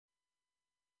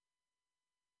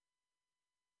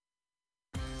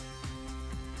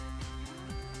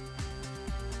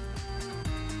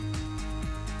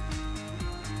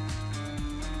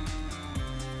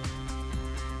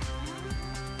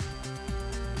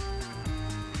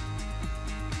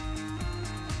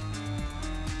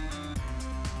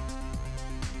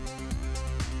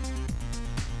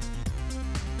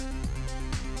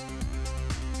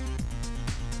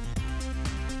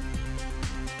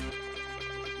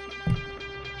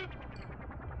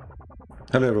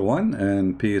Hello everyone,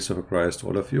 and peace of Christ to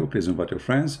all of you. Please invite your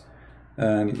friends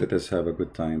and let us have a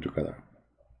good time together.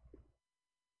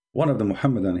 One of the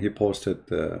Muhammadan, he posted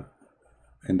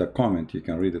in the comment, you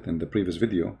can read it in the previous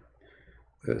video,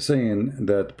 saying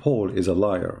that Paul is a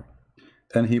liar,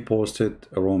 and he posted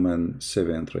Romans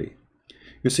 7:3.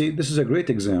 You see, this is a great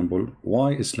example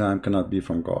why Islam cannot be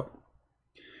from God.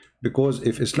 Because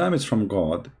if Islam is from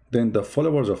God, then the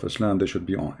followers of Islam, they should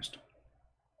be honest.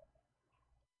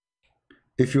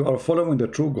 If you are following the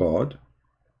true God,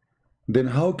 then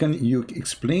how can you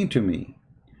explain to me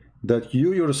that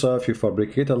you yourself, you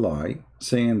fabricate a lie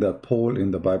saying that Paul in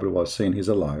the Bible was saying he's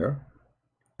a liar,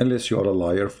 unless you are a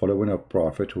liar following a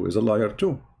prophet who is a liar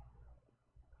too?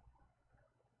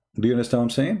 Do you understand what I'm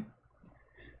saying?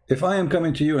 If I am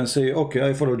coming to you and say, okay,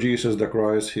 I follow Jesus the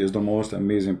Christ, he is the most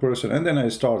amazing person, and then I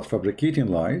start fabricating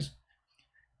lies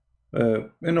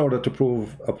in order to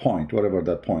prove a point, whatever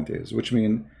that point is, which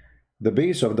means the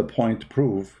base of the point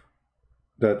prove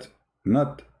that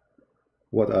not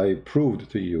what I proved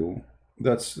to you,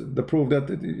 that's the proof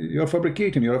that you're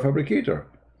fabricating, you're a fabricator.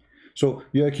 So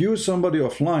you accuse somebody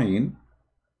of lying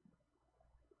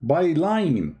by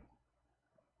lying.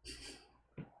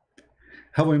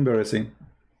 How embarrassing.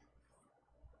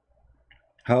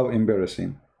 How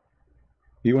embarrassing.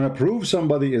 You want to prove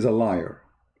somebody is a liar.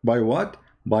 By what?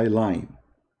 By lying.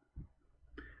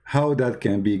 How that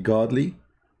can be godly?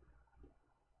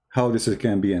 How this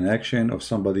can be an action of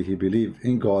somebody who believes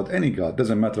in God, any God,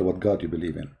 doesn't matter what God you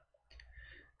believe in,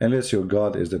 unless your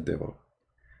God is the devil.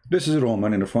 This is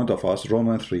Roman in front of us,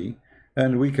 Romans 3,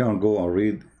 and we can go and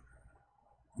read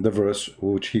the verse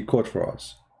which he quote for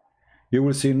us. You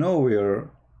will see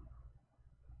nowhere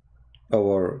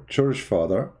our church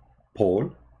father,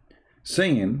 Paul,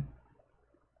 saying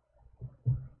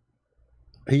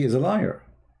he is a liar.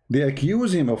 They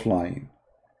accuse him of lying.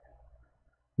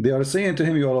 They are saying to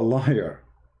him, you are a liar.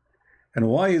 And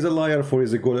why is a liar? For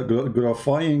is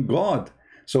glorifying God.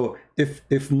 So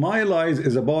if my lies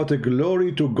is about a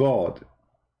glory to God,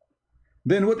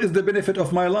 then what is the benefit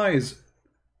of my lies?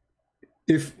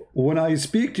 If when I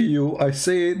speak to you, I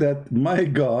say that my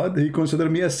God, he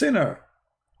considered me a sinner.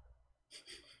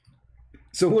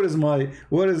 So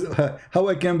how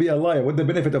I can be a liar? What the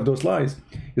benefit of those lies?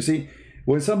 You see,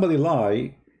 when somebody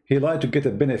lie, he lied to get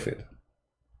a benefit.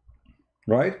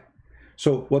 Right?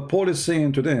 So what Paul is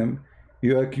saying to them,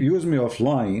 you accuse me of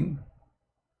lying.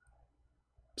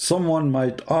 Someone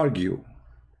might argue,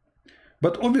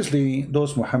 but obviously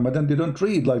those Muhammadan, they don't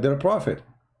read like their prophet.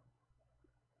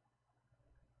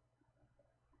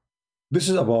 This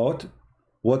is about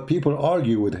what people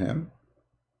argue with him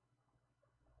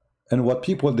and what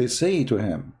people they say to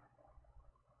him.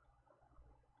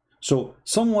 So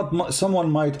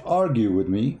someone might argue with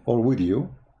me or with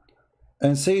you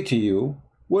and say to you,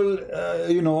 well,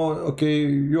 you know, okay,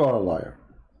 you are a liar.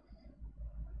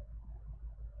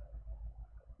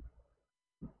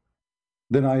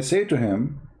 Then I say to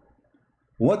him,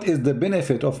 what is the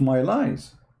benefit of my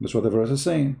lies? That's what the verse is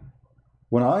saying.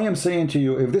 When I am saying to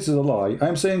you, if this is a lie, I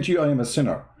am saying to you, I am a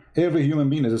sinner. Every human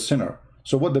being is a sinner.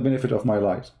 So what the benefit of my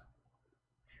lies?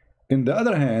 In the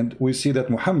other hand, we see that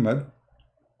Muhammad,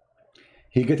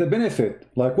 he get a benefit.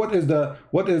 Like what is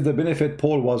the benefit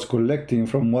Paul was collecting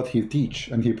from what he teach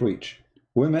and he preach?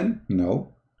 Women?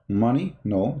 No. Money?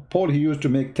 No. Paul, he used to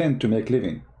make tent to make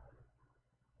living.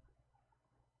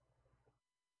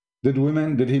 Did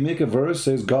he make a verse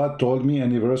says God told me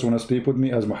any verse want to sleep with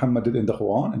me as Muhammad did in the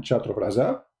Qur'an in chapter of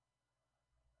Al-Ahzab?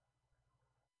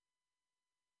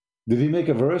 Did he make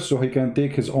a verse so he can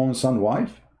take his own son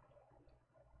wife?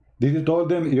 Did he told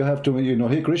them, you have to, you know,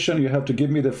 hey Christian, you have to give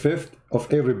me the fifth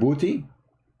of every booty?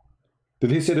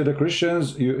 Did he say to the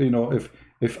Christians, you know,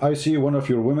 if I see one of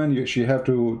your women, she have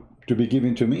to be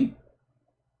given to me?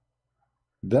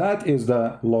 That is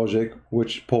the logic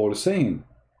which Paul is saying.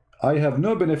 I have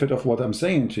no benefit of what I'm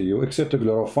saying to you except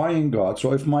glorifying God.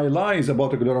 So if my lie is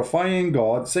about glorifying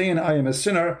God, saying I am a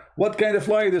sinner, what kind of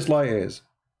lie this lie is?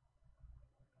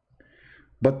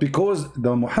 But because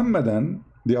the Muhammadan,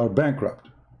 they are bankrupt.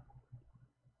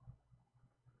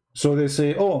 So they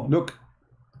say, oh, look,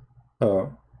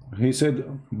 he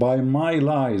said, by my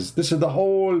lies. This is the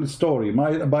whole story,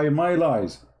 by my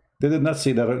lies. They did not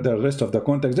see the rest of the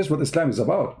context. This is what Islam is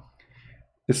about.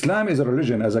 Islam is a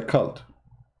religion as a cult.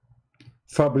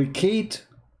 Fabricate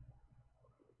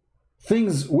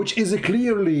things which is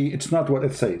clearly, it's not what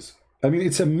it says. I mean,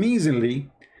 it's amazingly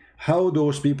how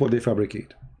those people, they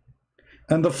fabricate.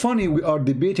 And the funny, we are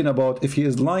debating about if he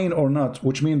is lying or not,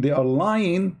 which means they are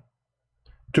lying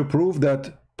to prove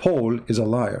that Paul is a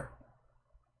liar.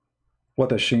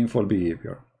 What a shameful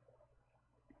behavior.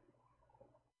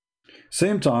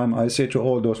 Same time, I say to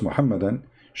all those Muhammadan,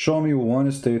 show me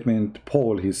one statement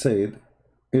Paul he said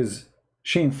is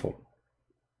shameful.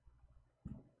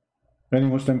 Any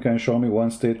Muslim can show me one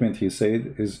statement he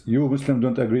said is you Muslim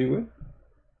don't agree with?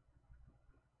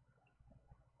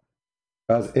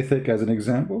 As ethic as an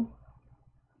example?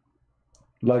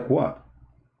 Like what?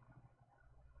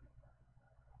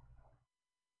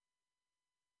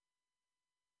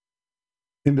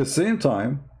 In the same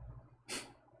time,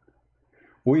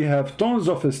 we have tons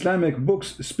of Islamic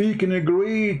books speaking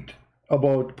great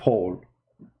about Paul,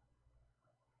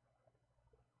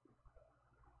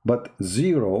 but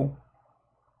zero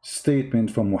statement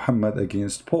from Muhammad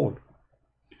against Paul.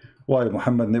 Why?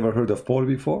 Muhammad never heard of Paul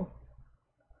before?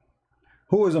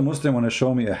 Who is a Muslim want to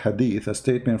show me a hadith, a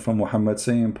statement from Muhammad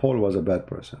saying Paul was a bad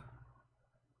person?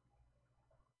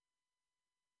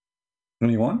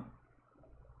 Anyone?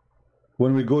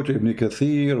 When we go to Ibn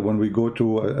Kathir, when we go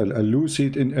to a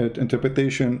lucid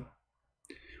interpretation,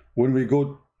 when we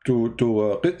go to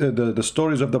the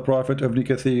stories of the Prophet Ibn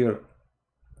Kathir,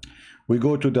 we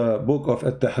go to the book of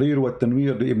At-Tahrir wa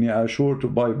Tanwir, the Ibn Ashur,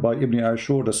 by Ibn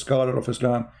Ashur, the scholar of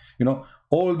Islam, you know,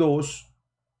 all those,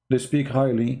 they speak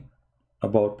highly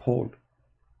about Paul.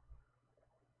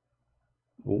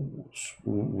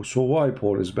 So why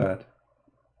Paul is bad?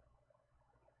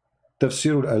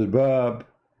 Tafsir al-Albab,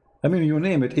 I mean, you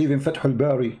name it, even Fath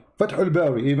al-Bari. Fath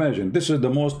al-Bari, imagine, this is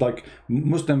the most, like,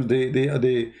 Muslims,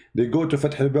 they go to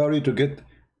Fath al-Bari to get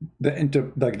the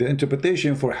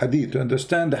interpretation for hadith, to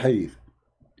understand the hadith.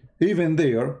 Even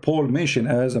there, Paul mentioned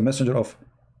as a messenger of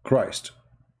Christ.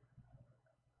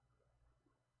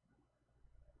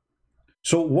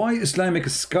 So why Islamic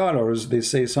scholars, they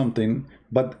say something,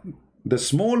 but the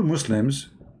small Muslims,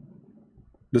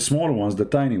 the small ones, the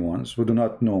tiny ones, who do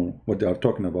not know what they are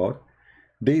talking about,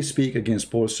 they speak against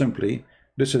Paul simply.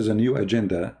 This is a new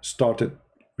agenda started,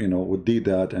 you know, with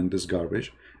that and this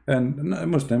garbage. And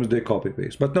Muslims, they copy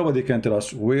paste. But nobody can tell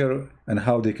us where and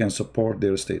how they can support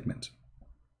their statements.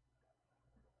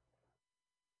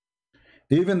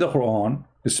 Even the Qur'an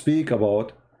speak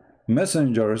about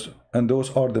messengers, and those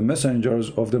are the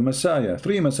messengers of the Messiah.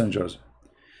 3 messengers.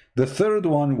 The third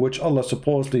one, which Allah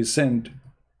supposedly sent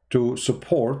to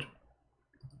support,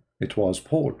 it was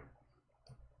Paul.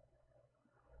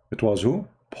 It was who?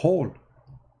 Paul.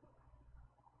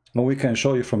 Now we can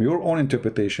show you from your own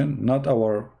interpretation, not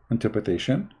our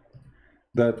interpretation,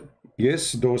 that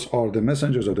yes, those are the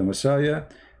messengers of the Messiah,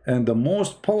 and the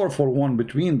most powerful one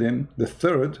between them, the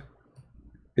third,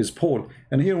 is Paul.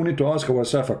 And here we need to ask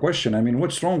ourselves a question. I mean,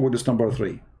 what's wrong with this number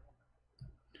 3?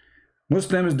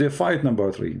 Muslims, they fight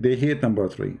number 3. They hate number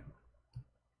 3.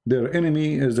 Their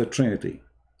enemy is the Trinity.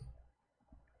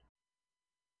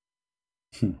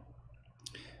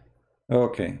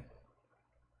 Okay.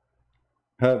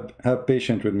 Have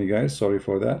patience with me, guys. Sorry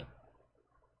for that.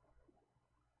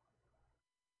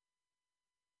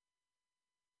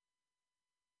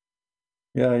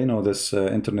 Yeah, you know, this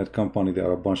internet company, they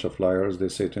are a bunch of liars. They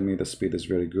say to me the speed is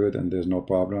very good and there's no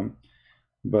problem.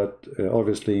 But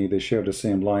obviously, they share the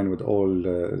same line with all,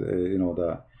 you know,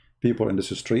 the people in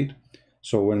this street.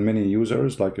 So when many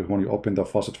users, like when you open the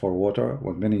faucet for water,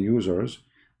 with many users,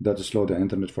 that slow the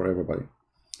internet for everybody.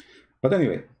 But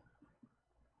anyway,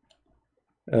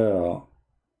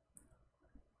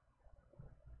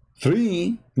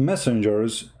 3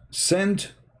 messengers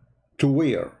sent to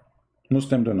where?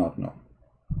 Muslims do not know.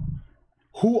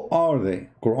 Who are they?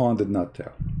 Quran did not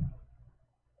tell.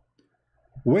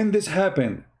 When this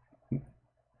happened?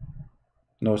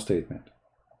 No statement.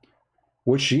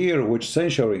 Which year, which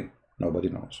century? Nobody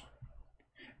knows.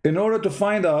 In order to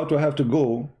find out, we have to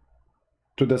go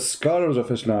to the scholars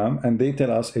of Islam, and they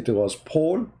tell us it was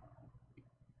Paul,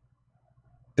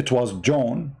 it was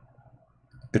John,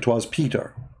 it was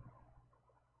Peter.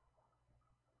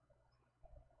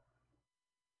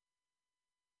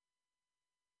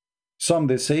 Some,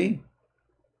 they say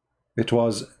it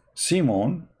was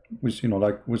Simon, which, you know,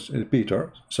 like with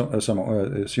Peter,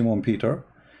 Simon Peter,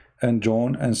 and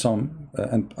John, and some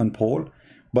and Paul.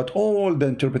 But all the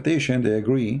interpretation, they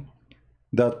agree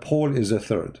that Paul is the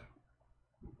third.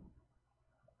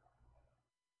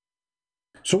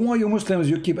 So why you Muslims,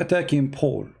 you keep attacking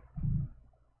Paul?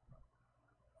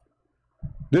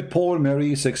 Did Paul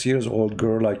marry a 6-year-old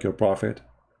girl like your prophet?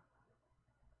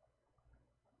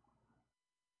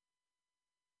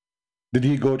 Did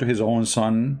he go to his own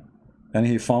son and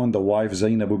he found the wife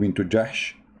Zainab bint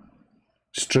Jahsh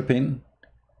stripping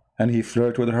and he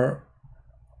flirted with her?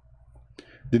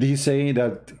 Did he say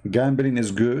that gambling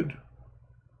is good?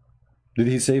 Did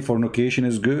he say fornication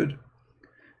is good?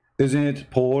 Isn't it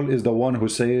Paul is the one who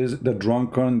says the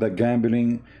drunken, the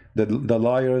gambling, the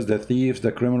liars, the thieves,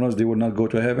 the criminals, they will not go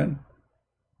to heaven?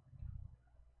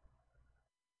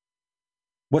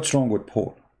 What's wrong with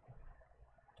Paul?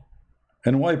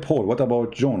 And why Paul? What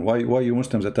about John? Why you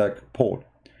Muslims attack Paul?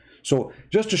 So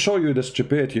just to show you the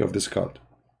stupidity of this cult,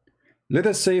 let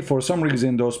us say for some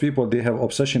reason those people, they have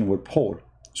obsession with Paul.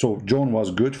 So John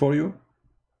was good for you?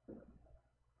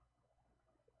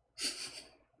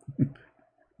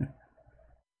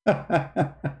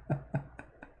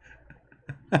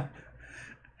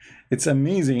 It's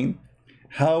amazing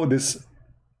how this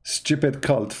stupid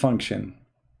cult function.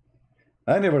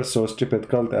 I never saw stupid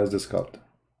cult as this cult.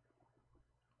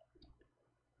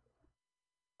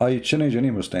 I challenge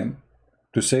any Muslim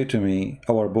to say to me,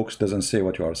 our books doesn't say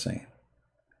what you are saying.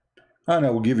 And I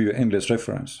will give you endless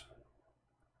reference.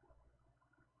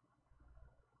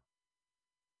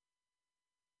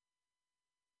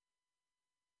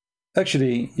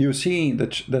 Actually, you see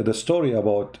that the story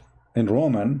about in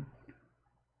Roman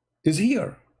is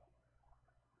here.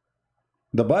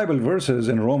 The Bible verses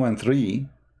in Romans 3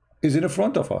 is in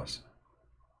front of us.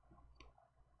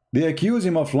 They accuse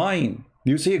him of lying.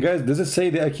 Do you see, guys? Does it say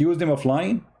they accused him of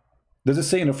lying? Does it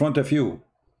say in front of you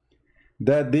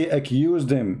that they accused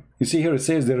him? You see here it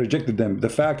says they rejected them. The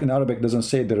fact in Arabic doesn't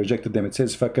say they rejected them. It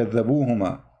says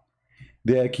فَكَذَّبُوهُمَا.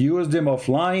 They accused him of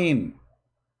lying.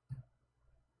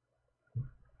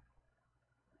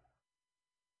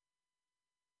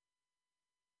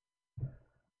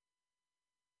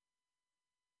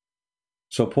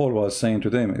 So Paul was saying to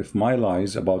them, if my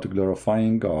lies about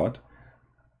glorifying God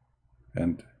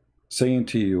and saying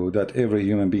to you that every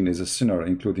human being is a sinner,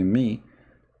 including me,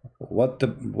 what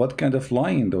kind of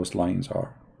lying those lines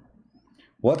are?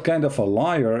 What kind of a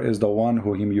liar is the one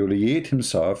who humiliates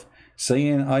himself,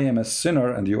 saying, I am a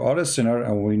sinner and you are a sinner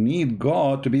and we need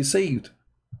God to be saved?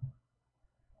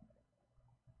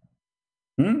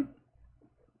 In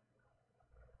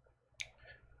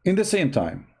the same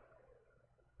time,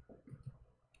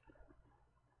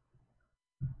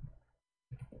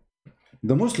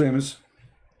 the Muslims,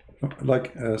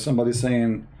 like somebody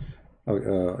saying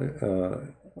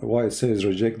why it says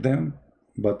reject them,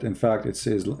 but in fact it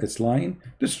says it's lying.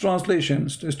 This translation,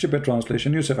 stupid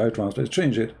translation, Yusuf, I translate,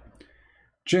 change it.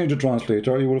 Change the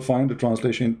translator, you will find the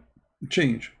translation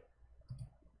change.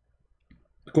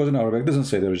 Because in Arabic it doesn't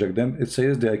say they reject them, it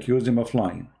says they accuse him of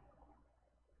lying.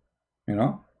 You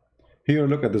know? Here,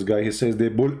 look at this guy, he says they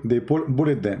bullied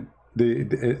them, they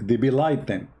belied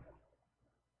them.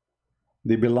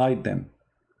 They belied them.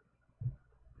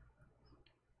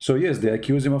 So yes, they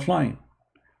accuse him of lying.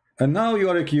 And now you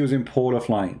are accusing Paul of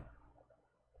lying.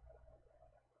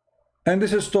 And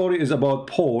this story is about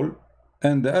Paul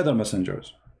and the other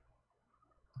messengers.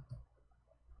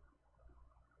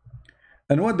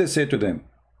 And what they say to them?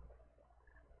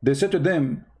 They say to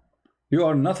them, you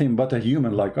are nothing but a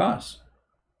human like us.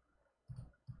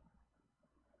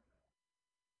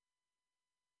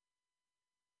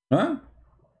 Huh?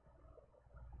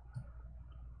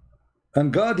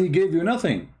 And God, he gave you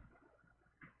nothing.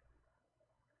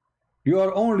 You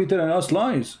are only telling us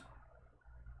lies.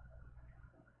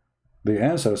 The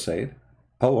answer said,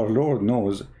 our Lord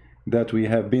knows that we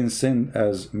have been sent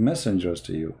as messengers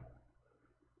to you.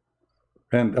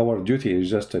 And our duty is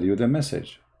just to tell you the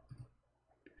message.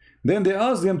 Then they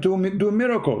asked them to do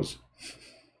miracles.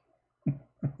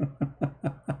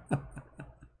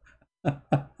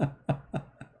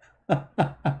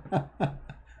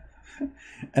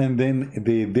 And then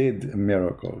they did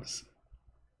miracles.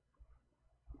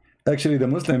 Actually, the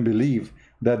Muslims believe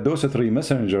that those three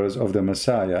messengers of the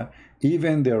Messiah,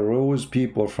 even they rose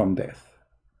people from death.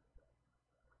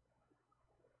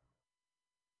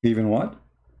 Even what?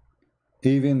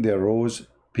 Even they rose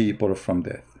people from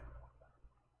death.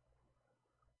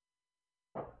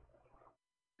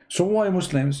 So why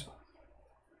Muslims?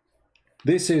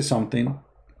 They say something,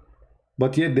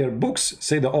 but yet their books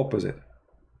say the opposite.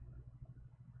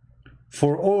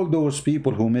 For all those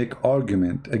people who make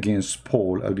argument against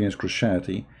Paul, against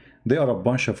Christianity, they are a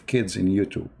bunch of kids in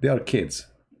YouTube. They are kids.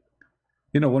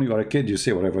 You know, when you are a kid, you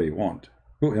say whatever you want.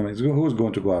 Who's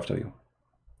going to go after you?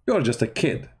 You are just a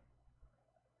kid.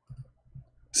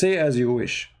 Say as you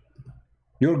wish.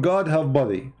 Your God have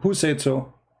body. Who said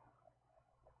so?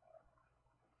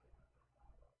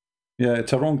 Yeah,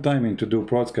 it's a wrong timing to do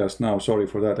broadcast now. Sorry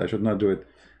for that. I should not do it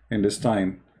in this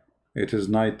time. It is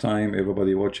night time.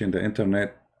 Everybody watching the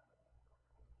internet.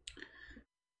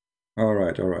 All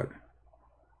right, all right.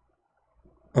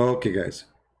 Okay, guys.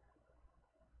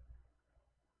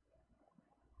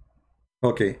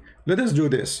 Okay, let us do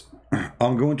this.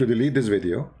 I'm going to delete this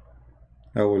video.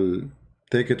 I will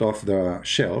take it off the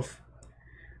shelf,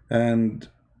 and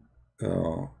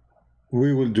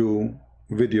we will do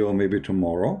video maybe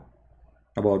tomorrow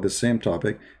about the same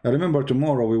topic. I remember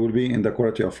tomorrow we will be in the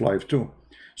quality of life too.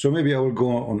 So maybe I will go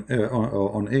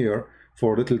on air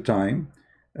for a little time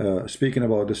speaking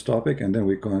about this topic, and then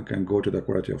we can go to the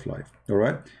quality of life. All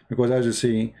right? Because as you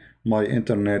see, my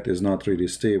internet is not really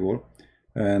stable,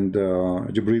 and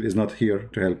Jibril is not here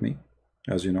to help me,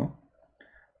 as you know,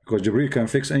 because Jibril can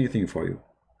fix anything for you.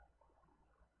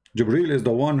 Jibril is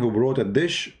the one who brought a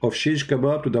dish of shish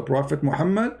kebab to the Prophet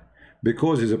Muhammad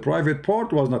because his private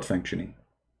part was not functioning.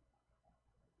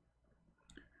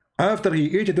 After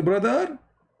he ate it, brother,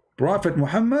 Prophet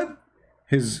Muhammad,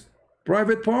 his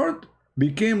private part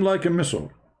became like a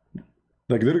missile.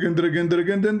 Like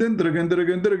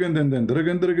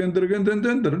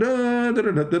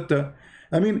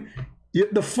I mean,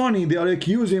 yet the funny, they are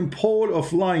accusing Paul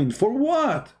of lying. For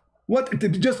what? What?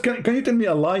 Just can you tell me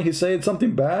a lie? He said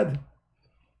something bad.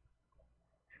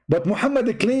 But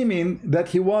Muhammad claiming that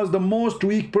he was the most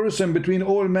weak person between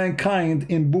all mankind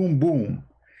in boom boom.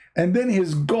 And then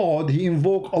his God, he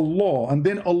invoked Allah. And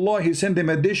then Allah, he sent him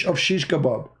a dish of shish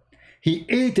kebab. He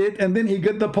ate it and then he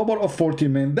got the power of 40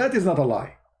 men. That is not a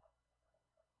lie.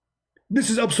 This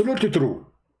is absolutely true.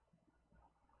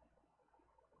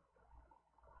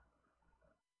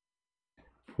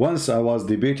 Once I was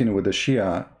debating with the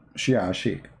Shia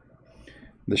Sheikh.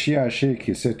 The Shia Sheikh,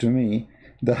 he said to me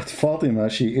that Fatima,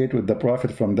 she ate with the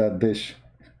Prophet from that dish.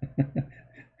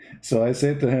 So I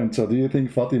said to him, so do you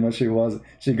think Fatima, she got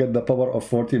the power of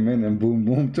 40 men and boom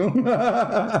boom too?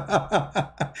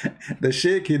 The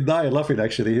Sheikh, he died laughing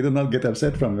actually. He did not get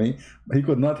upset from me. He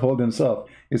could not hold himself.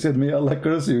 He said, may Allah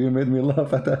curse you, you made me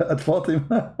laugh at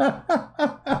Fatima.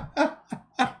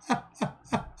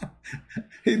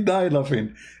 He died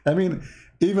laughing. I mean,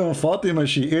 even Fatima,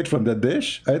 she ate from the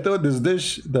dish. I thought this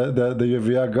dish, the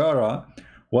Viagra,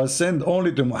 was sent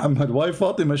only to Muhammad. Why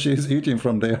Fatima, she is eating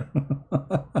from there?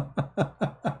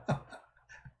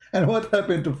 And what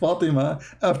happened to Fatima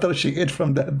after she ate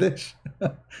from that dish?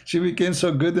 She became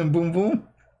so good and boom boom.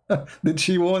 Did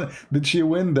she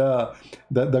win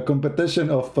the competition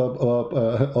of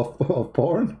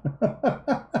porn?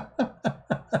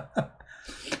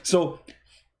 So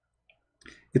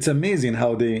it's amazing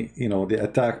how they, they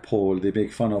attack Paul, they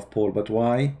make fun of Paul, but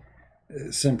why?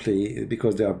 Simply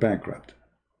because they are bankrupt.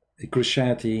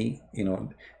 Christianity,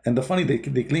 and the funny, they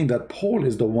claim that Paul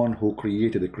is the one who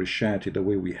created the Christianity the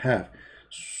way we have.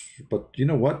 But you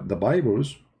know what? The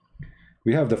Bibles,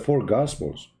 we have the 4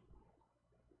 Gospels.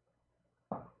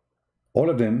 All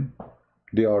of them,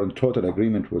 they are in total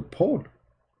agreement with Paul.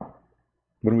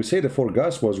 When we say the 4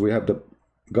 Gospels, we have the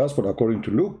Gospel according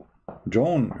to Luke,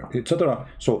 John, etc.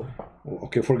 So,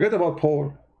 okay, forget about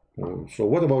Paul. So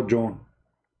what about John?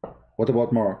 What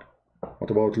about Mark? What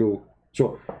about Luke?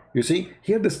 So, you see,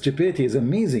 here the stupidity is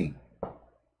amazing.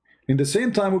 In the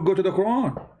same time, we go to the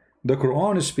Quran. The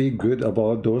Quran speaks good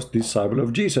about those disciples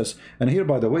of Jesus. And here,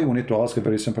 by the way, we need to ask a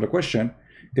very simple question.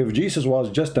 If Jesus was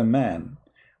just a man,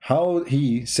 how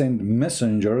he sent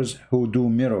messengers who do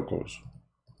miracles?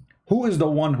 Who is the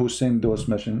one who sent those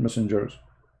messengers?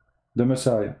 The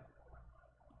Messiah.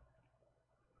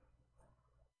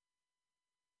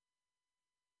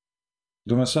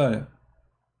 The Messiah.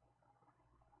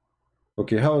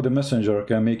 Okay, how the messenger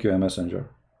can make you a messenger?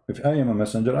 If I am a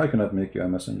messenger, I cannot make you a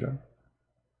messenger.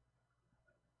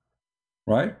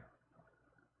 Right?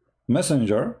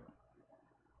 Messenger,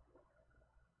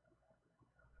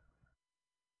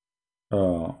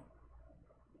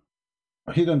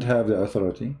 he don't have the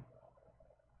authority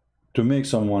to make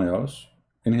someone else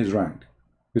in his rank.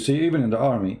 You see, even in the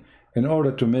army, in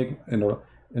order to make,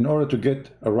 in order to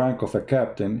get a rank of a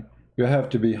captain, you have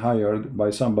to be hired by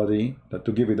somebody that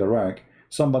to give you the rank,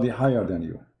 somebody higher than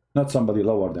you, not somebody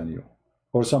lower than you,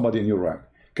 or somebody in your rank.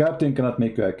 Captain cannot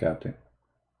make you a captain.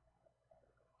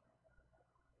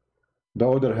 The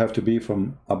order have to be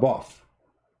from above,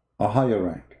 a higher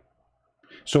rank.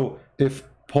 So if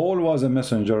Paul was a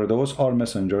messenger, those are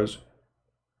messengers,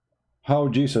 how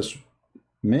Jesus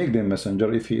make them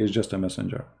messenger if he is just a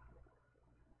messenger?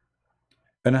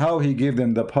 And how he gave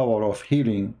them the power of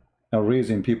healing and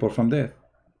raising people from death?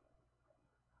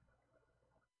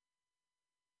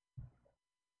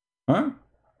 Huh?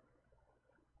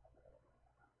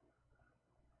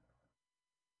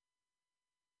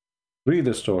 Read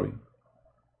the story.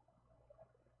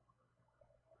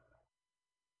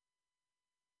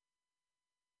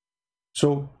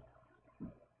 So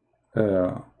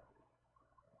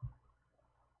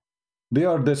they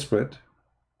are desperate,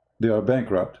 they are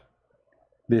bankrupt,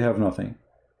 they have nothing.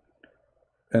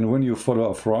 And when you follow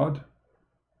a fraud,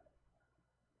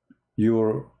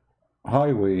 your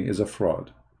highway is a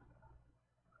fraud.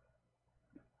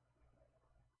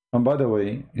 And by the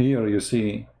way, here you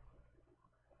see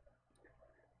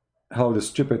how the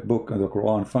stupid book and the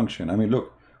Quran function. I mean,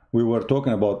 look, we were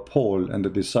talking about Paul and the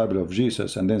disciple of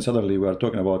Jesus, and then suddenly we are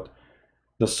talking about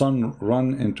the sun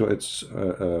run into its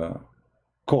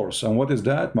course. And what is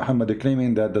that? Muhammad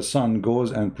claiming that the sun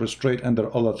goes and prostrate under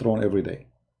Allah's throne every day.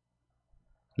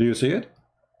 Do you see it?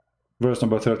 Verse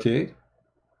number 38.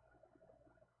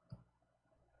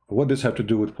 What does this have to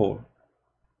do with Paul?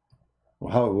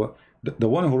 How the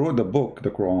one who wrote the book, the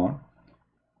Quran,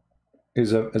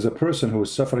 is a person who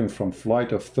is suffering from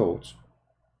flight of thoughts.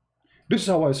 This is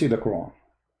how I see the Quran.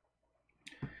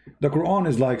 The Quran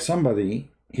is like somebody,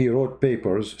 he wrote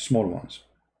papers, small ones,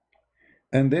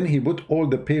 and then he put all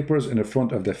the papers in the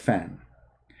front of the fan,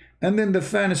 and then the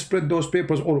fan spread those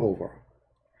papers all over,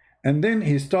 and then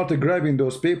he started grabbing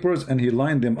those papers and he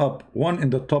lined them up one in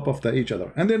the top of each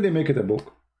other, and then they make it a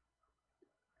book.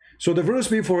 So the verse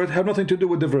before it have nothing to do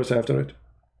with the verse after it.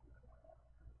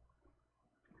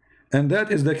 And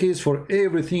that is the case for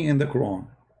everything in the Quran.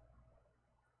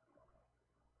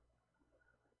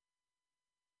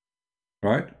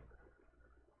 Right?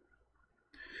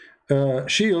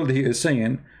 Shield, he is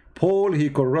saying, Paul, he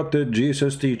corrupted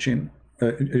Jesus' teaching.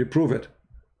 Prove it.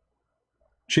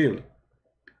 Shield.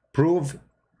 Prove.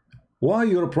 Why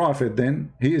you're a prophet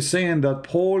then? He is saying that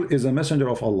Paul is a messenger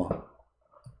of Allah.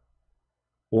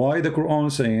 Why the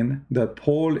Quran saying that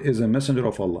Paul is a messenger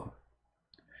of Allah?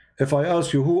 If I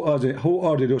ask you who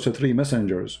are those three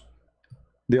messengers,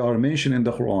 they are mentioned in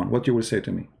the Quran, what you will say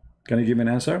to me? Can you give me an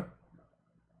answer?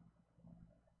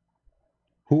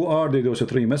 Who are those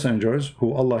three messengers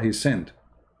who Allah He sent?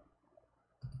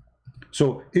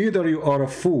 So either you are a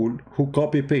fool who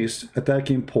copy paste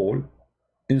attacking Paul,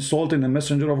 insulting a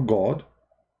messenger of God,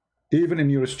 even in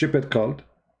your stupid cult,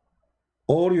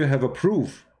 or you have a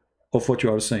proof of what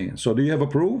you are saying. So do you have a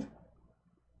proof?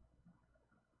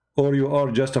 Or you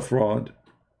are just a fraud?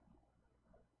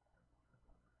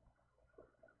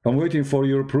 I'm waiting for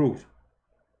your proof.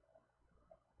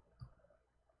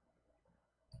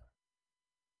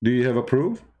 Do you have a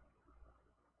proof?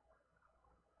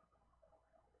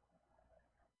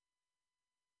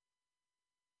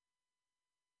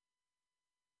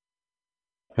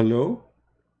 Hello?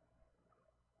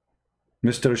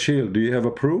 Mr. Shield, do you have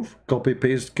a proof? Copy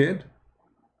paste kid?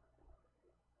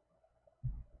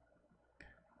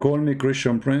 Call me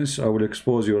Christian Prince. I will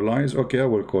expose your lies. Okay, I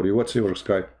will call you. What's your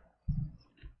Skype?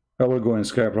 I will go in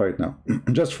Skype right now.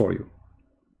 Just for you.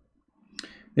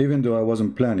 Even though I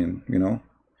wasn't planning, you know.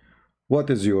 What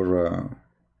is your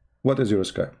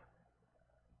Skype?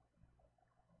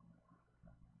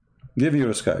 Give me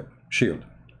your Skype. Shield.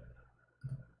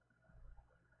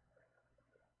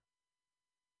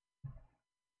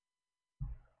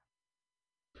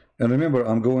 And remember,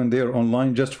 I'm going there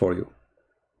online just for you.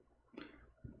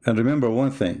 And remember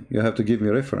one thing, you have to give me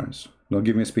reference. Don't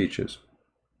give me speeches.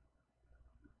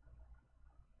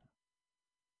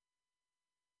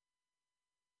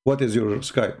 What is your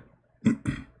Skype?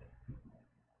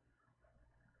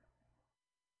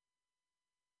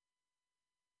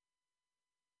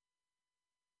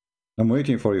 I'm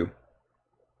waiting for you.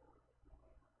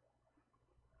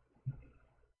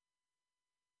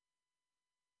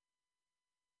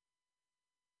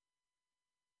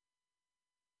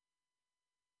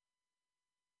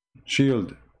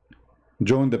 Shield.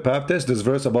 John the Baptist. This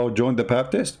verse about John the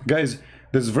Baptist. Guys,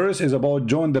 this verse is about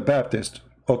John the Baptist.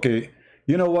 Okay.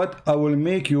 You know what? I will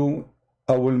make you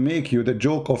the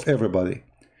joke of everybody.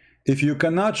 If you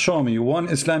cannot show me one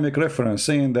Islamic reference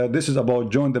saying that this is about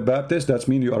John the Baptist, that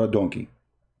means you are a donkey.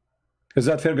 Is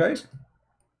that fair, guys?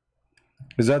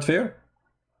 Is that fair?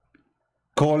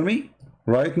 Call me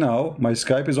right now. My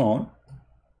Skype is on.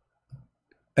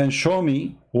 And show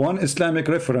me one Islamic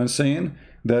reference saying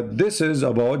that this is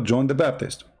about John the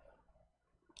Baptist.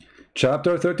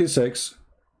 Chapter 36,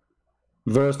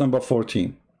 verse number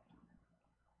 14.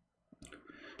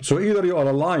 So either you are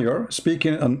a liar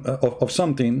speaking of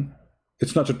something,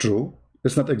 it's not true,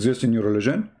 it's not exist in your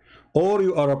religion, or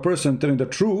you are a person telling the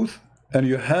truth and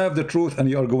you have the truth and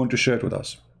you are going to share it with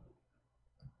us.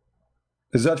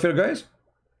 Is that fair, guys?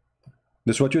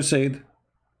 This is what you said.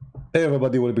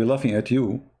 Everybody will be laughing at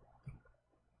you.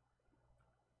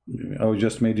 I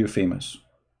just made you famous.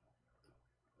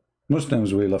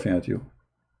 Muslims will be laughing at you.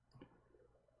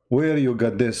 Where you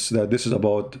got this, that this is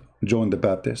about John the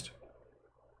Baptist?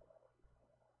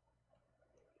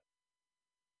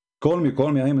 Call me,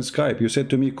 I am in Skype. You said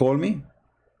to me, call me?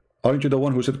 Aren't you the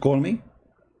one who said call me?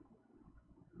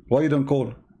 Why you don't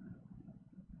call?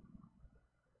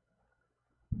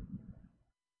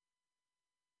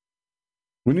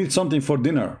 We need something for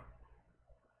dinner.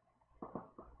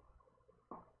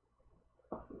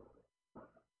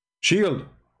 Shield,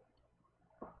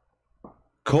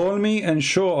 call me and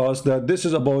show us that this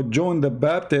is about John the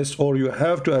Baptist, or you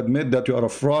have to admit that you are a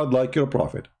fraud like your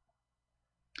prophet.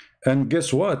 And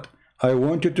guess what? I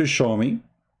want you to show me.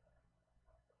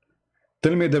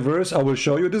 Tell me the verse, I will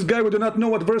show you. This guy, we do not know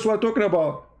what verse we are talking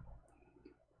about.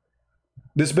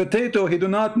 This potato, he do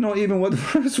not know even what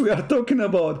verse we are talking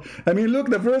about. I mean, look,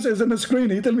 the verse is on the screen.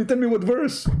 He tell me what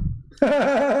verse.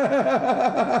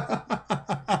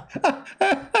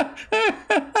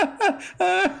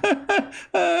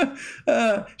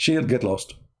 She'll get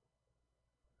lost.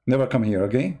 Never come here,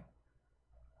 okay?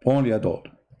 Only adult.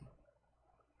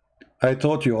 I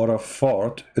thought you are a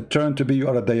fart. It turned to be you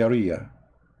are a diarrhea.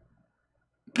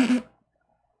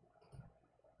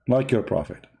 Like your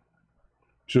prophet.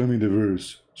 Show me the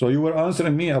verse. So you were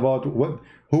answering me about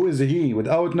who is he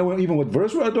without knowing even what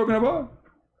verse we are talking about?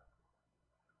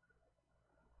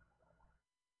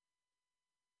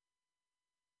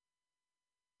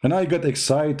 And I got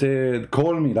excited.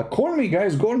 Call me. Like, call me,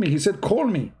 guys. Call me. He said, call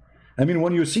me. I mean,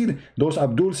 when you see those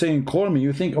Abdul saying, call me,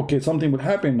 you think, okay, something will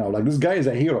happen now. Like, this guy is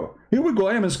a hero. Here we go.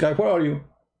 I am in Skype. Where are you?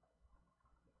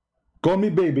 Call me,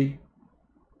 baby.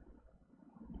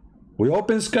 We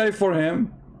open Skype for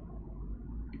him.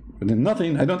 But then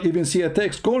nothing. I don't even see a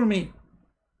text. Call me.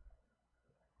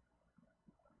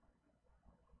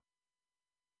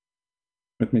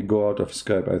 Let me go out of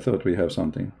Skype. I thought we have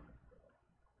something.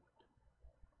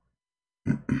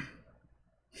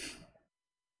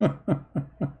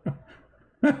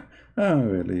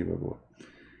 Unbelievable.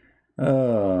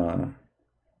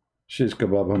 Shish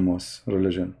kebab hummus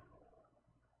religion.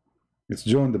 It's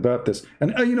John the Baptist.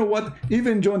 And you know what?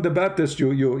 Even John the Baptist,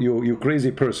 you crazy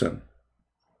person.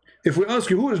 If we ask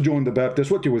you who is John the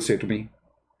Baptist, what you will say to me?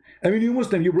 I mean, you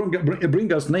Muslim, you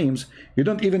bring us names. You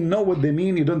don't even know what they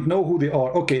mean. You don't know who they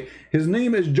are. Okay, his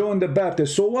name is John the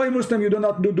Baptist. So why Muslim you do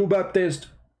not do Baptist?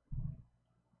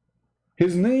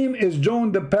 His name is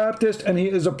John the Baptist, and he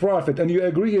is a prophet, and you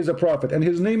agree he is a prophet. And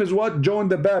his name is what? John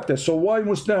the Baptist. So why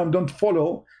Muslim don't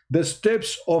follow the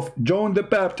steps of John the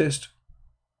Baptist?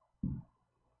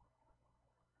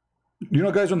 You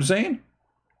know, guys, what I'm saying?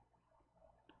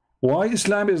 Why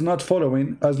Islam is not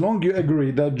following, as long you agree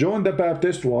that John the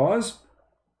Baptist was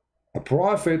a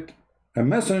prophet, a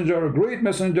messenger, a great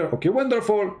messenger. Okay,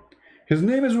 wonderful. His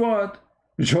name is what?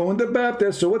 John the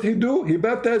Baptist. So what he do? He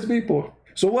baptized people.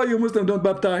 So why you Muslims don't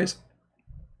baptize?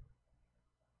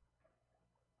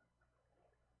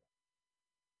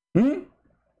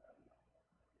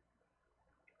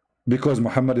 Because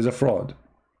Muhammad is a fraud.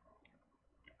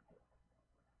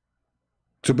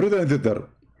 So brother and sister,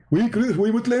 we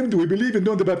Muslims, we believe in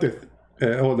John the Baptist.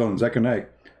 Hold on, Zakir Naik.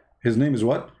 His name is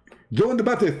what? John the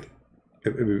Baptist.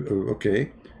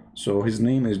 Okay. So his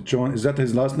name is John. Is that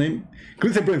his last name?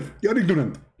 Christian Prince, you're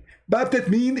ignorant. Baptist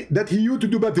means that he used to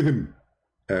do baptism.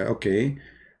 Okay.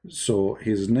 So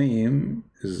his name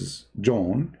is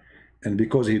John. And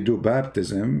because he do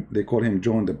baptism, they call him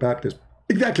John the Baptist.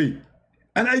 Exactly.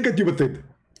 And I get you with it.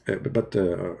 But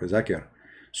Zakir.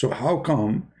 So how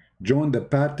come John the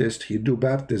Baptist, he do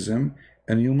baptism,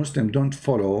 and you Muslim don't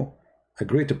follow a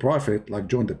great prophet like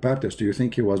John the Baptist? Do you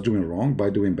think he was doing wrong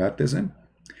by doing baptism?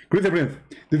 Great friend,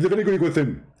 this is a very good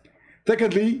question.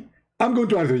 Secondly, I'm going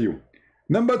to answer you.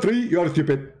 Number 3, you are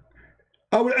stupid.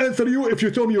 I will answer you if you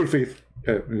tell me your faith.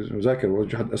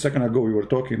 Zakir, a second ago we were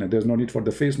talking, and there's no need for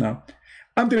the face now.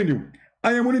 I'm telling you,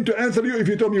 I am willing to answer you if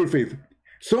you tell me your faith.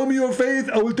 Show me your faith,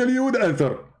 I will tell you the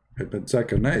answer. But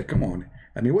Zakir, nah, come on.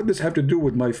 I mean, what does this have to do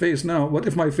with my face now? What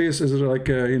if my face is like,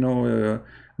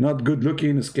 not good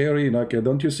looking, scary? Like,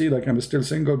 don't you see, like, I'm still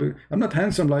single? I'm not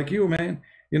handsome like you, man.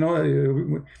 You know,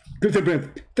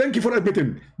 thank you for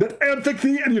admitting that I am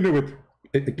sexy and you know it.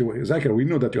 Zakir, we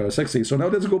know that you are sexy. So now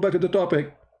let's go back to the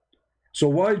topic. So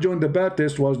why John the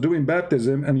Baptist was doing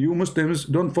baptism and you Muslims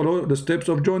don't follow the steps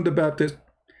of John the Baptist?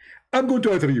 I'm going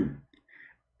to answer you.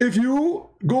 If you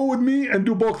go with me and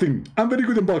do boxing, I'm very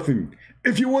good in boxing.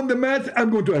 If you want the match,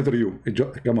 I'm going to answer you.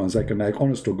 Come on, Zakir Naik,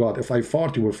 honest to God, if I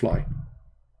fart, you will fly.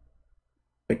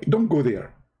 Like, don't go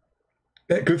there.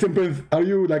 Christian Prince, are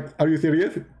you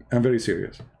serious? I'm very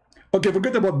serious. Okay,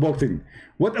 forget about boxing.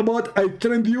 What about I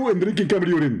trained you in drinking camel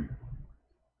urine?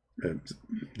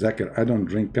 Zakir, I don't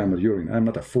drink camel urine. I'm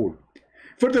not a fool.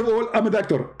 First of all, I'm a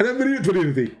doctor, and I'm very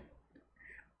good.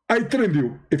 I trained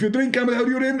you. If you drink camel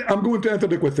urine, I'm going to answer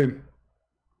the question.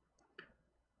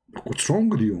 What's wrong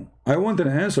with you? I want an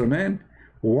answer, man.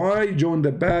 Why John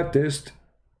the Baptist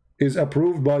is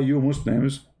approved by you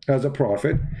Muslims as a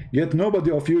prophet, yet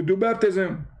nobody of you do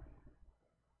baptism?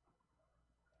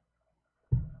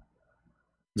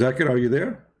 Zakir, are you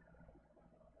there?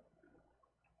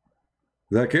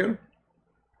 Zakir?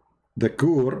 the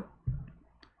Kur,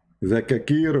 the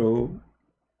Kakiro,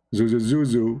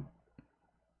 Zuzuzuzu,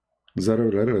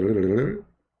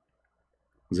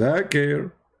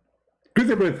 Zakir. Take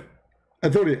a breath.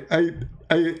 Sorry,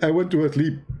 I went to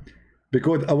sleep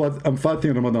because I'm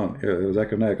fasting Ramadan.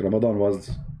 Zakir Naik, Ramadan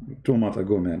was 2 months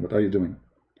ago, man. What are you doing?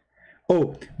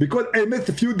 Oh, because I missed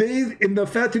a few days in the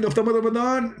fasting of the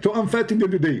Ramadan, so I'm fasting the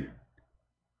day.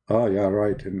 Oh, yeah,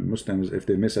 right. And Muslims, if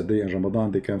they miss a day in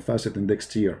Ramadan, they can fast it in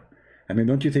next year. I mean,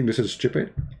 don't you think this is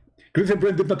stupid? Christian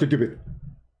friend did not do it.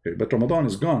 But Ramadan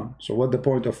is gone. So what's the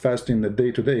point of fasting the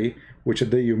day to day, which a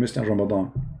day you missed in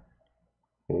Ramadan?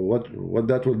 What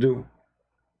that will do?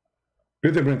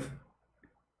 Christian friend,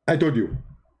 I told you.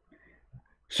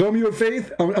 Show me your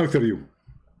faith, I'll answer you.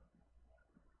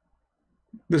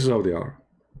 This is how they are.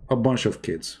 A bunch of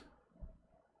kids.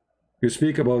 You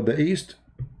speak about the East,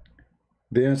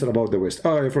 they answer about the West.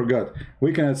 Oh, I forgot.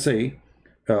 We cannot say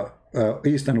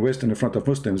East and West in front of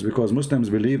Muslims because Muslims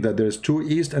believe that there is 2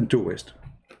 East and 2 West.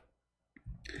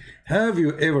 Have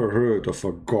you ever heard of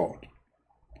a God?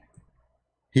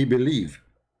 He believed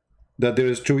that there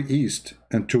is 2 East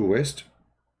and 2 West.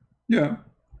 Yeah,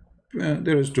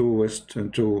 there is 2 West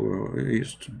and 2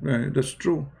 East. That's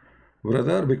true,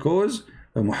 brother, because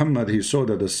Muhammad, he saw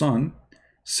that the sun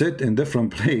set in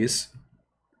different place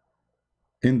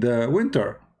in the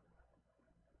winter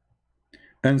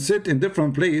and sit in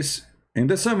different place in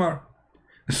the summer.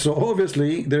 So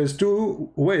obviously there is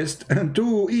 2 West and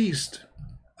 2 East.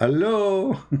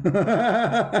 Hello.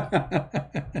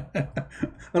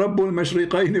 رب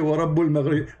المشرقين ورب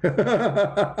المغرب.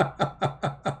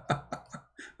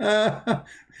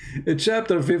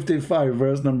 Chapter 55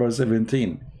 verse number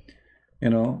 17. You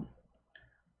know,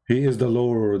 he is the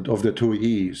Lord of the 2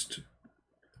 East.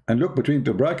 And look between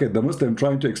the bracket, the Muslim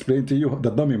trying to explain to you,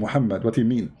 the dummy Muhammad, what he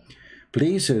mean.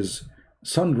 Places,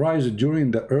 sunrise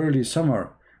during the early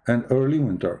summer and early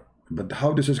winter. But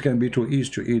how this can be 2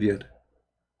 East, you idiot?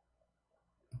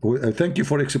 Thank you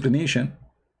for explanation.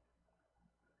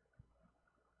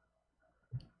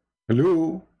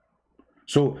 Hello?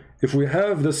 So if we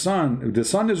have the sun, if the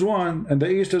sun is 1 and the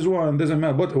East is 1, doesn't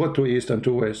matter. What 2 East and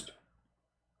 2 West?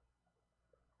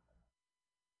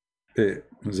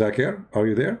 Zakir, are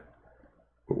you there?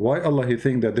 Why Allah he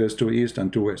think that there's 2 East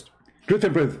and 2 West? Truth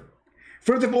and breath.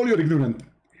 First of all, you're ignorant.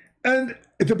 And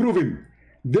it's proven.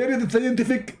 There is a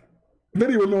scientific,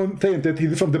 very well-known scientist,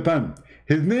 he's from Japan.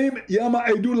 His name, Yama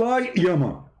Aidulai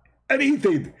Yama. And he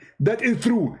said that is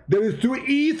true. There is 2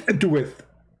 East and 2 West.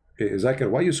 Zakir,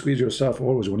 why you squeeze yourself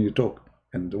always when you talk?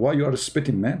 And why you are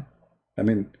spitting, man? I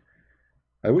mean,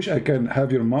 I wish I can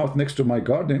have your mouth next to my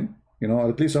garden. You know,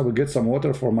 at least I will get some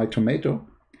water for my tomato.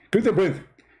 Truth and breath.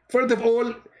 First of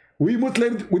all, we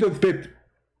Muslims, we don't spit.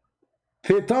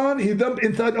 Shaitan, he dumped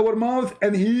inside our mouth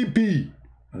and he pee.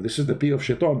 This is the pee of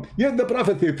Shaitan. Yes, the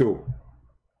Prophet said so.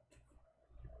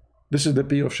 This is the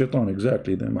pee of Shaitan,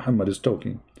 exactly. Then Muhammad is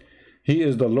talking. He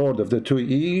is the Lord of the 2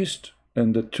 East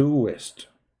and the 2 West.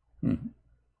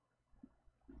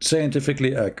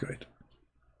 Scientifically accurate.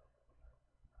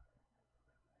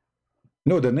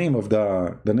 No, the name of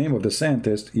the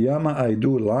scientist, Yama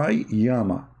Aidulai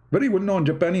Yama. Very well known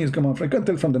Japanese. Come on, I can't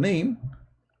tell from the name.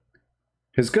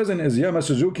 His cousin is Yama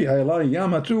Suzuki Ailai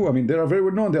Yama too. I mean, they are very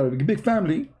well known. They are a big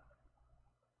family.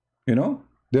 You know,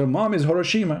 their mom is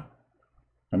Hiroshima.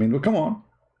 I mean, well, come on.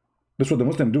 That's what the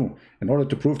Muslims do. In order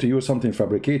to prove to you something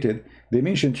fabricated, they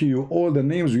mention to you all the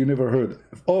names you never heard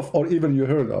of or even you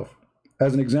heard of.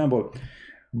 As an example,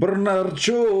 Bernard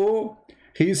Shaw,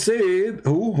 he said,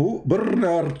 who?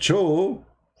 Bernard Shaw.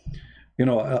 You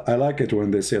know, I like it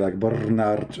when they say like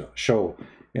Bernard Shaw.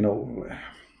 You know,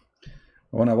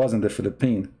 when I was in the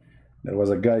Philippines, there was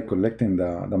a guy collecting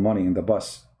the money in the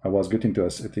bus. I was getting to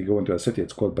a city, going to a city,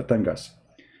 it's called Batangas.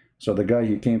 So the guy,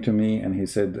 he came to me and he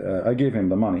said, I gave him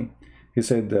the money. He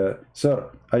said, sir,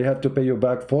 I have to pay you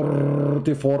back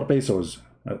 44 pesos.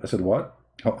 I said, what?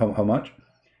 How much?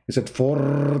 He said,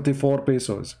 44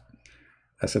 pesos.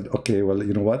 I said, okay, well,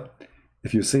 you know what?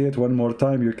 If you say it one more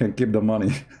time, you can keep the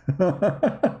money.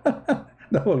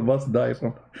 The whole bus died.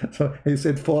 So he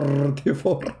said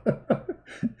 44.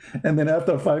 And then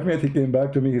after 5 minutes, he came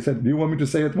back to me. He said, do you want me to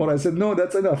say it more? I said, no,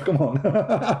 that's enough. Come on.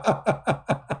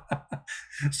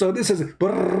 So this is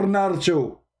Bernard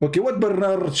Shaw. Okay, what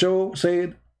Bernard Shaw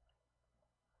said?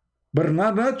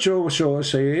 Bernard Shaw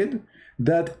said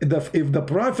that if the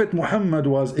Prophet Muhammad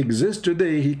was exist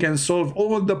today, he can solve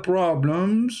all the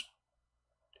problems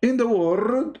in the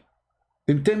world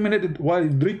in 10 minutes while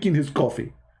drinking his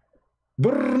coffee.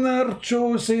 Bernard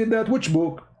Shaw said that. Which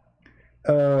book?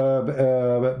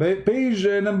 Page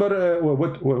number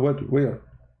where?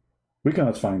 We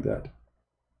cannot find that.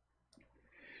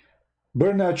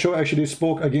 Bernard Shaw actually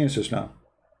spoke against Islam.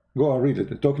 Go and read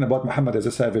it. Talking about Muhammad as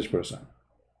a savage person.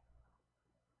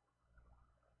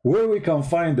 Where we can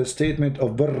find the statement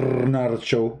of Bernard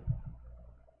Shaw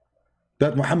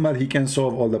that Muhammad, he can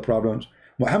solve all the problems.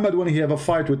 Muhammad, when he have a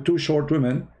fight with two short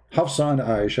women, Hafsa and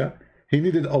Aisha, he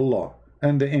needed Allah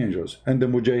and the angels and the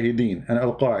Mujahideen and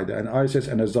Al-Qaeda and ISIS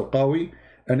and Al-Zarqawi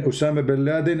and Osama bin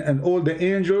Laden and all the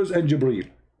angels and Jibreel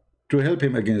to help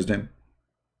him against them.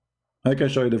 I can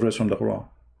show you the verse from the Quran.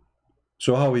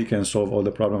 So how he can solve all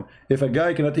the problem if a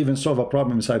guy cannot even solve a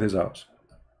problem inside his house?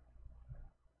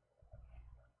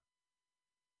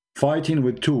 Fighting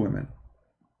with two women.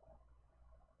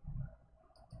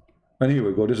 And here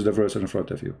we go. This is the verse in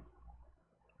front of you.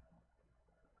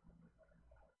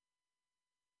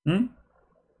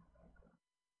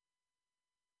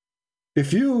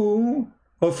 If you,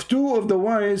 of two of the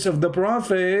wives of the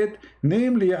Prophet,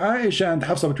 namely Aisha and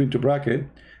Hafsa between two brackets,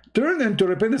 turn into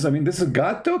repentance. I mean, this is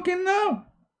God talking now.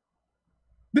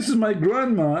 This is my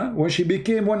grandma when she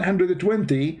became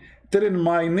 120, telling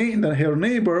her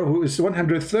neighbor who is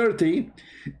 130,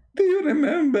 do you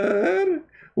remember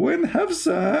when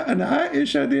Hafsa and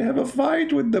Aisha, they have a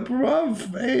fight with the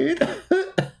Prophet?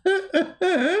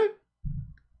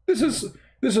 This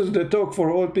is the talk for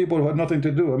old people who had nothing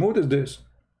to do. And what is this?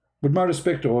 With my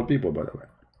respect to old people, by the way.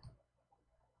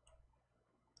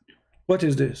 What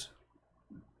is this?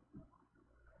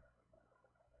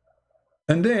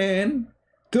 And then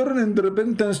turn in the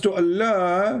repentance to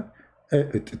Allah.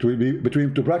 It will be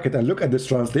between two brackets. And look at this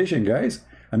translation, guys.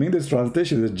 I mean, this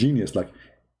translation is genius. Like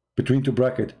between two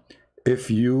brackets, if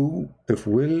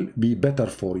will be better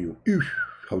for you. Eesh,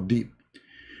 how deep.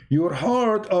 Your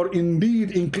heart are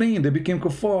indeed inclined. They became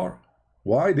kuffar.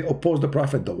 Why? They oppose the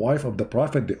Prophet. The wife of the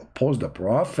Prophet, they oppose the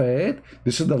Prophet.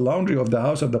 This is the laundry of the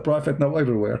house of the Prophet now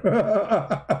everywhere.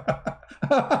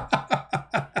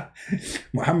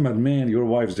 Muhammad, man, your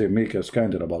wives, they make us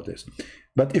scandal about this.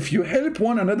 But if you help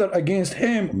one another against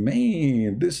him,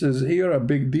 man, this is here a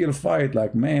big deal fight.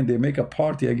 Like, man, they make a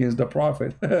party against the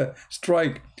Prophet.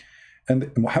 Strike.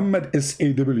 And Muhammad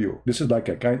SAW. This is like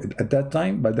a kind, at that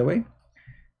time, by the way,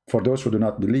 for those who do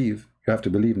not believe, you have to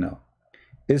believe now.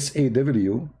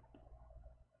 SAW,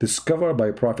 discovered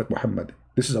by Prophet Muhammad.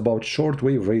 This is about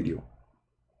shortwave radio.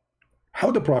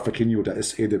 How the Prophet knew the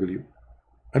SAW?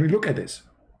 I mean, look at this.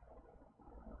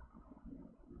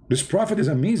 This Prophet is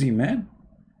amazing, man.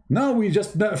 Now we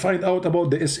just find out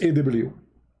about the SAW.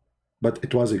 But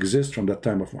it was exist from that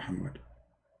time of Muhammad.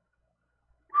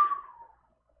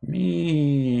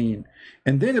 Mean.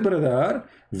 And then, brother,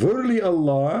 verily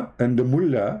Allah and the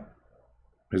mullah,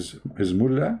 his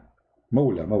mullah,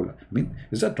 Mawla. I mean,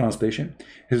 is that translation?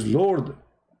 His Lord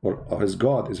or his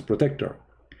God is a protector.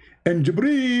 And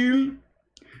Jibreel,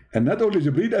 and not only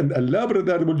Jibreel and Allah,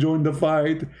 brother, will join the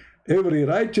fight. Every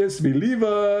righteous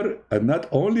believer, and not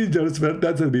only just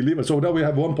that's a believer. So now we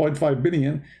have 1.5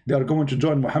 billion. They are going to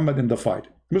join Muhammad in the fight.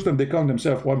 Muslim, they count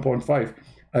themselves 1.5.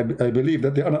 I believe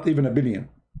that they are not even a billion.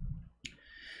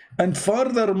 And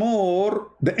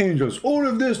furthermore, the angels. All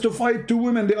of this to fight two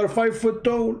women. They are 5 foot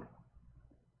tall.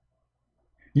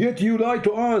 Yet you lie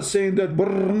to us, saying that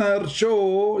Bernard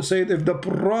Shaw said if the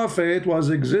Prophet was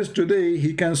exist today,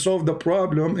 he can solve the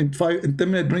problem in 10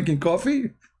 minutes drinking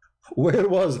coffee. Where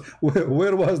was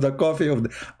the coffee of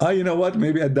the... you know what?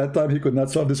 Maybe at that time he could not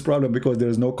solve this problem because there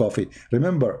is no coffee.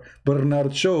 Remember,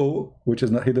 Bernard Shaw, which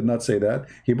is not, he did not say that.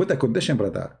 He put a condition,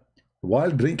 brother.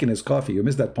 While drinking his coffee, you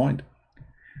missed that point.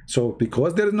 So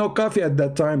because there is no coffee at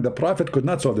that time, the Prophet could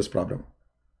not solve this problem.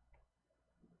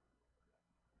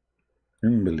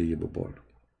 Unbelievable.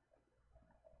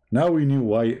 Now we knew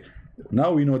why.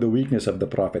 Now we know the weakness of the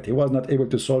Prophet. He was not able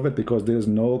to solve it because there is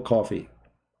no coffee.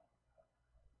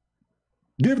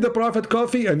 Give the Prophet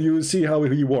coffee and you will see how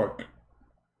he work.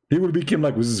 He will become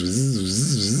like zzz, zzz,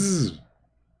 zzz.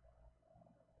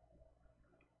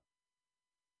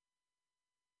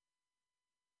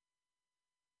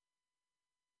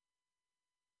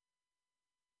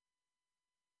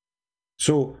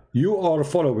 So you are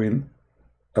following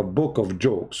a book of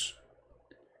jokes.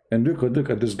 And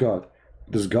look at this God.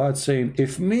 This God saying,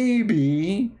 if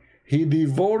maybe he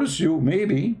divorced you,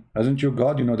 maybe, hasn't you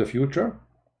God, you know the future?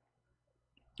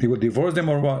 He would divorce them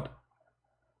or what?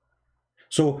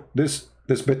 So this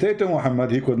potato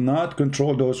Muhammad, he could not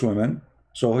control those women.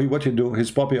 So what he do?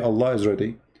 His puppy Allah is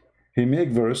ready. He make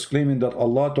verse claiming that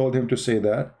Allah told him to say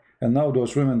that. And now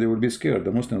those women, they will be scared.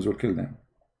 The Muslims will kill them.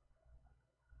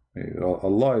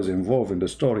 Allah is involved in the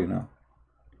story now.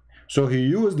 So he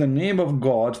used the name of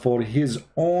God for his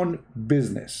own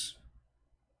business.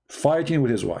 Fighting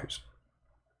with his wives.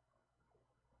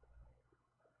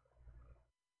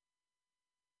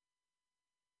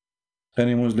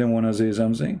 Any Muslim want to say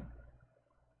something?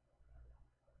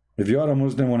 If you are a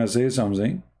Muslim want to say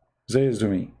something, say it to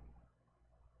me.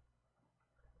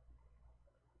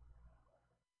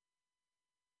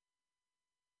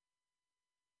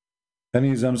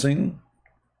 Any something?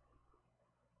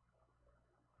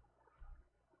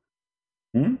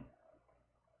 Hmm?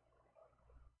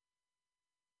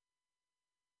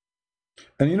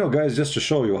 And you know, guys, just to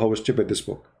show you how stupid this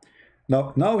book.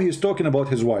 Now he's talking about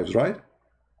his wives, right?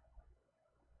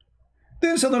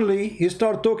 Then suddenly he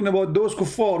start talking about those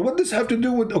kuffar. What does have to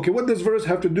do with, okay, what does verse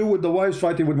have to do with the wives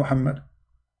fighting with Muhammad?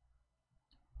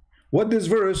 What does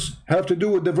verse have to do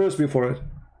with the verse before it?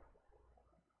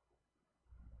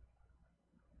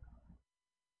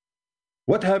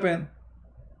 What happened?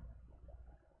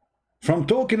 From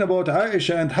talking about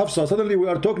Aisha and Hafsa, suddenly we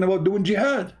are talking about doing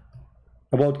jihad,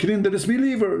 about killing the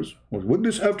disbelievers. What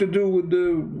does have to do with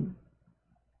the...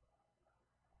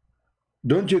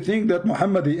 Don't you think that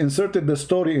Muhammad inserted the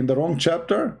story in the wrong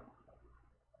chapter?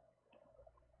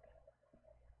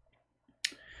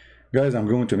 Guys, I'm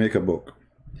going to make a book.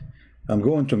 I'm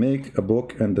going to make a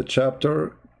book, and the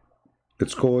chapter,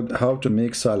 it's called How to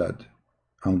Make Salad.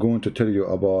 I'm going to tell you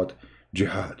about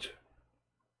jihad,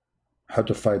 how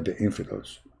to fight the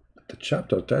infidels. The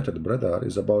chapter titled, brother,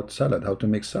 is about salad, how to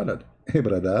make salad. Hey,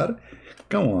 brother,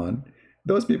 come on.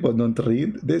 Those people don't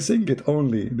read, they sing it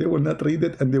only. They will not read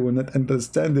it and they will not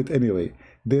understand it anyway.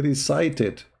 They recite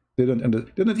it. They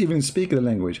don't even speak the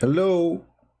language. Hello?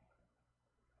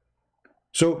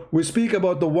 So we speak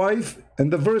about the wife,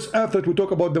 and the verse after it we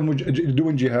talk about them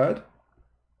doing jihad.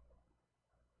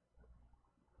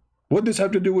 What does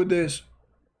have to do with this?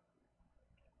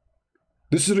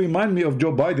 This remind me of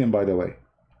Joe Biden, by the way.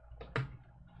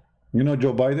 You know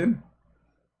Joe Biden?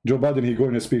 Joe Biden, he go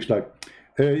in a speech like,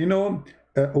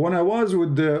 when I was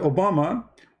with Obama,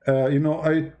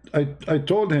 I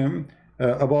told him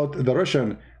about the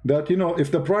Russian, that,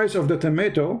 if the price of the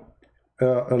tomato,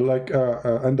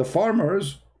 and the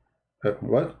farmers,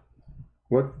 what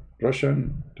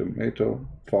Russian tomato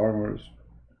farmers?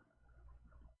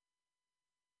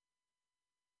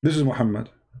 This is Muhammad.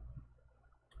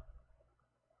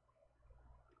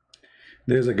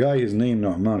 There's a guy, his name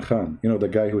Nu'man Khan. You know, the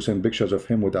guy who sent pictures of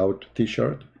him without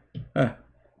t-shirt,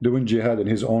 doing jihad in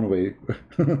his own way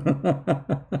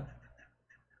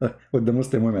with the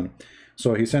Muslim women.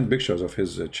 So he sent pictures of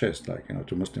his chest, like,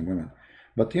 to Muslim women.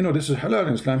 But this is halal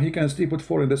in Islam. He can sleep with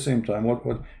 4 at the same time.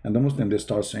 And the Muslim, they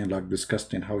start saying like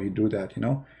disgusting how he do that.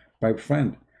 My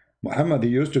friend Muhammad, he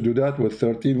used to do that with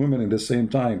 13 women in the same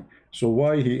time. So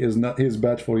why he is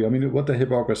bad for you? I mean, what a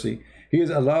hypocrisy. He is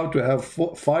allowed to have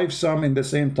 5 sons in the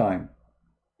same time.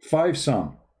 5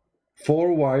 sons,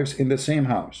 4 wives in the same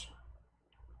house.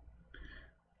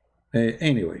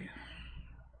 Anyway.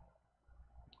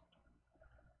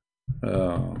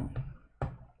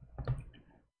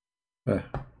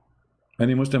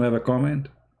 Any Muslim have a comment?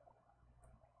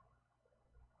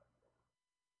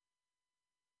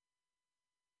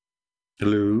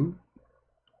 Hello?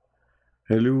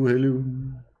 Hello, hello.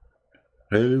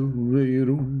 Hello,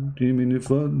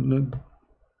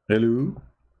 hello.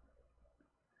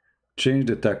 Change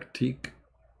the tactic.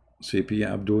 CP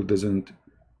Abdul doesn't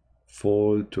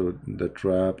fall to the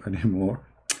trap anymore.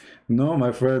 No,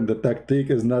 my friend, the tactic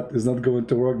is not going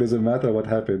to work. Doesn't matter what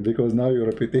happened, because now your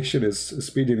reputation is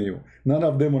speeding you. None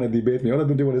of them want to debate me. All of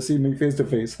them, they want to see me face to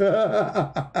face.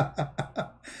 The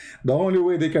only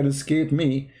way they can escape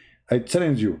me, I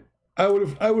challenge you. I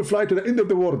will fly to the end of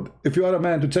the world if you are a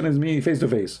man to challenge me face to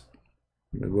face.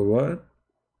 What?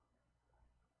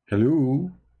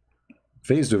 Hello?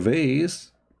 Face to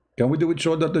face? Can we do it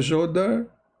shoulder to shoulder?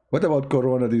 What about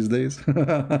Corona these days?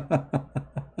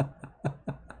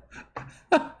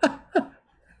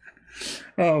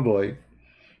 Oh boy.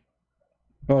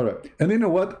 All right. And you know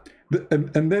what?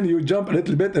 And then you jump a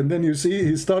little bit, and then you see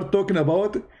he start talking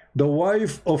about the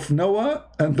wife of Noah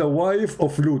and the wife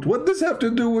of Lut. What does have to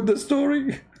do with the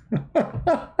story?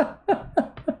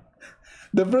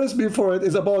 The verse before it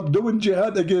is about doing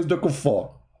jihad against the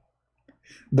kuffar.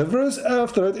 The verse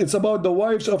after it, it's about the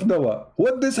wives of Noah.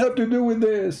 What does have to do with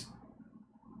this?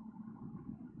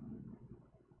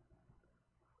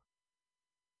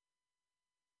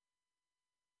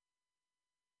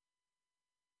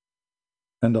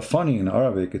 And the funny in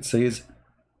Arabic, it says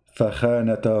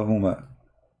فَخَانَتَهُمَا.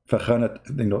 Khanat,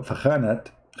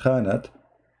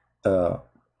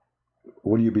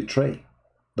 when you betray.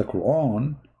 The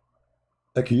Quran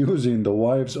accusing the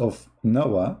wives of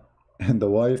Noah and the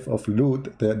wife of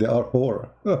Lut, they are whore.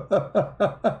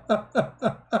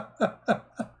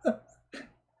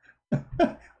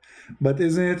 But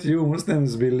isn't it you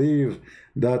Muslims believe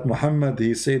that Muhammad,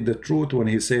 he said the truth when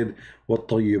he said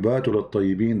وَالطَّيِّبَاتُ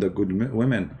لِلطَّيِّبِينَ, the good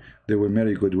women, they will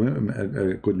marry good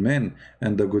women, good men,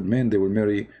 and the good men they will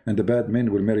marry, and the bad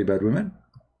men will marry bad women?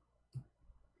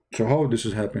 So how this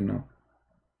is happening now?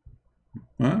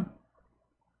 Huh?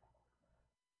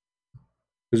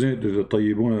 Isn't it the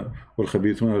طيبون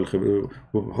والخبيثون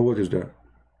what is that?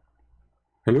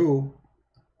 Hello?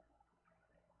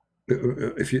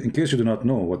 If you, in case you do not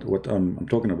know what I'm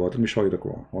talking about, let me show you the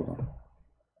Quran. Hold on.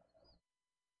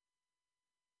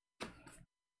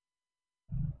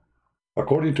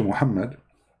 According to Muhammad,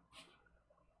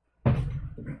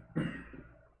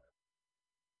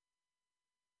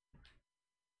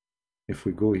 if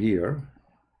we go here,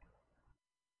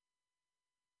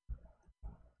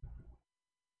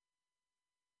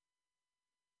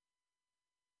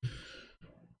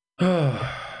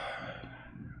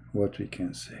 what we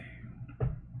can say.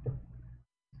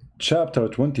 Chapter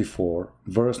 24,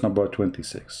 verse number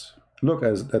 26. Look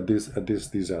at this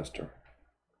disaster.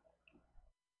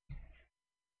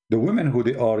 The women who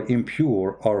they are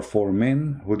impure are for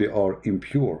men who they are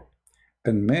impure,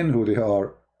 and men who they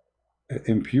are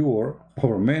impure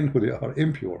for men who they are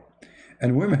impure,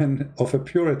 and women of a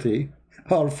purity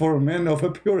are for men of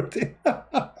a purity.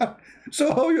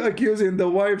 So how are you accusing the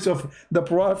wives of the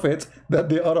prophet that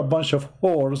they are a bunch of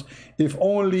whores?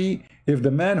 If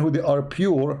the men who they are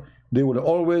pure, they will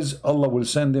always, Allah will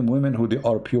send them women who they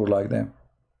are pure like them.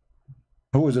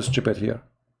 Who is the stupid here?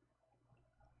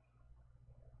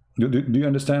 Do you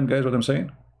understand, guys, what I'm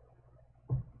saying?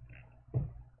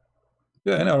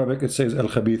 Yeah, in Arabic it says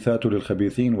al-khabithatu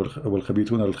lil-khabithin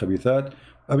wal-khabithuna lil-khabithat.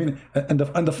 I mean, and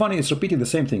the funny is repeating the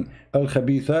same thing.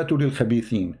 Al-khabithatu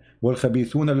lil-khabithin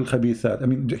wal-khabithuna lil-khabithat. I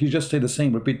mean, he just said the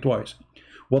same, repeat twice.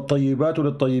 وَالطَّيِّبَاتُ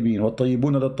لِلطَّيِّبِينَ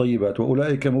وَالطَّيِّبُونَ لِلطَّيِّبَاتِ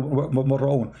وَأُولَٰئِكَ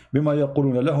مُبَرَّؤُونَ بِمَا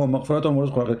يَقُولُونَ لَهُمْ مَغْفِرَةٌ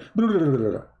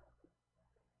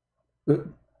وَرِزْقٌ.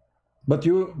 But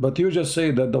you just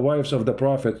say that the wives of the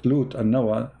prophet Lut and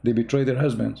Noah, they betrayed their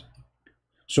husbands.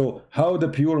 So how the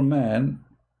pure man,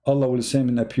 Allah will send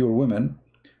in a pure woman,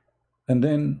 and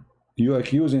then you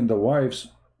accusing the wives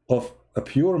of a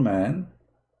pure man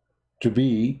to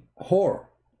be whore.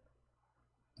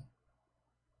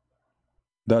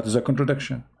 That is a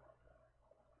contradiction.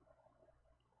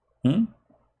 And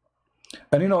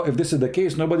you know, if this is the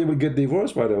case, nobody will get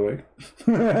divorced, by the way.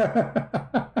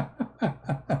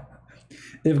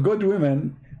 If good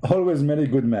women always marry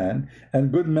good men,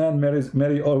 and good men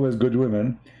marry always good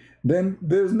women, then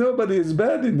there's nobody is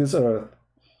bad in this earth.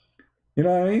 You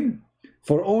know what I mean?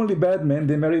 For only bad men,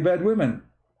 they marry bad women.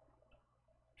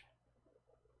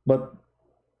 But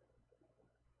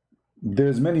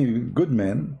there's many good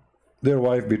men, their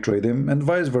wife betrayed them, and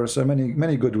vice versa.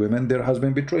 Many good women, their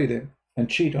husband betrayed them and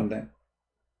cheat on them.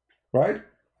 Right?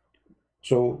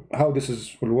 So how this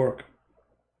will work?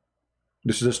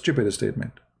 This is a stupid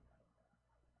statement.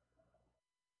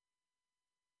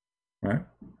 Right?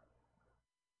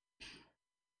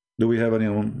 Do we have any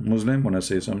Muslim want to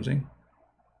say something?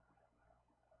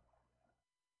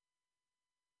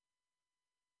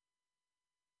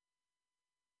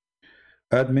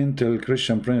 Admin, tell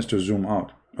Christian Prince to zoom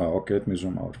out. Oh, okay, let me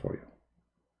zoom out for you.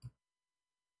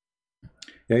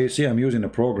 Yeah, you see, I'm using a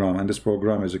program, and this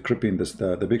program is cripping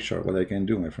the picture. What I can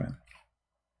do, my friend.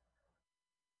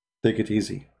 Take it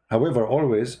easy. However,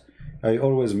 I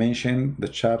always mention the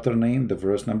chapter name, the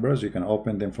verse numbers. You can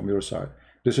open them from your side.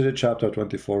 This is a chapter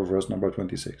 24, verse number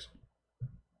 26.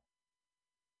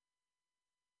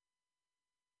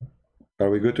 Are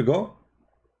we good to go?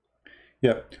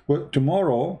 Yeah. Well,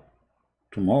 tomorrow,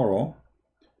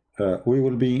 we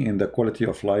will be in the quality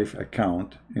of life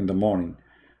account in the morning.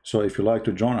 So if you like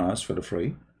to join us for the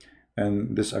free,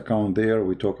 and this account there,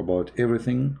 we talk about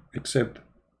everything except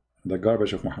the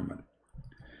garbage of Muhammad.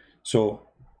 So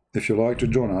if you like to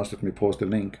join us, let me post the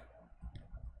link.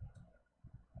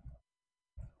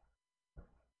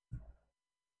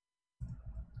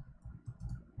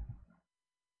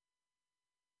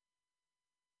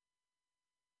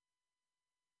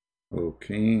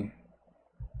 Okay,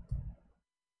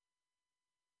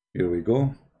 here we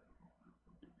go.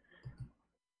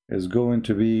 It's going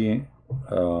to be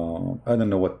I don't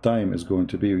know what time is going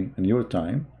to be in your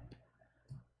time,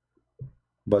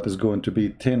 but it's going to be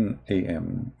 10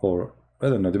 a.m. or I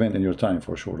don't know, depending on your time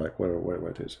for sure, like where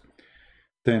it is,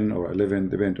 10 or 11,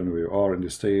 depending on where you are in the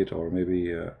state, or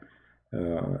maybe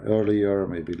earlier,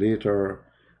 maybe later,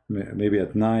 maybe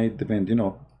at night, depend. You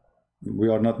know, we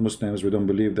are not Muslims, we don't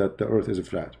believe that the earth is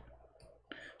flat.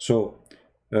 So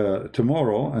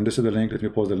tomorrow, and this is the link, let me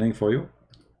post the link for you,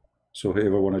 so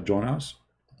whoever want to join us,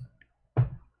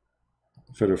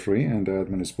 feel free, and the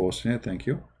admin is posting it. Thank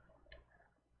you.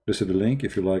 This is the link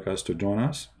if you like us to join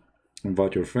us.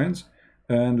 Invite your friends,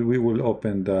 and we will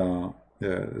open the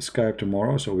Skype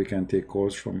tomorrow so we can take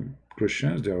calls from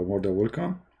Christians. They are more than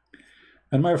welcome.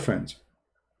 And my friends,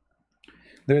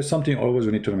 there is something always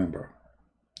we need to remember.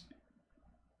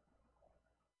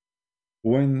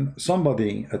 When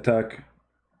somebody attack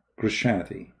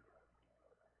Christianity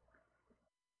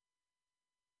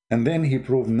and then he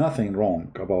proved nothing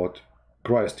wrong about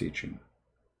Christ's teaching,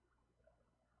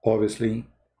 obviously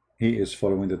he is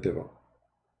following the devil.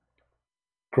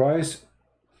 Christ,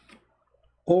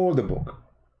 all the book,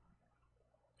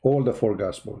 all the four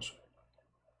gospels,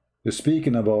 is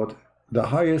speaking about the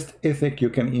highest ethic you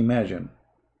can imagine.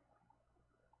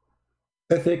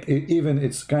 Ethic, even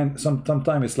it's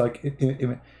sometimes it's like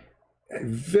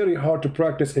very hard to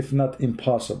practice, if not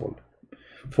impossible.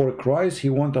 For Christ, he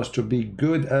wants us to be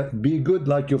good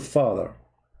like your Father.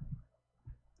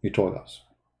 He told us.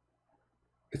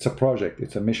 It's a project,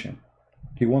 it's a mission.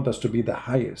 He wants us to be the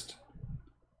highest.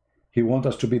 He wants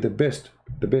us to be the best.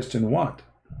 The best in what?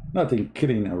 Not in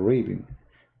killing and raping.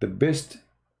 The best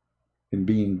in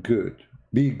being good.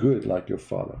 Be good like your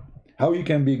Father. How you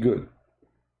can be good?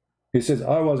 He says,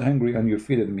 I was hungry and you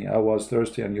fed me. I was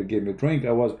thirsty and you gave me drink.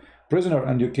 I was prisoner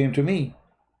and you came to me.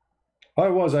 I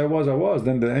was.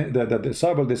 Then the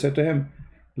disciple, they said to him,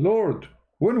 Lord,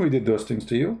 when we did those things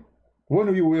to you?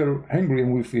 When you were hungry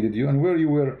and we fed you, and where you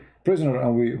were prisoner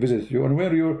and we visited you, and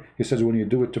where you, he says, when you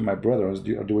do it to my brothers,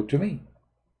 you do it to me.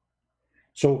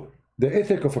 So the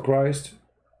ethic of a Christ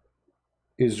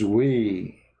is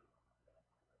way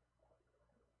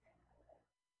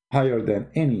higher than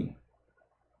any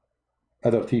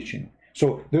other teaching.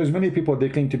 So there's many people, they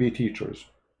claim to be teachers.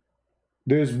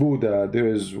 There's Buddha,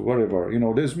 there's whatever, you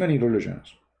know, there's many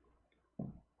religions.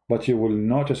 But you will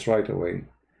notice right away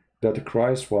that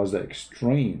Christ was the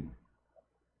extreme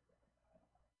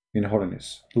in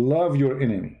holiness. Love your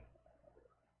enemy.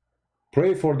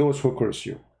 Pray for those who curse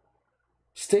you.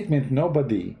 Statement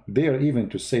nobody dare even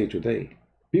to say today.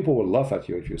 People will laugh at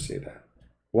you if you say that.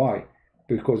 Why?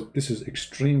 Because this is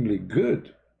extremely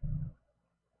good.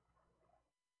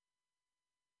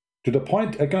 To the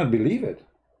point I cannot believe it.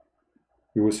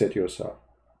 You will say to yourself.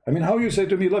 I mean, how you say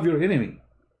to me, love your enemy?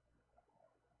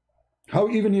 How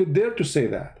even you dare to say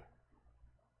that?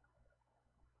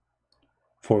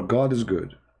 For God is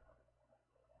good.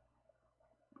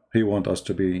 He wants us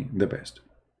to be the best.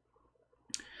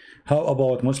 How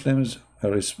about Muslims? A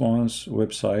response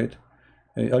website.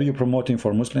 Are you promoting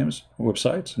for Muslims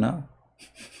websites now?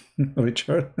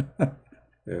 Richard?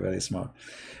 Very smart.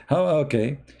 How,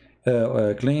 okay.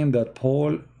 Claim that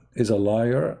Paul is a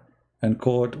liar and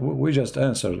quote, we just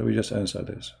answered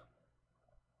this.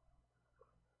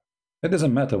 It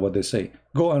doesn't matter what they say.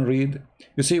 Go and read.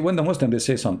 You see, when the Muslim, they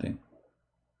say something,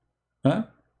 huh?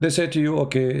 They say to you,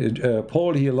 okay,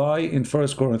 Paul, he lied in 1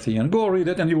 Corinthians. Go read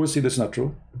it and you will see that's not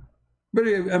true.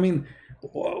 I mean,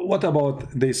 what about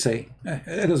they say?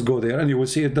 Let us go there and you will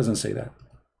see it doesn't say that.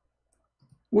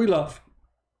 We laugh.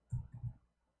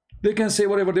 They can say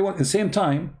whatever they want. At the same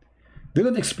time, they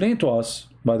don't explain to us,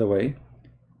 by the way,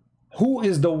 who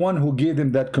is the one who gave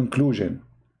them that conclusion?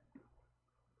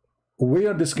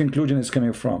 Where this conclusion is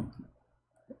coming from?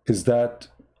 Is that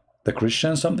the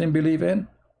Christians something believe in?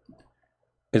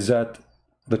 Is that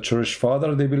the church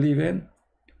father they believe in?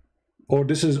 Or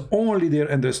this is only their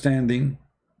understanding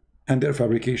and their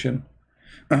fabrication?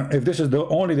 If this is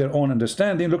only their own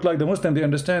understanding, look like the Muslim, they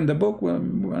understand the book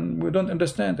and we don't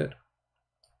understand it.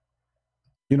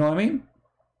 You know what I mean?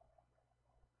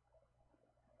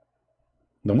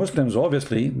 The Muslims,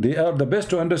 obviously, they are the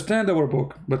best to understand our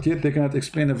book, but yet they cannot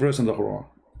explain a verse in the Quran.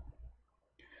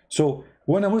 So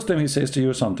when a Muslim, he says to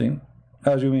you something,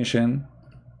 as you mentioned,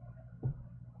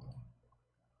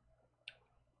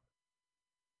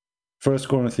 1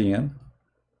 Corinthians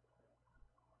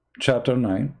chapter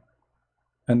 9,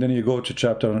 and then you go to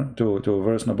to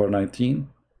verse number 19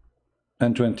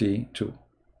 and 22,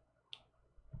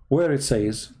 where it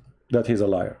says that he's a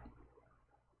liar.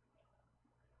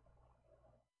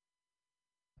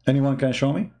 Anyone can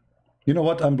show me? You know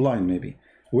what? I'm blind maybe.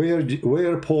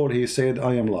 Where Paul, he said,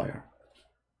 I am liar.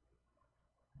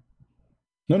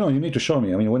 No, you need to show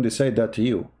me. I mean, when they say that to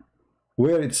you,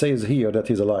 where it says here that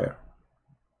he's a liar.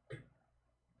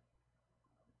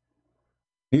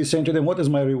 He's saying to them, what is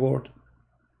my reward?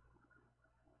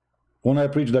 When I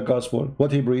preach the gospel,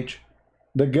 what he preach?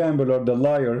 The gambler, the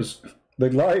liars, the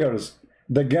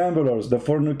gamblers, the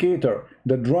fornicator,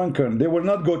 the drunken, they will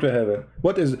not go to heaven.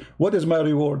 What is my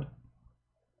reward?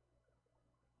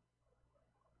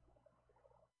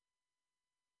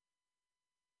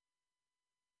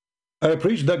 I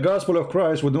preach the gospel of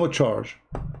Christ with no charge.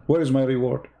 Where is my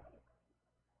reward?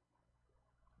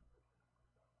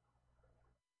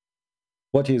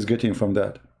 What he is getting from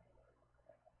that?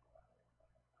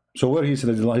 So where he said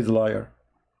he's a liar?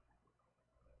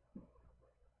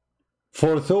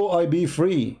 For though I be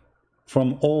free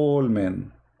from all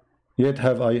men, yet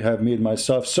I have made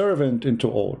myself servant unto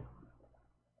all.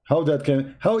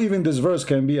 How even this verse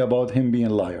can be about him being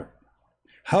a liar?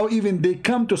 How even they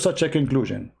come to such a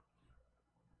conclusion?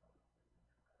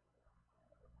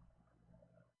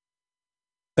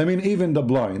 I mean, even the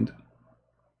blind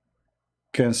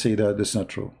can see that it's not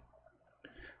true.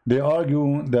 They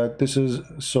argue that this is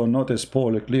so. Notice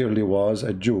Paul clearly was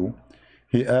a Jew.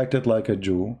 He acted like a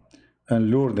Jew and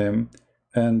lured them,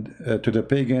 and to the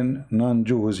pagan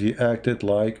non-Jews he acted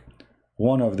like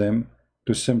one of them,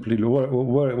 to simply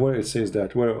where it says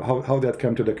that, how that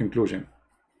come to the conclusion.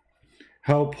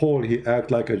 How Paul he act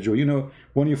like a Jew. You know,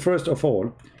 when you first of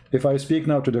all, if I speak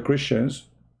now to the Christians,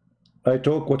 I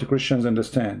talk what the Christians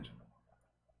understand.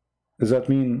 Does that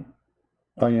mean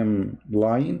I am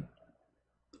lying?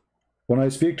 When I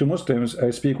speak to Muslims,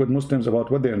 I speak with Muslims about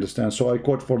what they understand, so I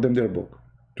quote for them their book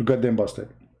to get them busted.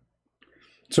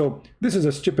 So this is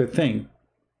a stupid thing,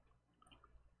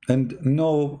 and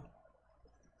no,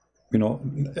 you know,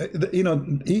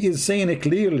 he is saying it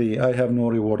clearly. I have no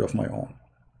reward of my own.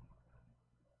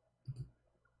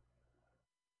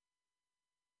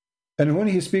 And when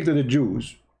he speaks to the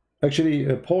Jews,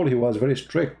 actually, Paul, he was very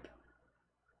strict.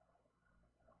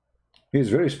 He is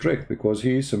very strict because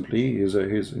he simply is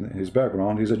his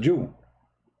background. He's a Jew.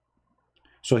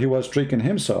 So he was strict in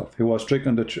himself. He was strict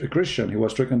in the Christian. He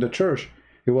was strict in the church.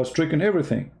 He was strict in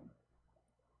everything.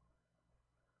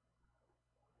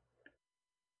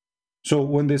 So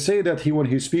when they say that when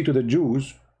he speaks to the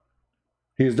Jews,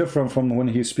 he is different from when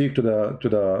he speaks to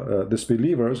the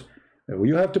disbelievers,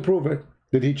 you have to prove it.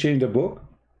 Did he change the book?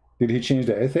 Did he change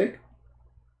the ethic?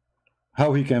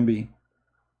 How he can be?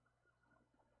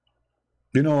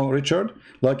 You know, Richard,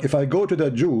 like if I go to the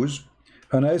Jews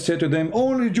and I say to them,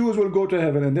 only Jews will go to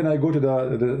heaven, and then I go to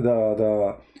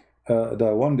the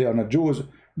one they are not Jews,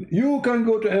 you can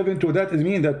go to heaven too. That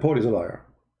means that Paul is a liar.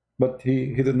 But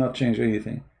he did not change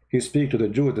anything. He speaks to the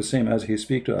Jews the same as he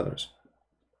speaks to others.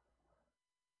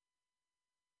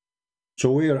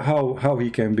 So how he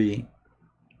can be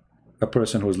a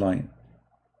person who's lying?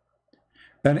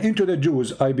 And into the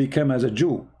Jews I became as a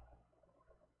Jew,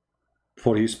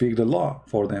 for he speaks the law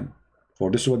for them, for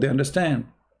this is what they understand,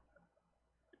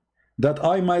 that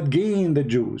I might gain the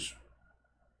Jews.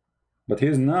 But he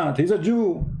is not. He's a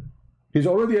Jew. He's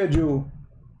already a Jew.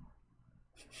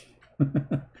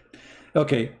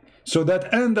 Okay, so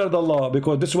that under the law,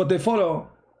 because this is what they follow.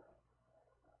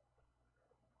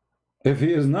 If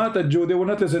he is not a Jew, they will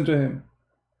not listen to him.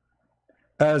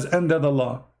 As under the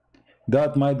law,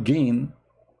 that might gain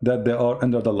that they are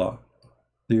under the law.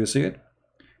 Do you see it?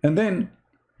 And then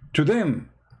to them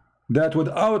that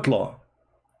without law,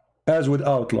 as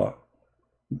without law.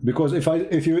 Because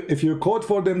if you quote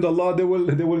for them the law, they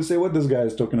will say, what this guy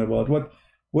is talking about.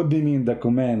 What do you mean the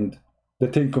command, the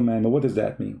 10 commandments? What does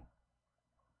that mean?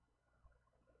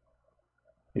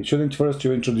 You shouldn't first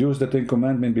you introduce the 10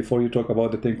 commandments before you talk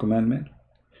about the 10 commandments.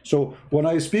 So when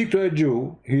I speak to a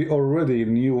Jew, he already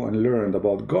knew and learned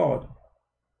about God.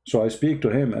 So I speak to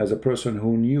him as a person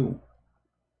who knew.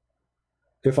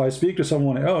 If I speak to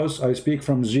someone else, I speak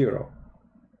from zero,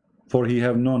 for he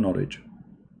have no knowledge.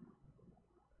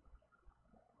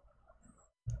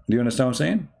 Do you understand what I'm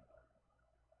saying?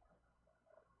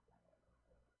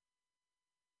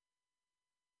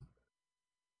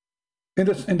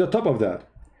 In the top of that,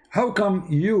 how come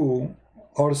you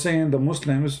are saying the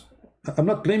Muslims, I'm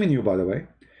not blaming you by the way,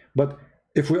 but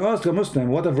if we ask a Muslim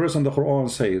what a verse in the Quran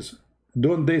says,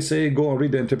 don't they say go and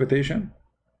read the interpretation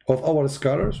of our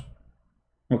scholars?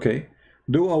 Okay,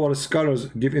 do our scholars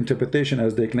give interpretation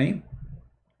as they claim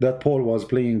that Paul was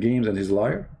playing games and he's a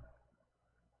liar?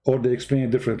 Or they explain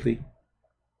it differently?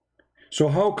 So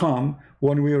how come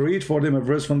when we read for them a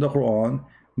verse from the Quran,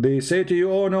 they say to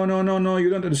you, oh no, you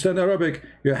don't understand Arabic,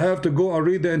 you have to go and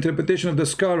read the interpretation of the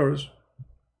scholars?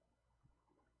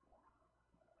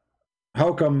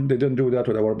 How come they didn't do that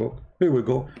with our book? Here we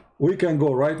go. We can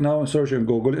go right now and search in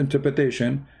Google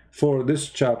interpretation for this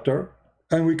chapter,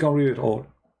 and we can read it all.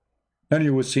 And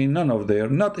you will see none of there,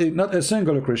 not a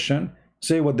single Christian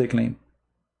say what they claim.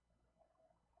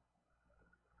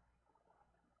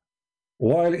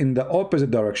 While in the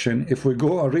opposite direction, if we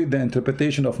go and read the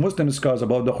interpretation of Muslim scholars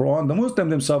about the Quran, the Muslim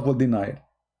themselves will deny it,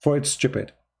 for it's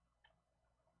stupid.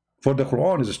 For the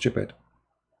Quran is stupid.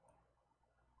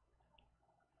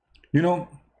 You know,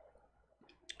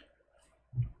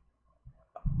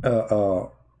 I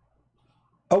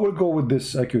will go with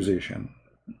this accusation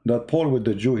that Paul with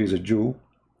the Jew, he's a Jew.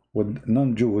 With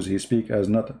non-Jews, he speak as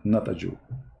not a Jew.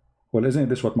 Well, isn't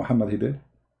this what Muhammad he did?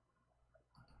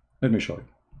 Let me show you.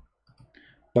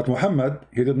 But Muhammad,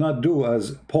 he did not do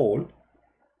as Paul.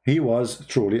 He was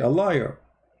truly a liar.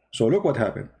 So look what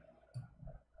happened.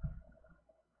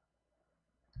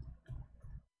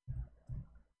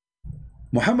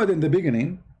 Muhammad in the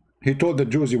beginning, he told the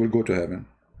Jews, you will go to heaven.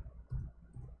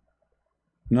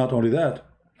 Not only that,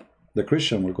 the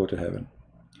Christian will go to heaven.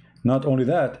 Not only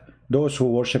that, those who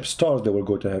worship stars, they will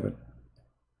go to heaven.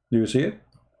 Do you see it?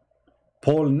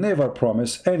 Paul never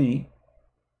promised any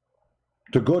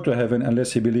to go to heaven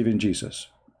unless he believe in Jesus.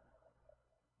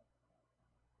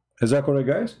 Is that correct,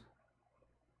 guys?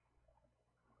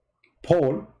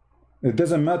 Paul, it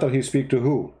doesn't matter he speak to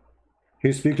who.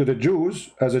 He speak to the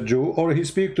Jews as a Jew, or he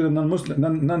speak to the non-Muslim,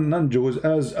 non-Jews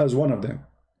as one of them.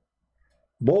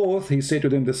 Both, he say to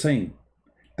them the same.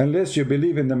 Unless you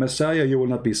believe in the Messiah, you will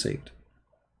not be saved.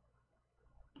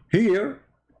 Here,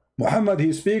 Muhammad,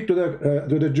 he speak to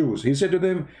the Jews. He said to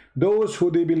them, those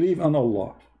who they believe on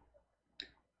Allah,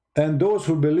 and those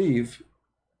who believe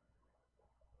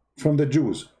from the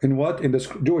Jews, in what? In the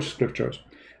Jewish scriptures.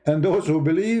 And those who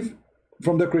believe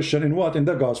from the Christian, in what? In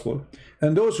the gospel.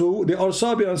 And those who, they are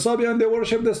Sabian, they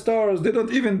worship the stars. They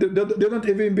don't even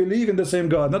believe in the same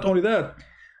God. Not only that,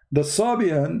 the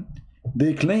Sabian,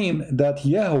 they claim that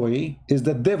Yahweh is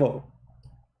the devil.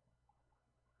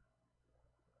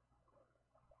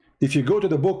 If you go to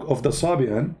the book of the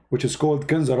Sabian, which is called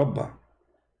Kanza Rabba,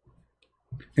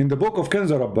 in the book of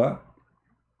Kanza Rabba,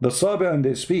 the Sabian,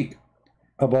 they speak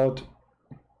about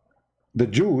the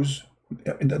Jews.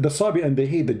 The Sabian, they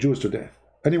hate the Jews to death.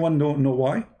 Anyone know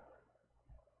why?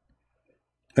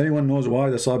 Anyone knows why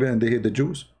the Sabian, they hate the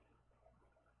Jews?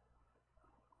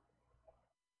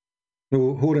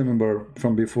 Who remember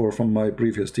from before, from my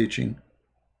previous teaching?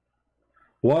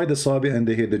 Why the Sabian,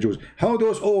 they hate the Jews? How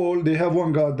those all, they have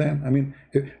one God then? I mean,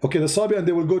 okay, the Sabian,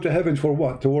 they will go to heaven for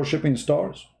what? To worshiping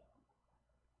stars?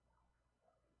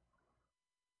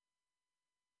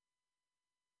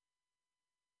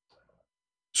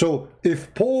 So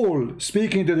if Paul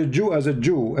speaking to the Jew as a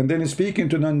Jew and then speaking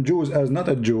to non-Jews as not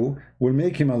a Jew will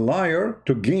make him a liar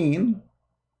to gain,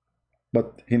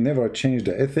 but he never changed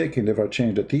the ethic, he never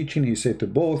changed the teaching. He said to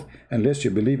both, unless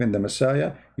you believe in the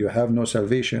Messiah, you have no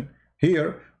salvation.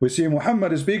 Here we see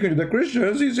Muhammad is speaking to the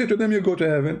Christians. He said to them, you go to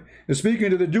heaven. He's speaking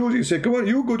to the Jews. He said, come on,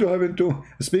 you go to heaven too.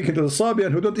 Speaking to the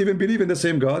Sabian who don't even believe in the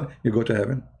same God, you go to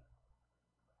heaven.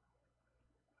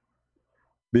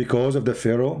 Because of the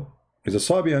Pharaoh is a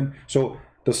Sabian. So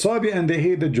the Sabian, they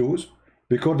hate the Jews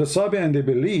because the Sabian, they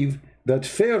believe that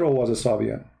Pharaoh was a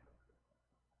Sabian.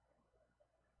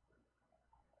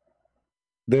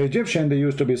 The Egyptian, they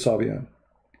used to be Sabian.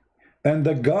 And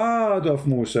the God of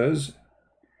Moses,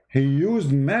 he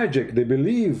used magic. They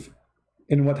believe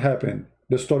in what happened,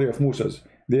 the story of Moses.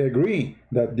 They agree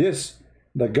that yes,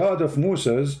 the God of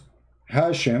Moses,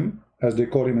 Hashem, as they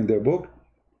call him in their book,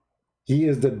 he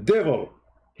is the devil.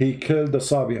 He killed the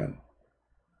Sabian.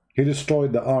 He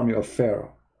destroyed the army of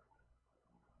Pharaoh.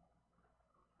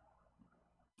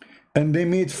 And they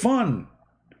made fun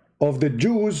of the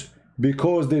Jews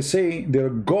because they say their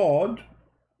God,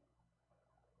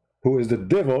 who is the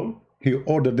devil, he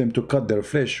ordered them to cut their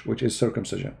flesh, which is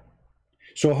circumcision.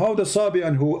 So how the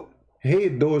Sabian who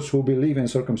hate those who believe in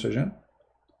circumcision,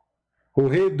 who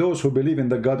hate those who believe in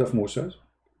the God of Moses,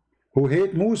 who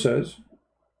hate Moses,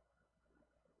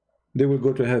 they will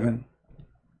go to heaven.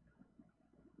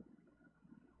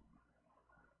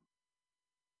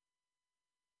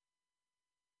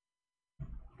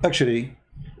 Actually,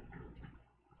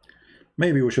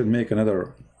 maybe we should make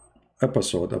another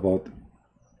episode about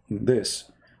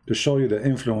this to show you the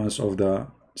influence of the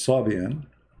Sabian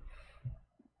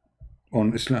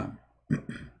on Islam.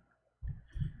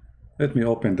 Let me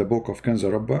open the book of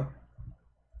Kanza Rabba.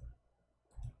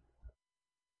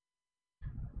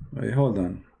 Wait, hold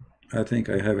on. I think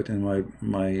I have it in my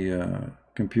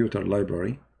computer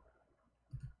library.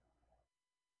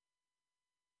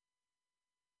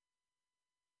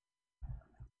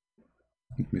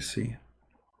 Let me see.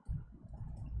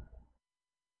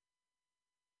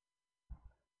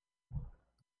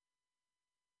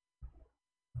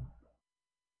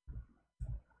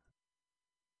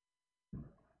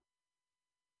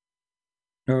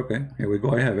 Okay, here we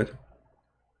go. I have it.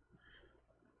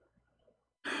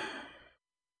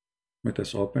 Let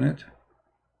us open it.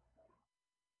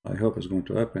 I hope it's going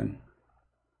to open.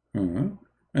 Here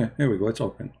we go. It's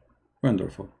open.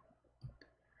 Wonderful.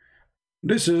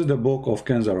 This is the book of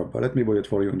Kanza Rabba. Let me put it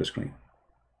for you on the screen.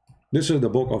 This is the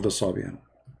book of the Sabian.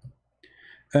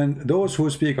 And those who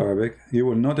speak Arabic, you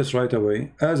will notice right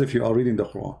away, as if you are reading the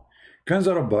Quran.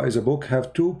 Kanza Rabba is a book,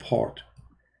 have two parts.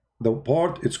 The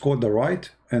part it's called the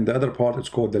right, and the other part it's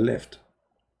called the left.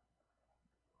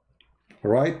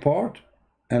 Right part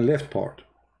and left part.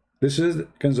 This is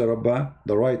Kanza Rabba,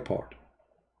 the right part.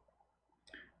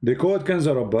 They call it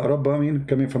Kanza Rabba. Rabba mean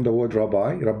coming from the word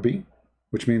Rabbi, Rabbi,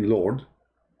 which means Lord,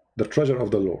 the treasure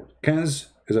of the Lord. Kanz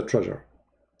is a treasure.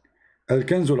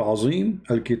 الكنز العظيم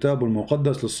الكتاب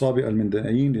المقدس للصابئ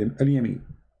المندائين اليمين.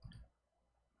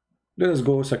 Let us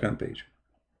go second page.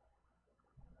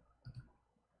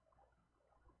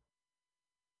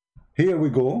 Here we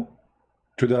go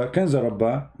to the Kanza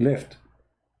Rabba left.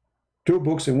 Two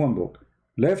books in one book,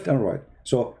 left and right.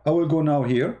 So I will go now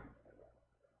here.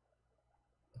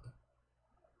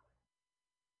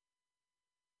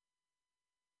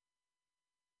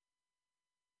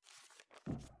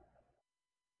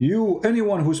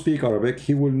 Anyone who speaks Arabic,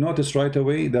 he will notice right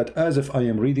away that as if I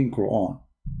am reading Quran.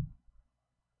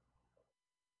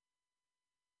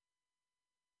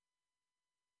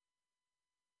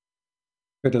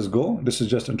 Let us go. This is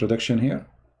just introduction here.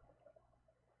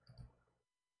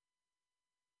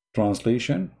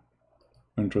 Translation,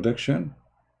 introduction.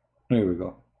 Here we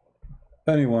go.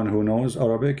 Anyone who knows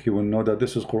Arabic, he will know that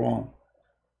this is Quran.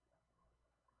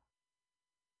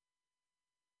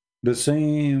 The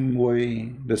same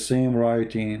way, the same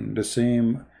writing, the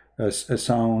same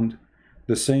sound,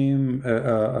 the same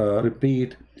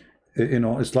repeat. You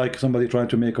know, it's like somebody trying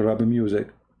to make Arabic music.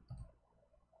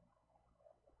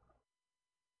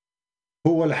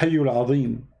 هو الحي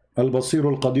العظيم البصير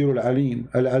القدير العليم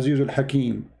العزيز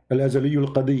الحكيم الأزلي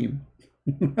القديم.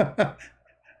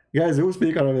 Guys, who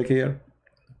speak Arabic here?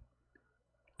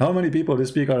 How many people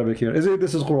speak Arabic here?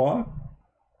 This is Quran?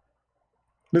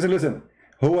 Listen.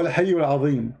 هو الحي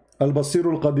العظيم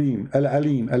البصير القديم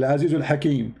العليم العزيز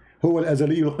الحكيم هو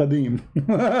الأزلي القديم.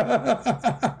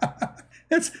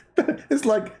 It's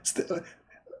like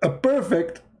a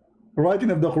perfect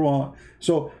writing of the Quran.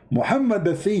 So Muhammad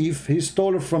the thief, he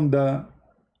stole from the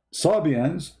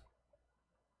Sabians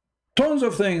tons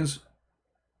of things.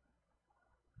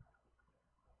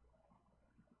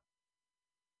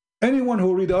 Anyone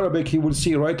who read Arabic, he will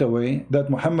see right away that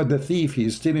Muhammad the thief, he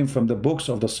is stealing from the books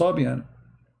of the Sabian.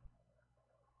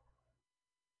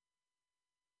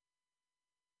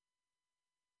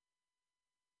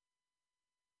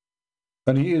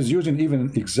 And he is using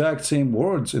even exact same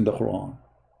words in the Quran.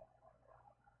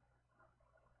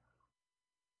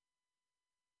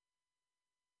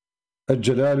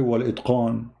 الجلال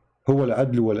والإتقان هو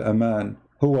العدل والأمان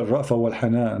هو الرأفة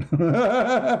والحنان.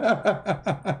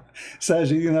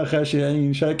 ساجدين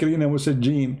خاشعين شاكرين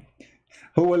مسجين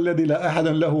هو الذي لا أحد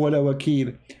له ولا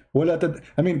وكيل ولا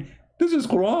I mean, this is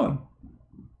Quran.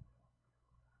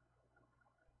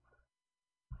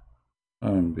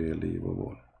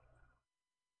 Unbelievable.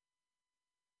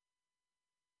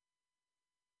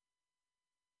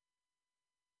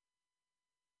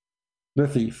 The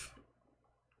thief.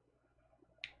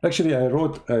 Actually, I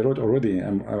wrote already.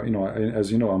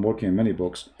 As you know, I'm working on many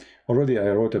books. Already, I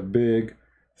wrote a big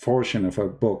portion of a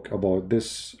book about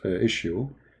this issue,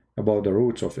 about the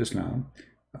roots of Islam,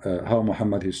 how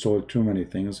Muhammad he stole too many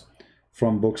things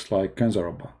from books like Kanza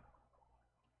Rabba.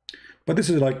 But this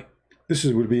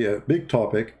will be a big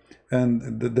topic,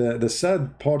 and the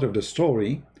sad part of the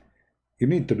story, you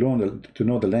need to learn to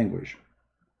know the language,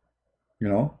 you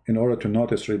know, in order to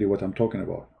notice really what I'm talking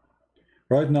about.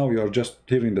 Right now, you are just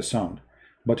hearing the sound.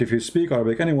 But if you speak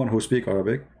Arabic, anyone who speaks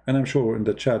Arabic, and I'm sure in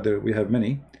the chat there we have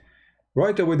many,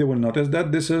 right away they will notice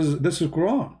that this is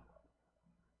Quran.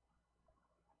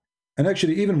 And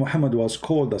actually, even Muhammad was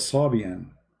called a Sabian,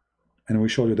 and we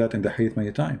showed you that in the hadith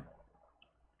many times.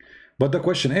 But the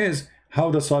question is,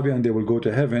 how the Sabian they will go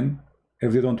to heaven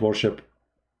if they don't worship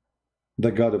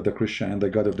the God of the Christian and the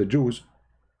God of the Jews?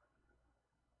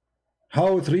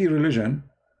 How three religion,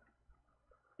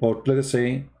 or let us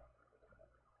say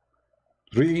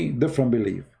three different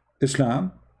beliefs,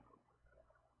 Islam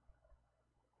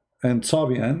and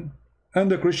Sabian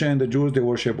and the Christian and the Jews, they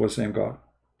worship the same God.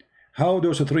 How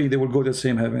those three they will go to the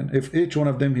same heaven if each one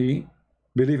of them he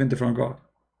believe in different God?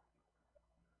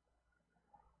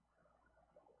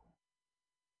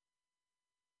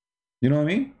 You know what I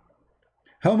mean?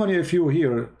 How many of you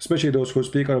here, especially those who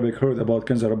speak Arabic, heard about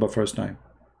Kanza Rabba first time?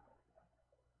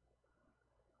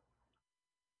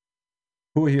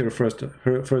 Who here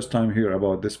first time hear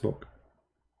about this book,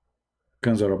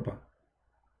 Kanza Rabba?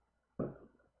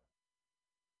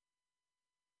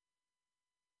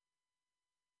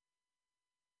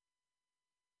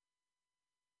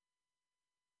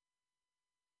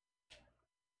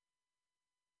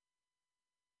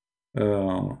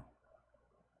 Uh,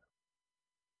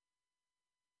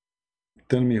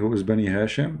 tell me who is Bani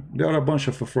Hashim. They are a bunch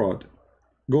of fraud.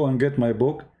 Go and get my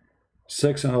book,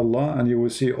 Sex and Allah, and you will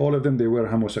see all of them, they were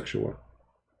homosexual.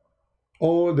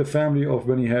 All the family of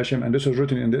Bani Hashim, and this was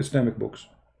written in the Islamic books.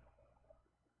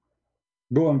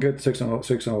 Go and get Sex and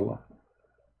Allah.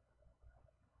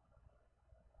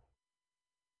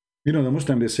 You know, the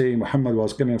Muslim, they say Muhammad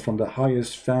was coming from the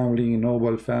highest family,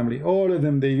 noble family. All of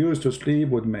them, they used to sleep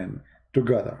with men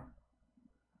together,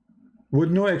 with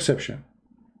no exception.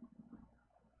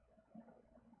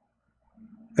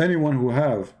 Anyone who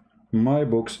have my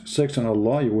books, Sex and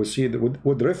Allah, you will see that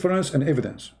with reference and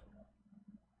evidence.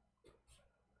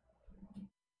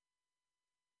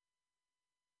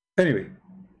 Anyway,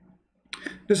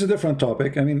 this is a different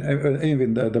topic. I mean,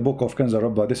 even the book of Kanz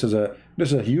Rabba, this is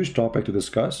a huge topic to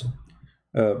discuss,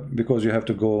 because you have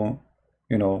to go,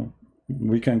 you know,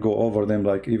 we can go over them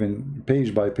like even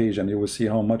page by page, and you will see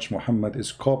how much Muhammad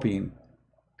is copying,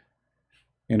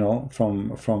 you know, from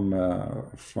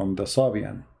the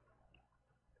Sabian.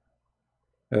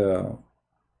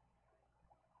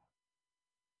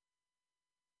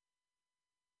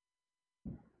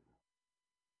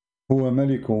 هو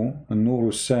ملك النور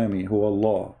السامي هو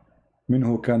الله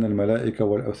منه كان الملائكة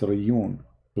والأثريون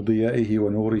بضيائه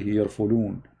ونوره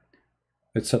يرفلون,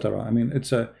 etc. I mean,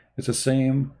 it's a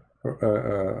same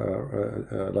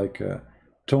like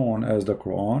tone as the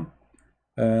Quran,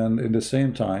 and in the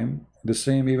same time the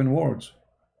same even words.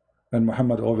 And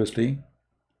Muhammad obviously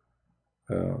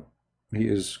he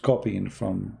is copying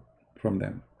from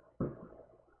them.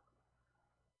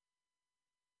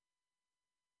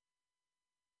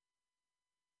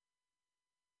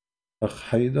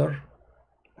 Akh Haydar?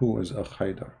 Who is Akh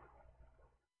Haydar?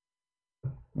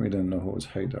 We don't know who is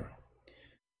Haydar.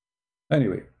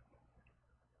 Anyway,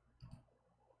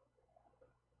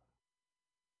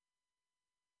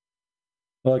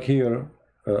 like here,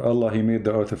 Allah, he made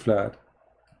the earth flat.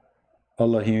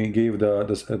 Allah, he gave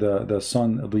the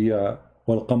sun diya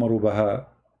wal qamaru baha.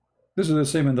 This is the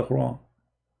same in the Quran.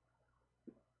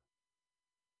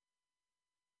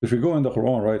 If you go in the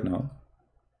Quran right now,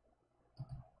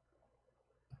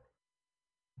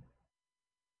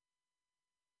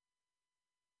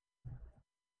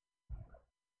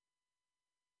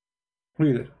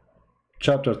 read it.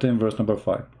 Chapter 10, verse number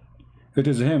 5. It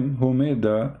is him who made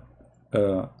the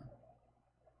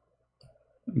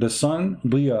sun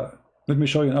diya. Let me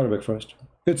show you in Arabic first.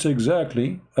 It's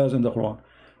exactly as in the Quran.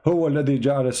 هو الذي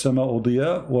جعل السماء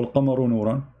ضياء والقمر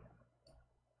نورا.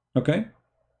 Okay?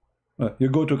 You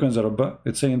go to Kanz Rabba,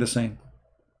 it's saying the same.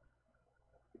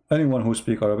 Anyone who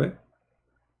speaks Arabic,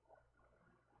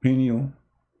 he knew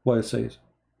what it says.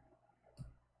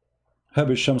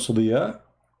 هب الشمس ضياء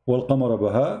والقمر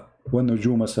بهاء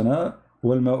والنجوم سناء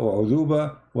والماء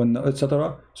عذوبة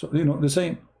etc. So, you know, the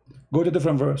same. Go to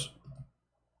different verse.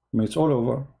 I mean, it's all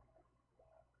over.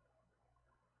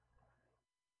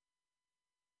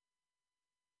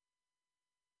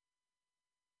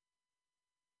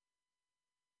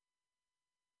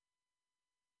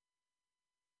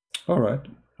 All right.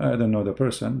 I don't know the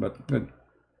person, but good.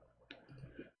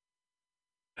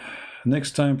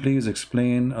 Next time, please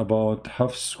explain about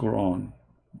Hafs Quran.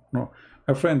 No,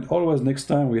 my friend, always next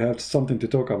time we have something to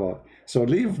talk about. So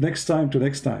leave next time to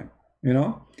next time, you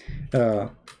know.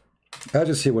 I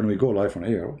just say when we go live on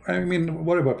air, I mean,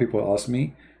 whatever people ask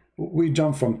me, we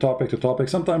jump from topic to topic.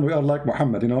 Sometimes we are like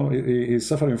Muhammad, you know, he's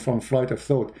suffering from flight of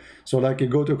thought. So like you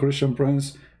go to Christian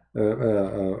Prince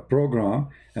program,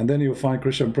 and then you find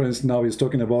Christian Prince, now he's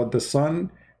talking about the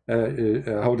sun,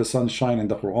 how the sun shine in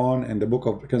the Quran and the book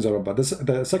of Kanz Rabba.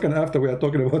 The second after we are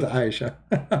talking about Aisha.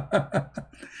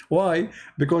 Why?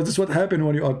 Because this is what happened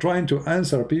when you are trying to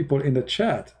answer people in the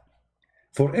chat.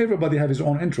 For everybody have his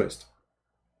own interest.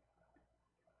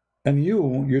 And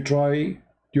you try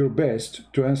your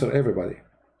best to answer everybody,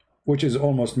 which is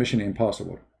almost mission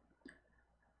impossible.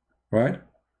 Right?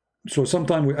 So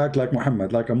sometimes we act like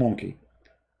Muhammad, like a monkey.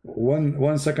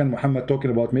 One second Muhammad talking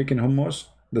about making hummus,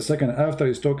 the second after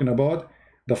he's talking about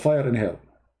the fire in hell.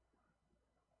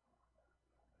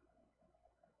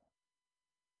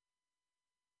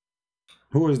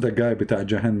 Who is the guy bita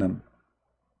Jahannam?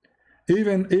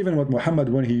 Even with Muhammad,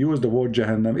 when he used the word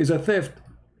Jahannam, is a theft.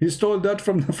 He stole that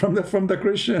from the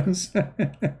Christians.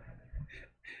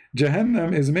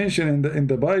 Jahannam is mentioned in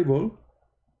the Bible,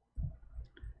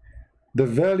 the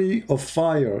valley of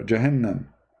fire, Jahannam.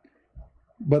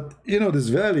 But you know, this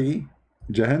valley,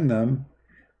 Jahannam,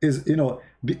 is, you know,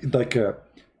 like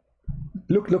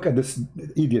look at this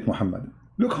idiot Muhammad.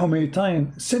 Look how many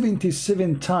times,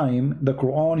 77 times the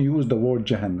Quran used the word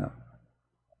Jahannam.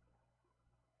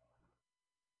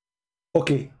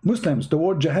 Okay, Muslims, the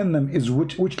word Jahannam is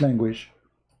which language?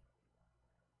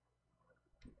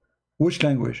 Which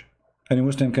language? Any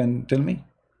Muslim can tell me?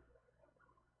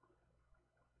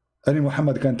 Any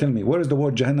Muhammad can tell me, where is the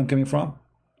word Jahannam coming from?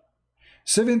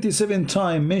 77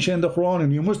 times mentioned in the Quran,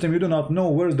 and you Muslim, you do not know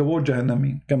where is the word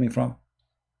Jahannam coming from.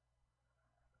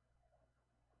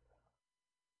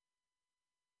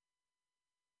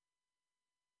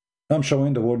 I'm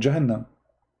showing the word Jahannam.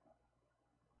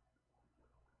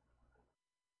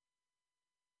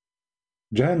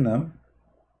 Jahannam,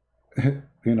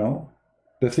 you know,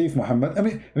 the thief Muhammad. I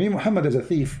mean Muhammad is a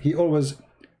thief. He always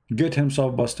get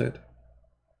himself busted.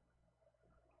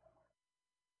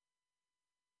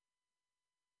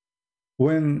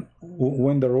 When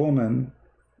the Roman,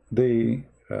 they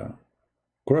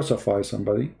crucify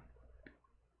somebody,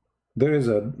 there is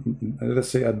a, let's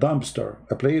say, a dumpster,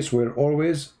 a place where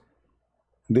always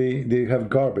they have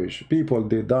garbage. People,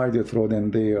 they die, they throw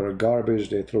them there. Garbage,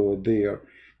 they throw it there.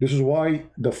 This is why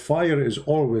the fire is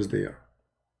always there.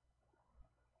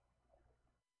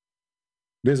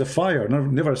 There's a fire,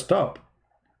 never stop.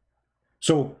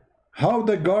 So how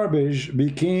the garbage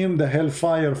became the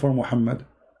hellfire for Muhammad?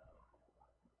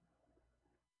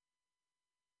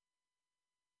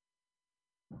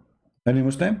 Any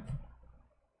Muslim?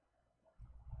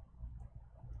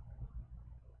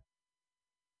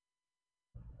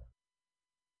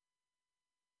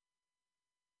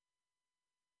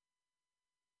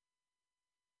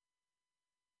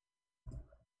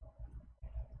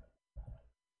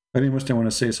 Any Muslim want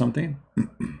to say something?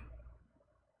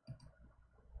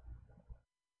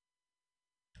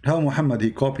 How Muhammad, he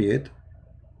copied it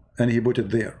and he put it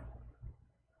there.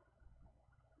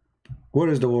 Where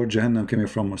is the word Jahannam coming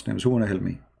from, Muslims? Who want to help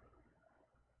me?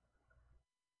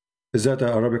 Is that an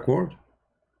Arabic word?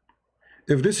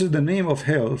 If this is the name of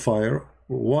hell, fire,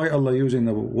 why Allah using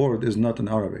the word is not in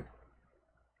Arabic?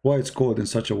 Why it's called in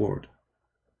such a word?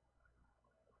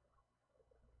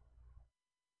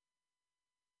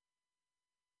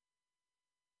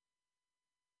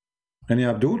 Any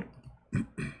Abdul?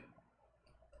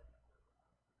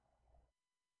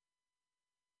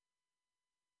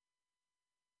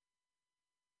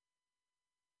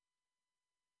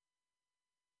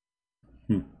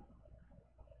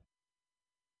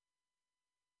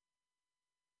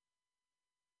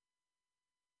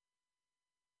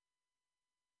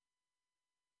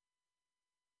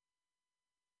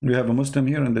 We have a Muslim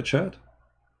here in the chat.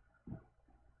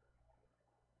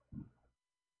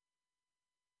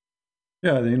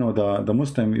 Yeah, you know, the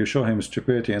Muslim, you show him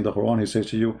stupidity in the Quran, he says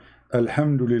to you,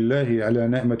 Alhamdulillahi ala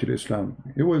ni'matil Islam.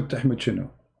 You will تحمد شنو؟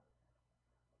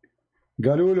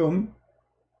 قالوا لهم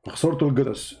خسرتوا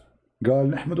القدس. قال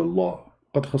نحمد الله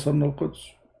قد خسرنا القدس.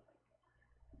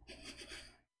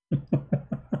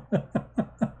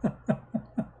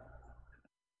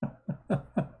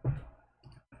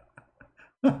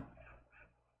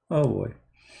 Oh boy.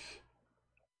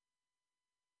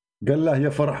 قال له يا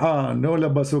فرحان لو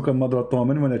لبسوك المضرة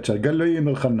من وين تشال؟ قال له يي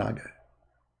من الخناقة.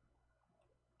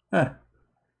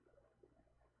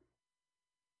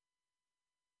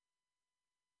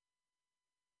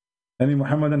 Any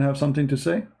Muhammadan have something to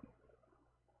say?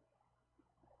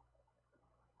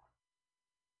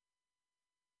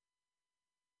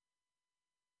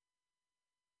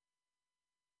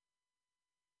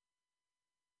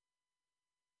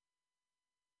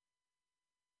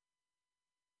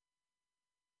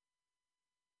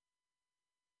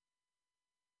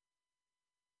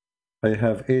 I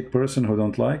have 8 person who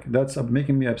don't like. That's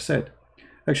making me upset.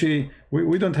 Actually,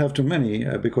 we don't have too many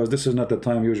because this is not the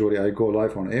time usually I go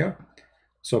live on air.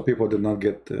 So people did not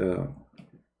get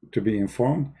to be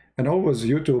informed. And always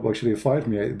YouTube actually fight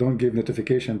me. I don't give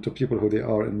notification to people who they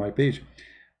are in my page.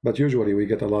 But usually we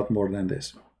get a lot more than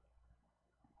this.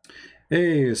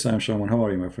 Hey, Sam Shaman, how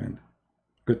are you, my friend?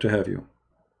 Good to have you.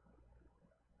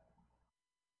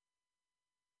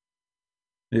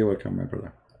 You're welcome, my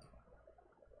brother.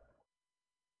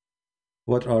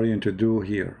 What are you to do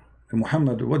here?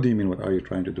 Muhammad, what do you mean, what are you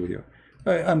trying to do here?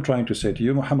 I'm trying to say to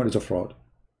you, Muhammad is a fraud.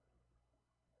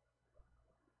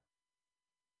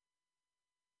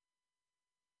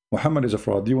 Muhammad is a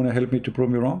fraud. Do you want to help me to prove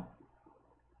me wrong?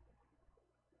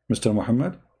 Mr.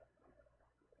 Muhammad?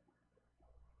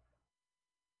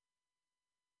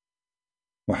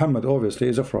 Muhammad obviously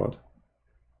is a fraud.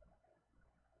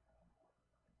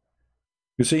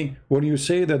 You see, when you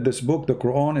say that this book, the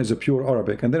Quran, is a pure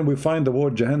Arabic, and then we find the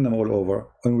word Jahannam all over,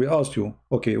 and we ask you,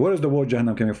 okay, where is the word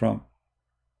Jahannam coming from?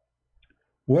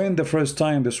 When the first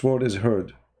time this word is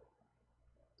heard?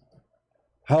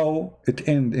 How it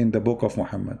end in the book of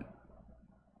Muhammad?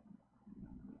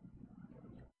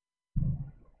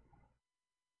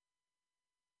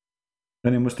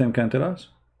 Any Muslim can tell us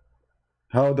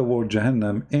how the word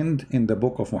Jahannam end in the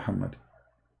book of Muhammad?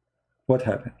 What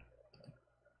happened?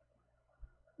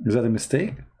 Is that a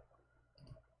mistake?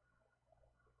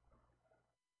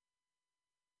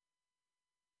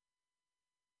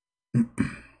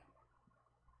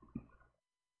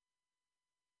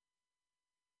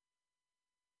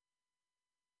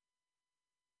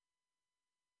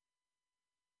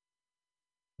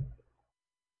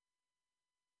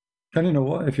 And you know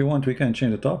what? If you want, we can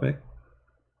change the topic.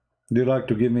 Do you like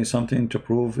to give me something to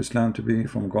prove Islam to be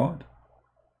from God?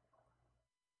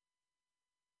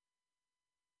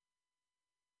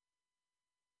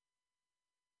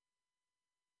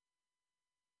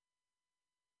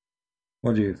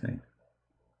 What do you think?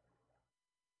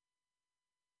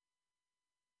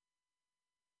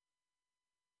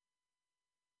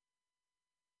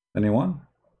 Anyone?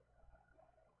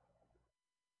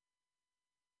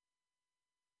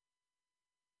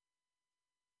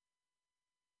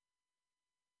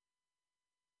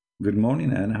 Good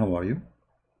morning, Anne. How are you?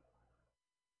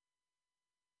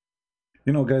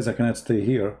 You know, guys, I cannot stay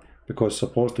here because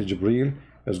supposedly Jibril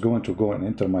is going to go and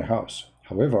enter my house.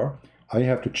 However, I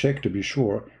have to check to be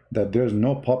sure that there's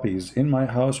no puppies in my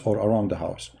house or around the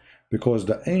house, because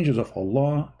the angels of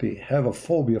Allah, they have a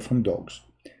phobia from dogs.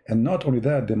 And not only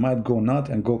that, they might go nut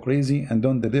and go crazy and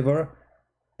don't deliver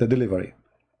the delivery.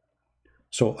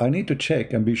 So I need to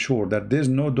check and be sure that there's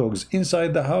no dogs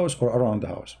inside the house or around the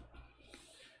house.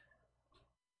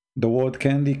 The word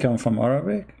candy comes from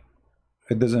Arabic.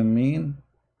 It doesn't mean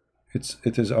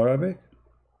it is Arabic.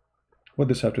 What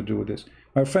does this have to do with this?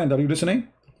 My friend, are you listening?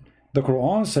 The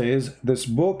Quran says this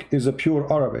book is a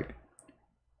pure Arabic.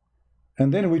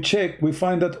 And then we check, we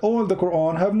find that all the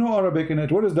Quran have no Arabic in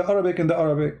it. What is the Arabic in the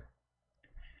Arabic?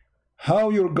 How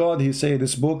your God, he say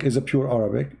this book is a pure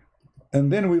Arabic.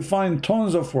 And then we find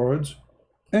tons of words,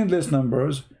 endless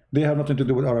numbers, they have nothing to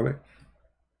do with Arabic.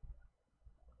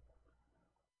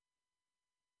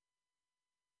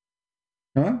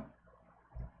 Huh?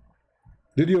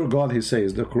 Did your God, he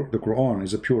says, the Quran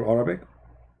is a pure Arabic?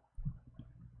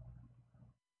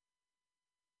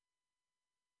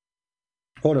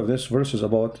 All of this verse is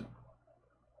about,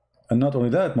 and not only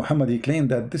that, Muhammad, he claimed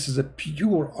that this is a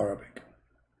pure Arabic.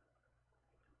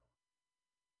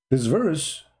 This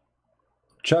verse,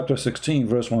 chapter 16,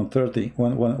 verse 130,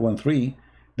 113,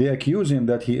 they accuse him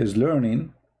that he is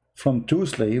learning from two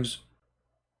slaves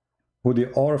who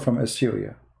they are from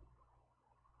Assyria.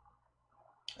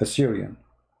 Assyrian.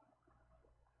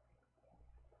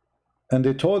 And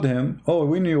they told him, oh,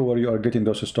 we knew where you are getting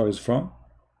those stories from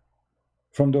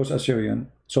those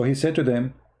Assyrian. So he said to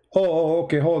them,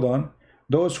 okay, hold on.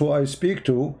 Those who I speak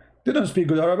to, they don't speak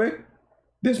good Arabic.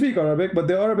 They speak Arabic, but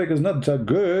their Arabic is not that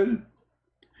good.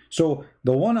 So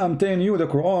the one I'm telling you, the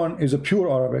Quran, is a pure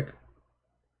Arabic.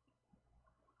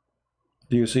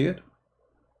 Do you see it?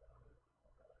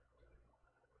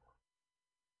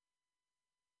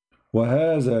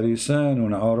 وَهَذَا لِسَانٌ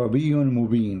عَرَبِيٌّ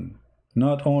مُبِينٌ.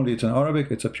 Not only it's an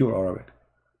Arabic, it's a pure Arabic.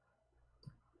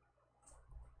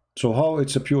 So how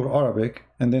it's a pure Arabic,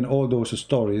 and then all those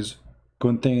stories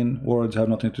contain words have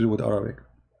nothing to do with Arabic?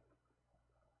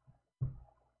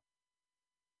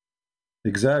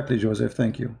 Exactly, Joseph,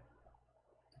 thank you.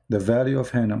 The Valley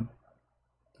of Hinnom.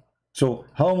 So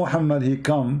how Muhammad, he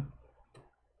come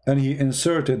and he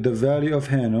inserted the Valley of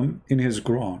Hinnom in his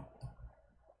Quran?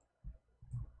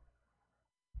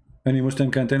 Any Muslim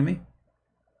can tell me?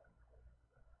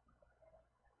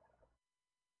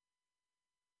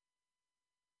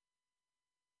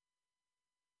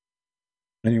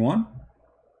 Anyone?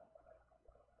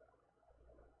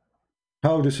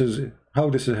 How this is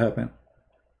happen?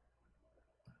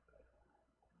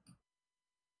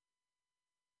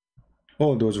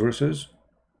 All those verses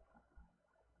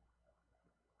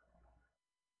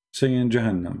saying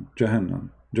Jahannam, Jahannam,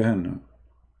 Jahannam.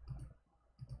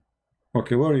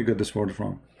 Okay, where do you get this word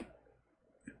from?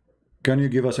 Can you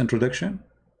give us introduction?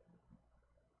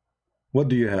 What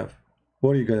do you have?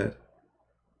 Where do you get it?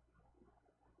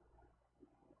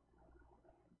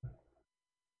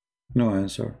 No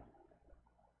answer.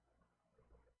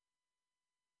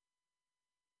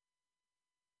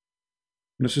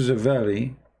 This is a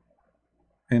valley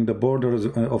in the borders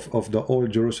of the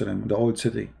old Jerusalem, the old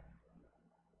city.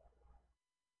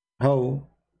 How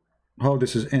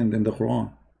this is end in the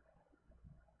Quran?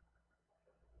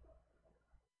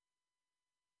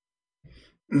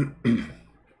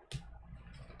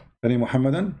 Any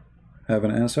Muhammadan have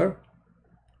an answer?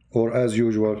 Or as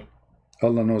usual,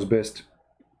 Allah knows best?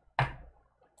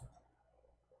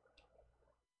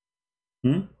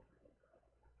 Hmm?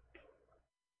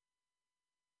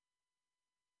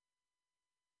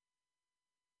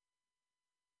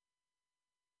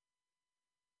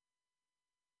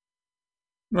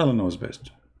 Allah knows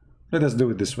best. Let us do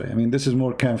it this way. I mean, this is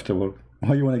more comfortable.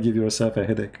 Why you want to give yourself a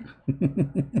headache?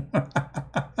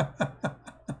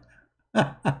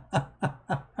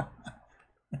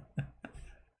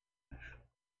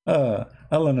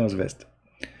 Allah knows best.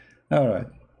 All right.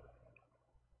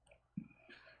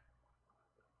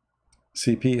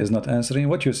 CP is not answering.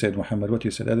 What you said, Muhammad? What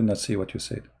you said? I did not see what you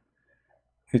said.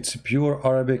 It's pure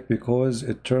Arabic because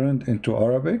it turned into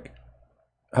Arabic.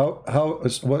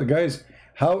 Well, guys,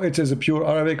 how it is a pure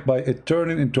Arabic? By it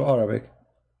turning into Arabic.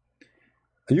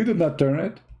 You did not turn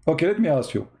it. Okay, let me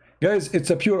ask you, guys. It's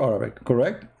a pure Arabic,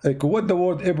 correct? Like, what the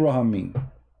word Abraham mean?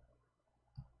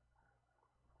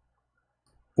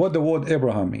 What the word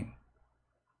Abraham mean?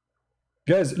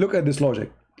 Guys, look at this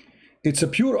logic. It's a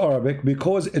pure Arabic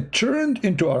because it turned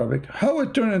into Arabic. How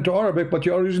it turned into Arabic, but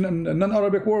you are using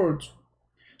non-Arabic words?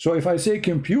 So if I say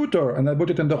computer and I put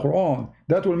it in the Quran,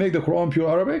 that will make the Quran pure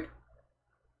Arabic?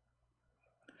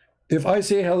 If I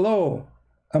say hello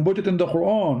and put it in the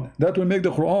Quran, that will make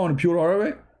the Quran pure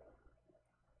Arabic?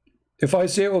 If I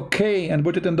say okay and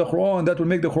put it in the Quran, that will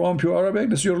make the Quran pure Arabic?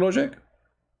 This is your logic?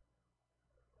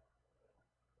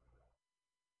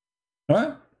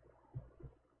 Huh?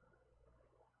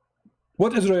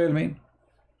 What Israel mean?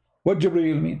 What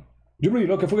Jibreel mean?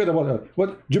 Jibreel, okay, forget about that.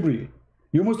 What Jibreel?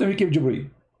 You Muslim, you keep Jibreel.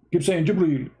 Keep saying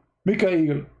Jibreel,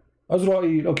 Mikael,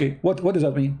 Azrael. Okay, what does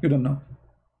that mean? You don't know.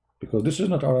 Because this is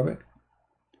not Arabic.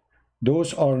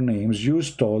 Those are names. You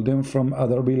stole them from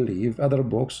other belief, other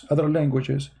books, other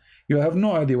languages. You have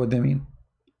no idea what they mean.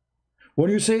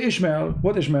 When you say Ishmael,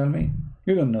 what Ishmael mean?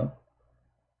 You don't know.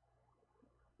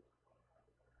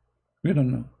 You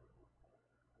don't know.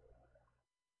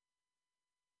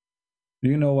 Do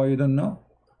you know why you don't know?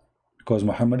 Because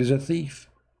Muhammad is a thief.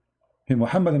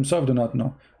 Muhammad himself do not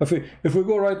know. If we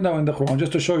go right now in the Quran,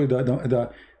 just to show you the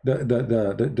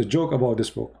joke about this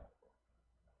book.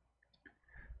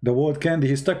 The word candy,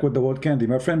 he stuck with the word candy.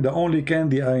 My friend, the only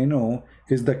candy I know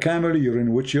is the camel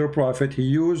urine, which your prophet, he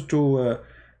used to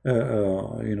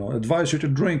you know, advise you to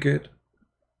drink it.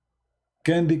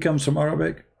 Candy comes from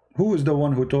Arabic. Who is the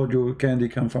one who told you candy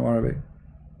comes from Arabic?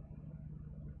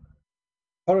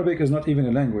 Arabic is not even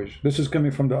a language. This is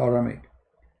coming from the Aramaic.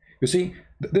 You see,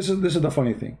 this is the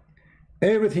funny thing.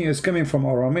 Everything is coming from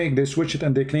Aramaic. They switch it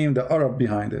and they claim the Arab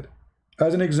behind it.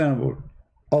 As an example,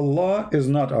 Allah is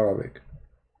not Arabic.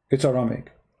 It's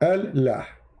Aramaic. Al-Lah.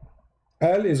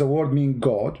 Al is a word meaning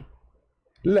God.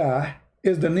 Lah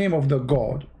is the name of the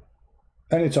God.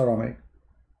 And it's Aramaic.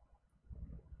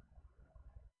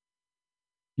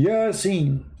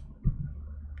 Yasin.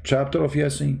 Chapter of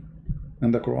Yasin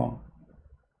in the Quran.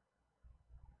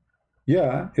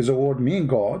 Ya is a word meaning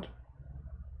God.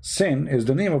 Sin is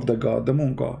the name of the God, the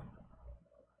moon God.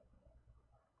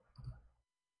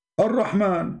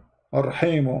 Ar-Rahman,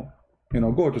 Ar-Rahimu. You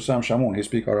know, go to Sam Shamoun, he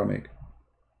speaks Aramaic.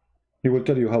 He will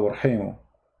tell you how Ar-Rahimu.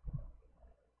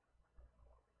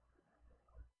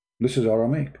 This is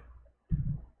Aramaic.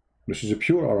 This is a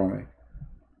pure Aramaic.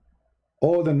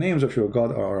 All the names of your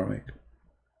God are Aramaic.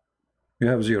 You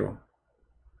have zero.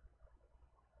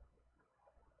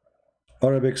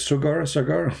 Arabic sugar.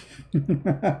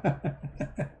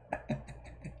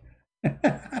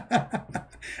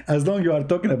 As long as you are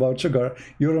talking about sugar,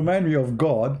 you remind me of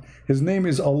God. His name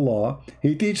is Allah.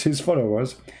 He teaches his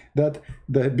followers that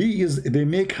the bees, they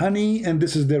make honey and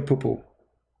this is their poo-poo.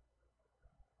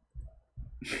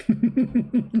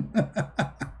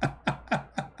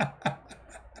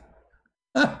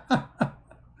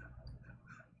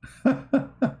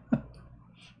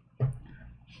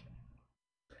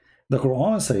 The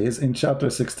Quran says in chapter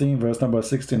 16 verse number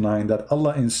 69 that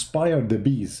Allah inspired the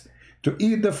bees to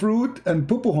eat the fruit and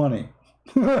poo-poo honey.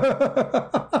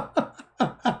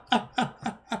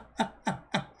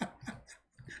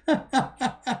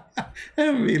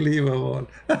 Unbelievable.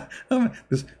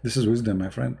 This is wisdom, my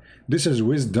friend. This is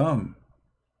wisdom.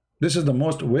 This is the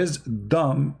most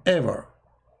wisdom ever.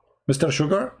 Mr.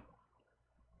 Sugar?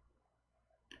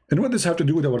 And what does this have to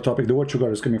do with our topic? The word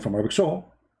sugar is coming from Arabic.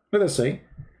 So, let us say,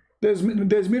 there's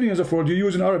millions of words you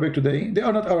use in Arabic today. They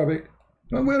are not Arabic.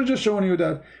 We're just showing you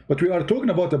that. But we are talking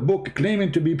about a book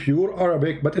claiming to be pure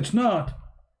Arabic, but it's not.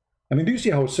 I mean, do you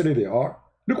see how silly they are?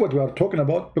 Look what we are talking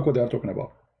about. Look what they are talking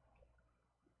about.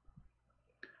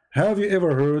 Have you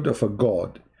ever heard of a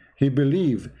God? He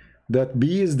believed that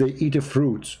bees, they eat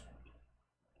fruits.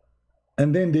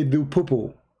 And then they do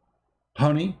poo-poo,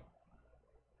 honey.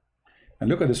 And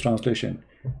look at this translation.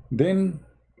 Then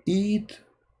eat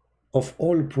of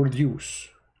all produce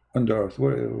on the earth,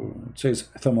 where it says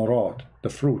thamarat, the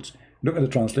fruits. Look at the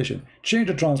translation. Change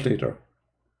the translator.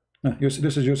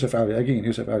 This is Yusuf Ali. Again,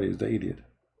 Yusuf Ali is the idiot.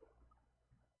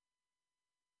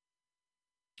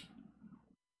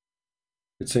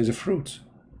 It says fruits.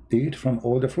 Eat from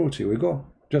all the fruits. Here we go.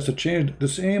 Just to change the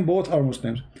same, both are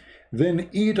Muslims. Then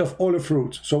eat of all the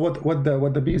fruits. So what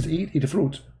the bees eat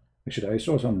fruits. Actually, I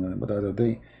saw some the other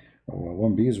day.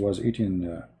 One bee was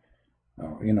eating,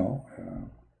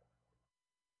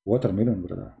 watermelon,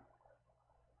 brother,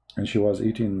 and she was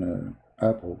eating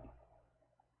apple.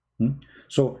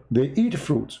 So they eat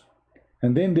fruits,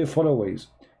 and then they follow ways,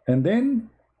 and then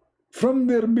from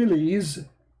their bellies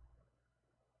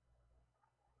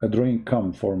a drink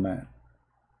come for man.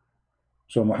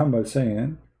 So Muhammad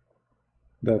saying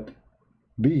that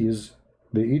bees,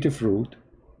 they eat a fruit,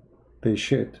 they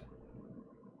shit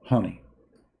honey.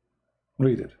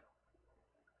 Read it.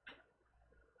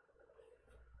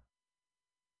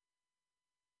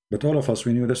 But all of us,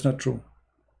 we knew that's not true.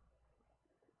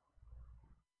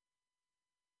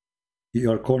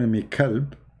 You are calling me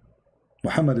kalb.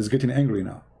 Muhammad is getting angry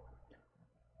now.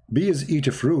 Bees eat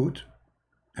a fruit.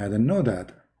 I didn't know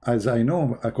that. As I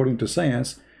know, according to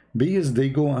science, bees, they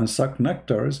go and suck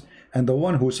nectars, and the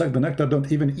one who suck the nectar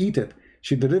don't even eat it.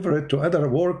 She deliver it to other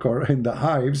worker in the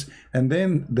hives, and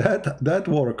then that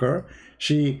worker,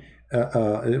 she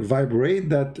vibrate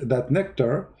that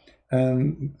nectar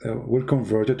and will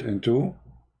convert it into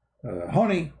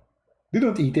honey. They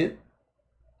don't eat it.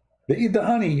 They eat the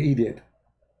honey, idiot.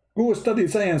 Go study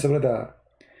science, brother.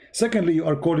 Secondly, you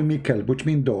are calling me kelb, which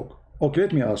means dog. Okay,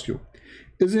 let me ask you.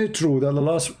 Isn't it true that the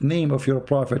last name of your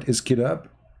prophet is Kilab,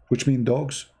 which means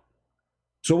dogs?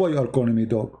 So why you are calling me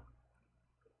dog?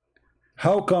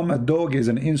 How come a dog is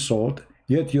an insult,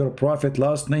 yet your prophet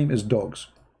last name is dogs?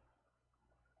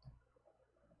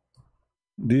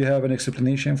 Do you have an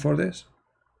explanation for this?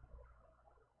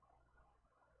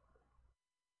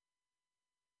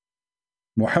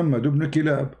 Muhammad ibn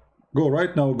Kilab. Go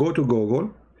right now, go to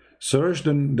Google, search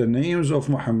the names of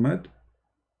Muhammad.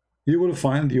 You will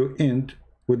find you end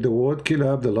with the word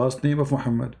Kilab, the last name of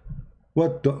Muhammad.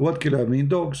 What Kilab mean?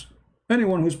 Dogs.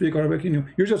 Anyone who speaks Arabic in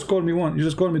you just call me one. You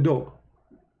just call me dog.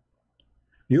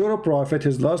 You're a prophet.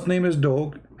 His last name is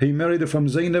dog. He married from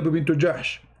Zainab bint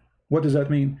Jahsh. What does that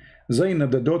mean?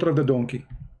 Zainab, the daughter of the donkey.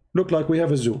 Look like we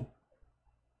have a zoo.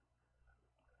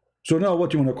 So now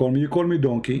what you want to call me? You call me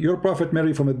donkey. Your prophet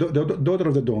married from the daughter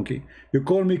of the donkey. You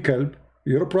call me kalb.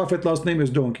 Your prophet last name is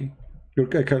donkey. You're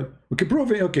kalb. Okay,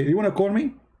 prove it. Okay, you want to call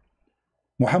me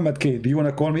Muhammad K? Do you want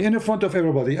to call me in front of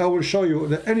everybody? I will show you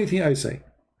that anything I say.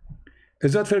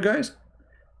 Is that fair, guys?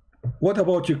 What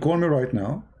about you call me right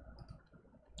now?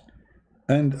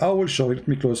 And I will show you. Let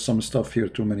me close some stuff here.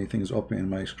 Too many things open in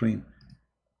my screen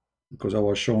because I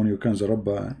was showing you Kanza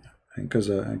Rabba and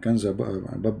Kanza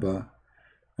Babba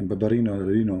and Babarino,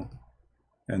 Rino,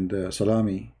 and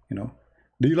Salami. You know,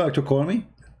 do you like to call me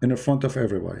in front of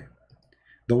everybody?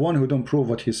 The one who don't prove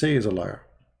what he say is a liar.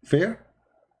 Fair?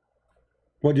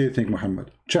 What do you think,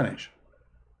 Muhammad? Challenge.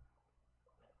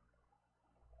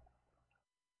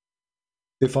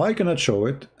 If I cannot show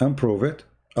it and prove it,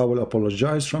 I will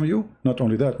apologize from you. Not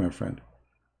only that, my friend.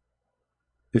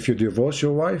 If you divorce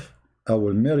your wife, I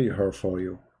will marry her for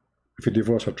you. If you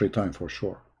divorce her 3 times, for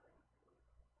sure.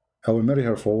 I will marry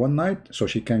her for 1 night so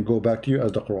she can go back to you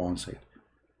as the Quran said.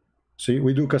 See,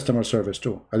 we do customer service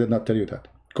too. I did not tell you that.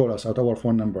 Call us at our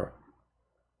phone number.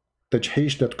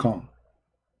 tajhish.com.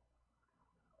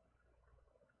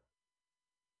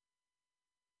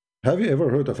 Have you ever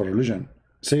heard of a religion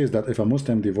says that if a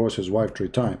Muslim divorces his wife 3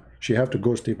 times, she have to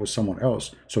go sleep with someone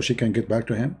else so she can get back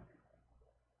to him?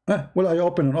 Well, I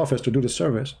open an office to do the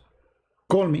service.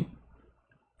 Call me.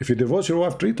 If you divorce your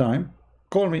wife 3 times,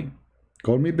 call me.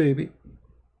 Call me baby.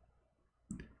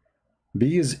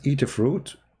 Bees eat a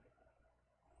fruit?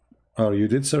 Oh, you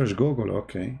did search Google,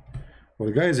 okay. Well,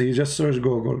 guys, he just searched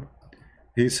Google.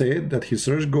 He said that he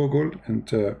searched Google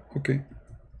and, okay.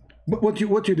 But what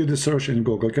you did the search in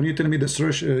Google? Can you tell me the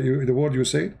search, the word you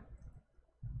said?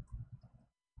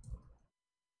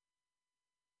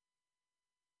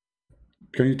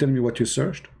 Can you tell me what you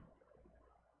searched?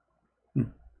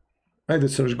 I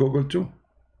did search Google too.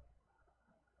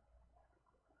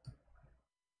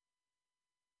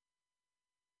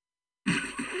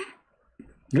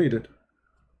 Read it.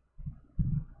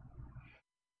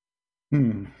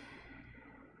 Do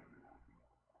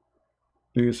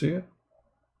you see it?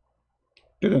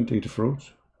 Didn't eat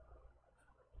fruits.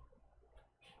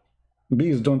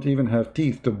 Bees don't even have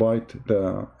teeth to bite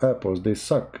the apples. They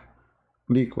suck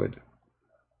liquid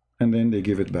and then they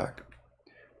give it back.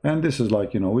 And this is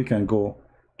like, you know, we can go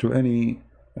to any,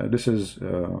 this is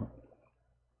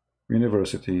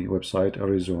university website,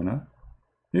 Arizona.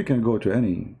 You can go to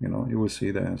any, you know, you will see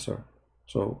the answer.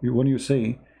 So when you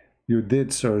say you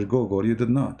did search Google, you did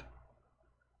not.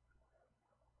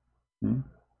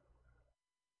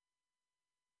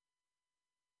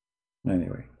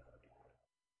 Anyway,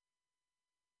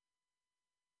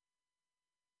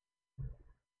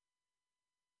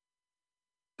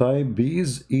 type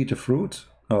bees eat fruit.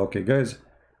 Okay, guys,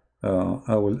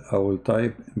 I will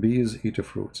type bees eat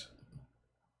fruit.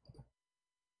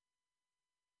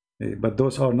 But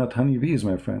those are not honeybees,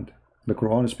 my friend. The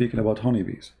Quran is speaking about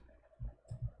honeybees,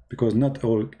 because not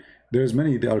all, there's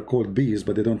many, they are called bees,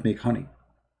 but they don't make honey.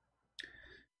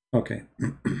 Okay.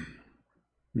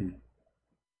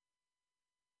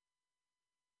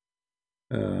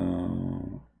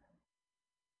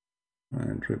 I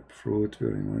drip fruit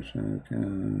very much. Okay,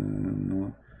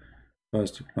 no.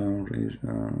 First plan reach.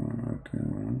 Okay.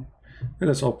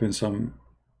 Let's open some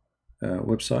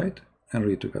website and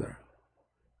read together.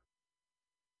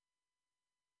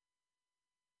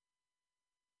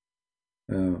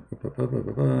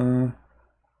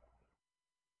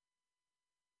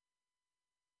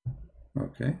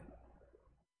 Okay.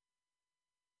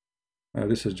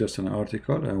 This is just an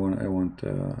article. I want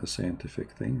a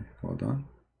scientific thing. Hold on.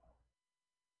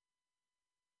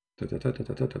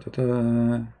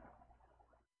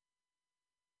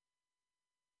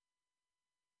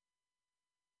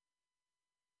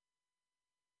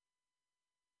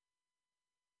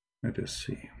 Let us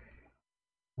see.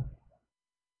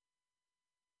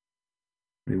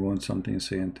 We want something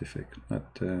scientific,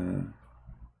 not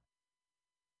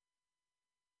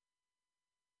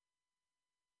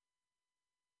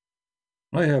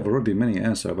I have already many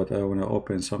answers, but I want to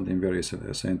open something very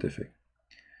scientific.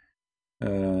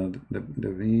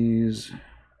 The bees.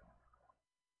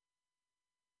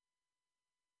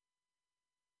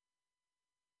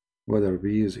 Whether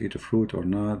bees eat fruit or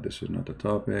not, this is not a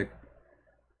topic.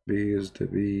 Bees, the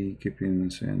beekeeping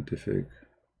scientific.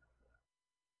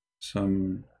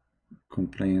 Some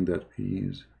complain that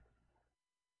bees.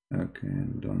 Okay,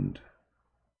 don't.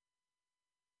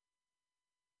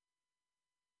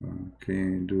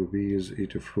 Okay, do bees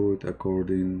eat fruit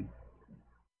according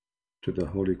to the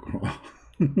Holy Quran?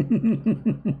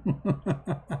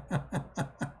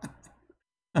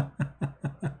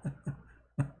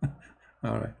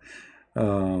 All right.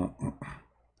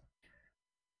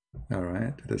 All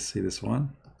right, let's see this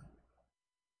one.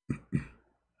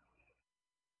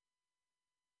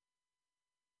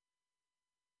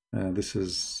 This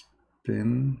is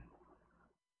pin.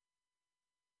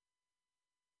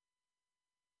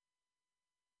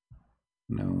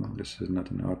 No, this is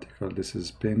not an article. This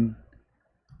is pin.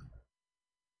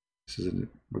 This is a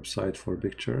website for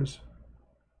pictures.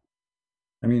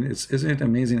 I mean, isn't it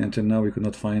amazing? Until now, we could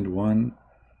not find one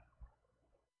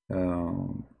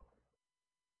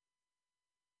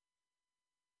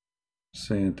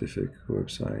scientific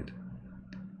website.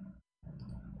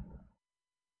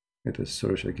 Let us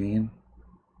search again.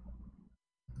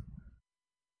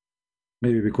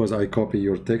 Maybe because I copy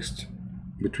your text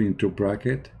between two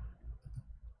brackets.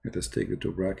 Let us take the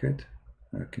two bracket.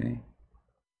 Okay.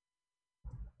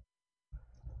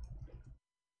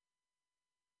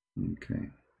 Okay.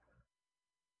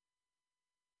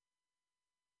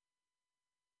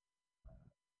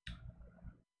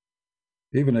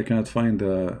 Even I cannot find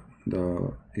the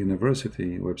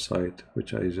university website,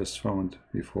 which I just found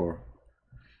before.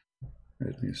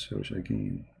 Let me search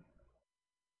again.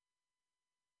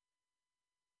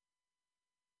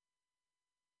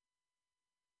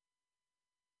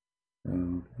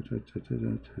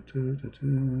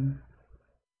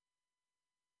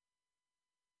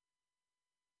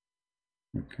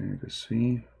 Okay, let's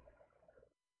see.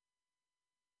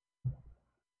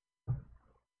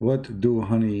 What do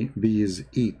honey bees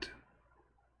eat?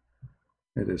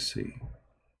 Let us see.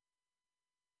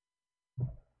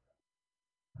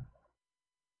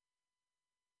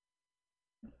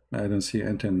 I don't see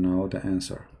until now the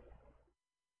answer.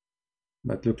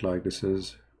 But look like this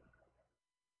is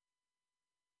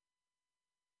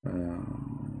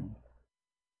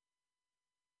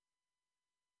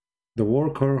the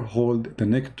worker hold the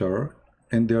nectar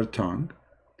in their tongue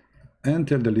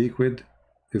until the liquid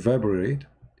evaporate,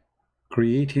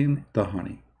 creating the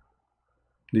honey.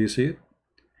 Do you see it?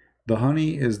 The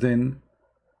honey is then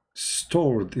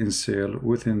stored in cell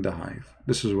within the hive.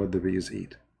 This is what the bees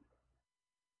eat.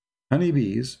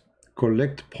 Honeybees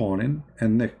collect pollen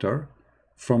and nectar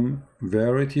from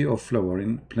variety of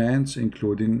flowering plants,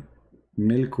 including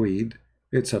milkweed,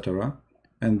 etc.,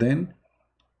 and then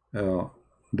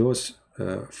those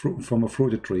fruit from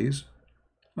fruited trees,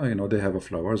 you know, they have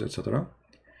flowers, etc.,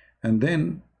 and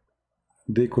then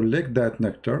they collect that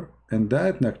nectar, and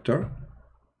that nectar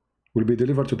will be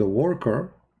delivered to the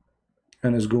worker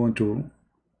and is going to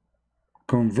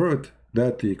convert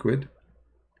that liquid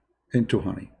into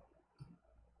honey.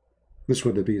 This is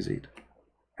what the bees eat.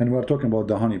 And we're talking about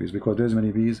the honeybees, because there's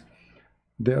many bees.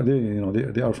 They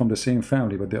are from the same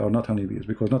family, but they are not honeybees,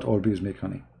 because not all bees make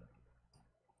honey.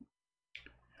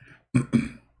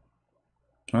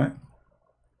 Right?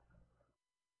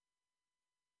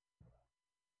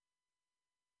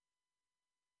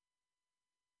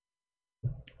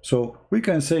 So we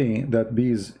can say that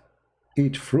bees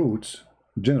eat fruits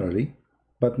generally,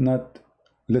 but not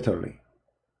literally,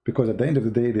 because at the end of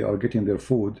the day they are getting their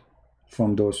food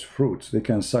from those fruits. They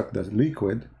can suck the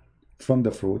liquid from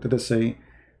the fruit. Let us say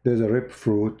there's a ripe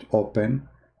fruit open,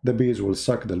 the bees will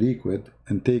suck the liquid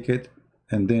and take it,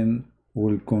 and then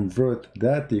will convert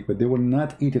that liquid. They will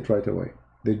not eat it right away.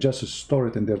 They just store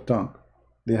it in their tongue.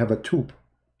 They have a tube.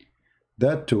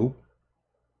 That tube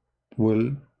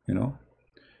will,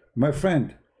 my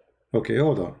friend, okay,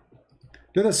 hold on.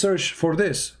 Let us search for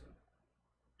this.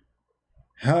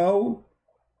 How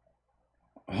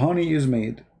honey is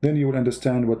made. Then you will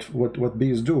understand what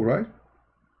bees do, right?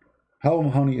 How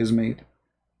honey is made.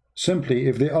 Simply,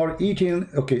 if they are eating,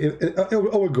 okay, I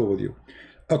will go with you.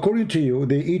 According to you,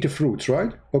 they eat fruits,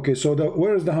 right? Okay, so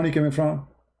where is the honey coming from?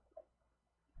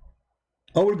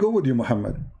 I will go with you,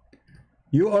 Muhammad.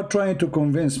 You are trying to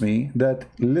convince me that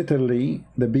literally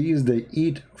the bees, they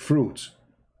eat fruits.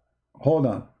 Hold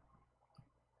on.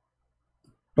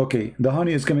 Okay, the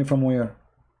honey is coming from where?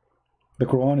 The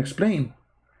Quran explained.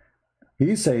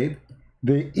 He said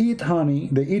they eat honey,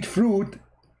 they eat fruit,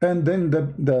 and then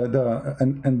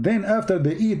and then after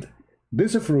they eat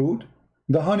this fruit,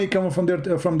 the honey comes from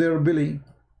their belly.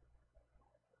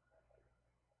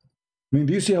 I mean,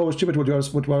 do you see how stupid what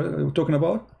we're talking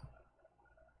about?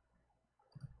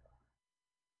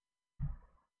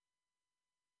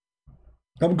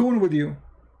 I'm going with you.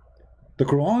 The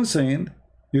Quran saying,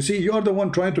 you see, you are the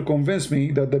one trying to convince me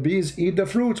that the bees eat the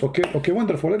fruits. Okay,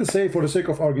 wonderful. Let us say, for the sake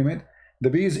of argument, the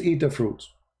bees eat the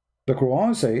fruits. The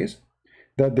Quran says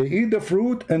that they eat the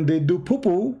fruit and they do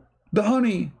poo-poo the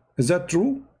honey. Is that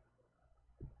true?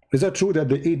 Is that true that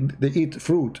they eat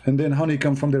fruit and then honey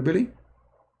comes from their belly?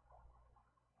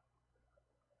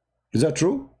 Is that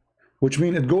true? Which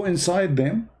means it go inside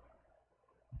them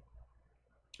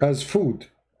as food.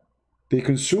 They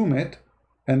consume it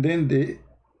and then they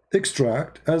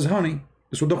extract as honey.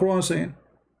 That's what the Quran is saying.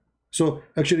 So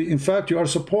actually, in fact, you are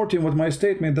supporting with my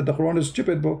statement that the Quran is a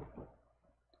stupid book.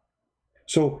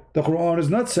 So the Quran is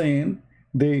not saying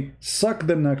they suck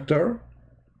the nectar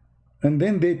and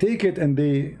then they take it and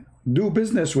they do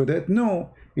business with it.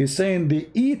 No, it's saying they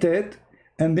eat it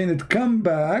and then it come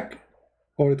back,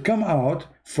 or it come out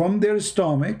from their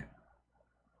stomach,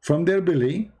 from their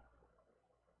belly,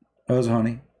 as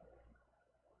honey.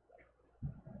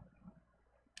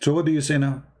 So what do you say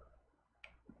now?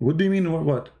 What do you mean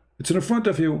what? It's in front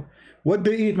of you. What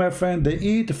they eat, my friend? They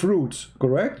eat fruits,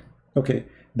 correct? Okay,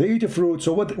 they eat a fruit.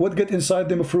 So what get inside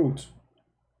them fruits?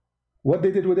 What they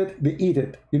did with it? They eat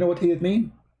it. You know what eat it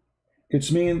mean?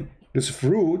 It's mean this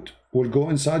fruit will go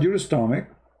inside your stomach,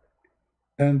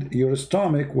 and your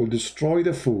stomach will destroy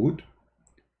the food,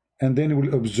 and then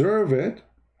will observe it,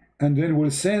 and then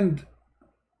will send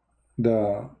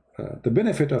the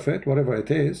benefit of it, whatever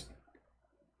it is,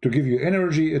 to give you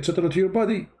energy, etc., to your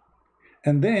body.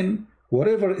 And then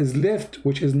whatever is left,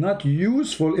 which is not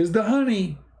useful, is the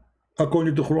honey,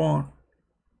 according to the Quran.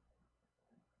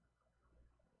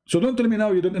 So don't tell me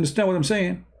now you don't understand what I'm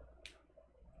saying.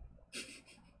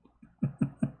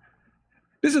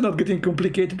 This is not getting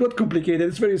complicated. Not complicated.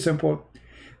 It's very simple.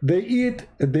 They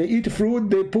eat fruit,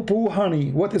 they poo-poo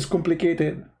honey. What is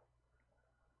complicated?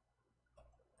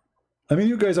 I mean,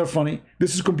 you guys are funny.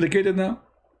 This is complicated now.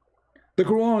 The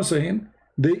Quran is saying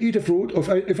they eat a fruit.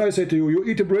 If I say to you, you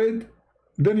eat a bread,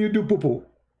 then you do poo-poo.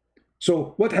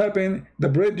 So what happened? The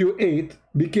bread you ate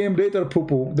became later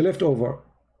poo-poo, the leftover.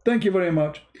 Thank you very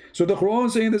much. So the Quran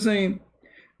is saying the same.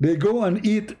 They go and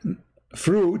eat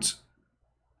fruits.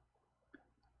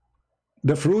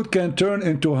 The fruit can turn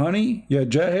into honey. Yeah,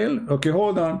 jahil. Okay,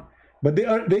 hold on. But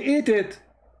they eat it.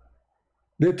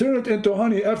 They turn it into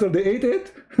honey after they ate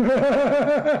it.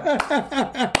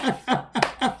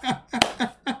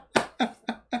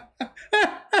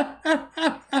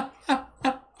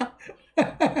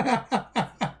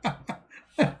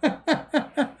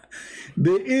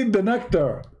 They eat the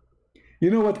nectar.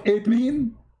 You know what ate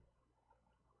mean?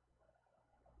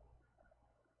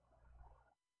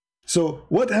 So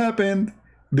what happened?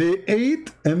 They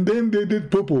ate and then they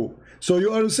did poo-poo. So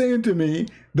you are saying to me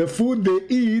the food they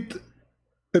eat,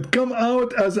 it come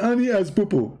out as honey as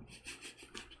poo-poo.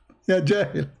 Yeah,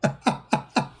 jahil.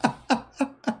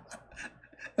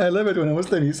 I love it when a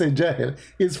Muslim you say jahil.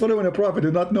 He's following a prophet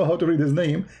who did not know how to read his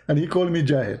name, and he called me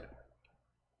jahil.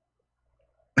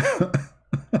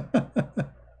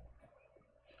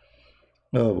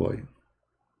 Oh boy.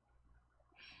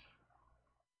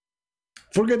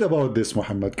 Forget about this,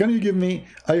 Muhammad. Can you give me,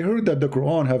 I heard that the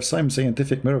Quran have some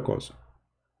scientific miracles.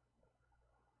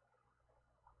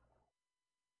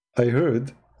 I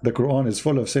heard the Quran is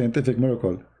full of scientific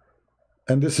miracle,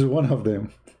 and this is one of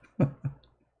them.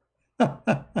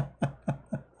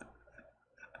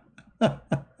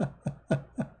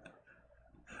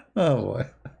 Oh boy.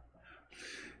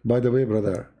 By the way,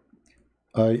 brother,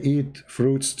 I eat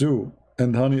fruits too,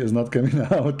 and honey is not coming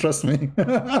out, trust me.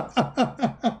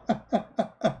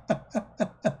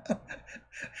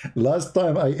 Last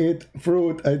time I ate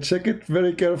fruit, I checked it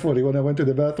very carefully when I went to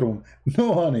the bathroom.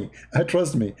 No honey,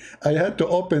 trust me. I had to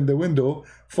open the window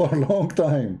for a long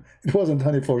time. It wasn't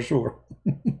honey for sure.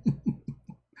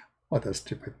 What a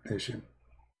stupid nation.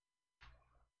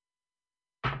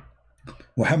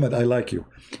 Muhammad, I like you.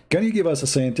 Can you give us a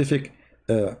scientific,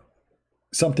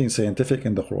 something scientific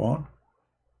in the Quran?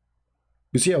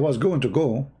 You see, I was going to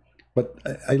go, but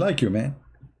I like you, man.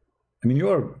 I mean, you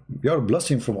are a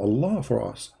blessing from Allah for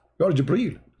us. You are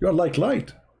Jibreel. You are like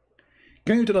light.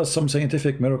 Can you tell us some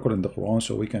scientific miracle in the Quran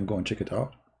so we can go and check it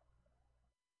out?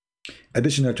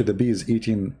 Additional to the bees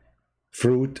eating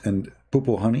fruit and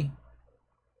poo honey,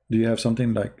 do you have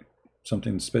something like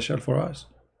something special for us?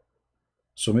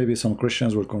 So maybe some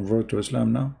Christians will convert to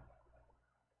Islam now?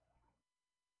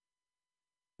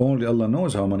 Only Allah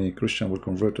knows how many Christians will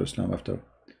convert to Islam after.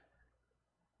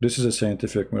 This is a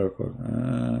scientific miracle.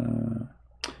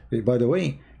 By the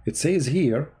way, it says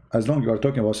here, as long as you are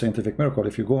talking about scientific miracle,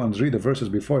 if you go and read the verses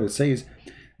before, it says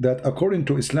that according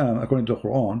to Islam, according to the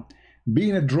Quran,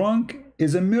 being a drunk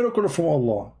is a miracle from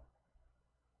Allah.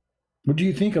 What do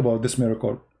you think about this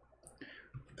miracle?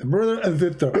 Brother and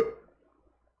sister,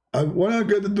 when I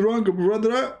get drunk,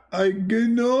 brother, I'm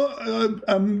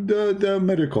the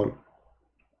miracle.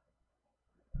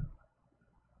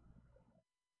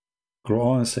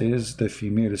 Quran says the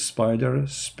female spider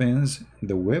spins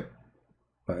the web.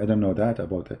 I don't know that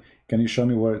about it. Can you show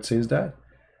me where it says that?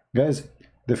 Guys,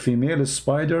 the female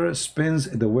spider spins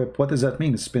the web. What does that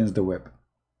mean, spins the web?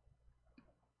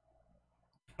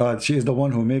 She is the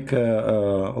one who make,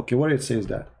 okay, where it says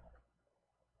that?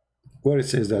 Where it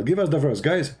says that? Give us the verse,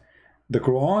 guys. The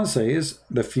Quran says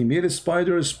the female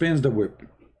spider spins the web.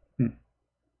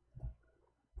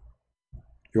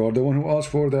 You are the one who asked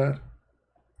for that.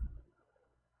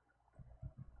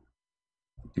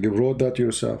 You wrote that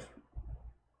yourself.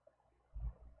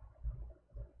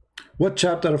 What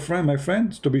chapter, friend, my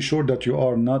friends, to be sure that you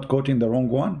are not quoting the wrong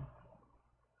one?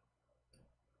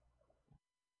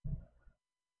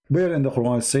 Where in the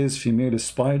Quran it says female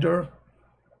spider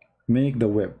make the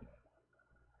web?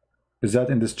 Is that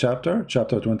in this chapter?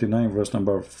 Chapter 29, verse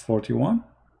number 41?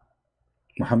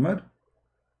 Muhammad?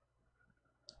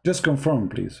 Just confirm,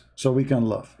 please, so we can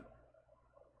laugh.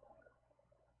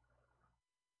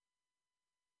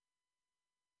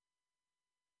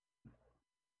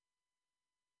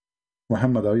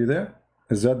 Muhammad, are you there?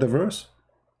 Is that the verse?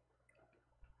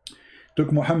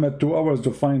 Took Muhammad 2 hours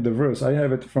to find the verse. I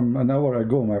have it from an hour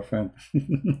ago, my friend.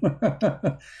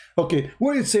 Okay,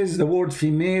 where it says the word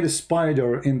female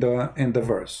spider in the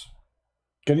verse.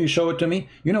 Can you show it to me?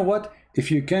 You know what? If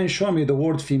you can show me the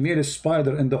word female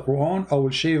spider in the Quran, I will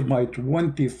shave my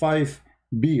 25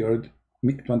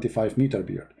 meter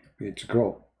beard. It's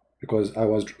grow because I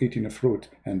was eating a fruit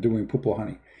and doing poo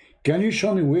honey. Can you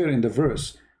show me where in the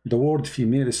verse the word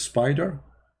female spider?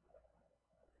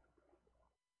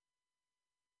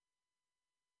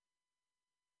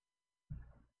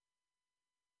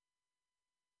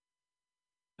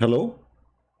 Hello?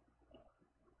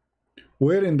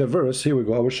 Where in the verse, here we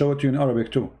go, I will show it to you in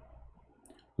Arabic too.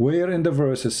 Where in the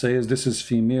verse it says this is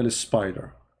female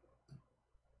spider?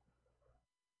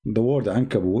 The word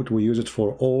ankabut, we use it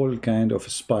for all kind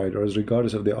of spiders,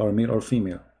 regardless if they are male or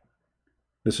female.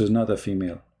 This is not a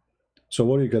female. So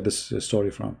where do you get this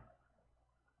story from?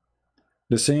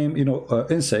 The same, you know,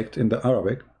 insect in the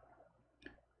Arabic,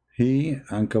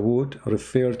 ankabut,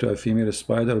 referred to a female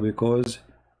spider because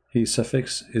his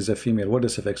suffix is a female. What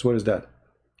is suffix? What is that?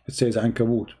 It says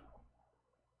ankabut.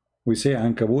 We say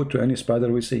ankabut to any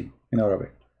spider we see in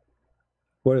Arabic.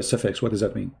 Where is suffix? What does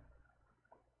that mean?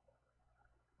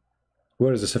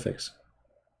 Where is the suffix?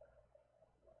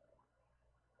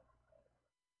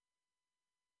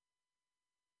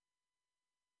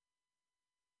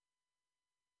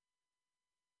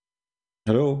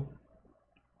 Hello?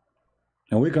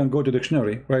 And we can go to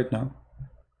dictionary right now.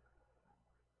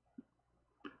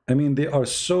 I mean, they are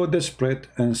so desperate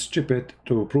and stupid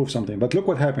to prove something. But look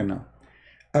what happened now.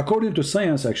 According to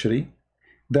science, actually,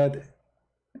 that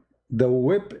the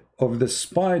web of the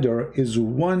spider is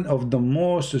one of the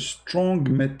most strong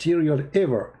material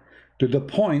ever, to the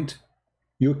point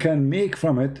you can make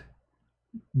from it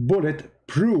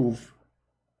bullet-proof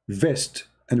vest,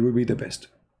 and it will be the best.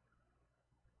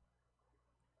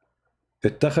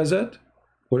 اتخذت,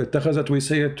 or اتخذت, we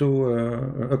say it to,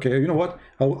 okay, you know what?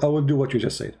 I will do what you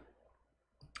just said.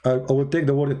 I will take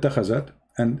the word اتخذت,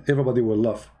 and everybody will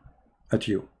laugh at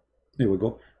you. Here we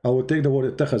go. I will take the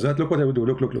word اتخذت. Look what I will do.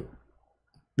 Look, look, look.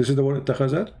 This is the word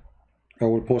اتخذت. I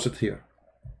will post it here.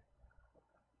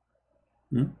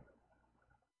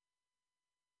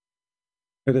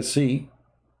 Let us see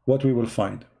what we will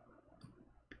find.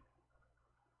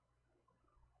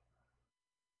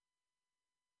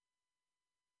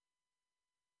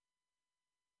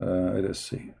 Let us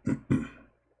see.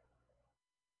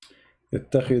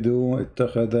 اتخذوا,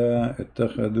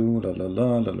 اتخذوا, la la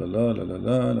la la la la la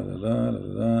la la la la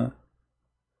la.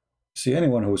 See,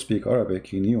 anyone who speaks Arabic,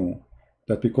 he knew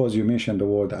that because you mentioned the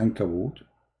word ankabut,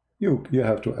 you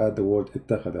have to add the word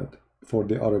اتخذت for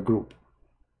the other group.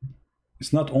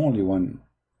 It's not only one.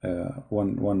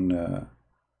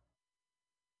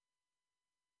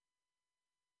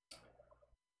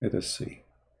 Let us see.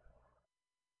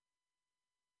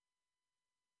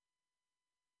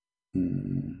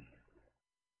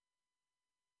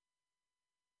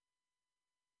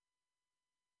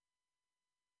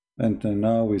 And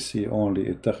now we see only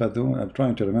اتخذوا. I'm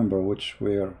trying to remember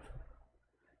where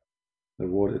the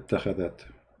word اتخذت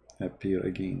appear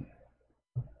again.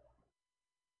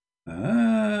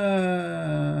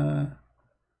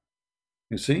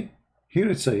 You see, here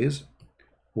it says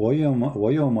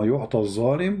ويوم يعطى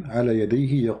الظالم على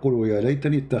يديه يقول يا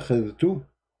ليتني اتخذت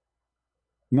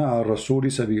مع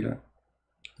الرسول سبيلا.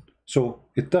 So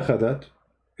اتخذت,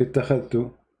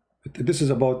 this is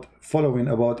about following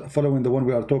the one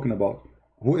we are talking about,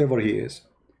 whoever he is.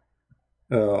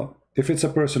 If it's a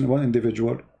person, one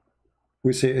individual,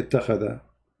 we say اتخذ.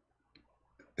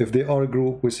 If they are a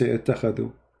group, we say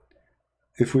اتخذوا.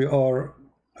 If we are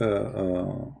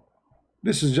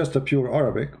this is just a pure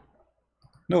Arabic.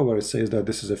 Nowhere it says that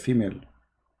this is a female.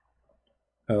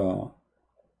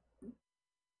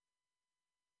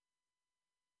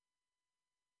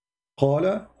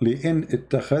 قال لئن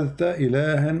اتخذت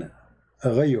إلها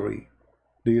غيري.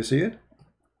 Do you see it?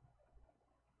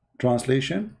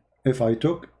 Translation: if I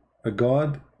took a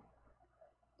god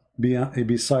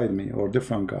beside me, or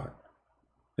different god.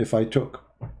 If I took.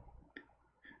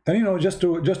 And you know, just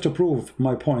to prove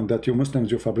my point that you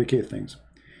Muslims, you fabricate things.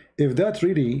 If that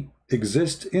really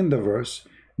exists in the verse,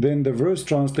 then the verse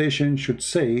translation should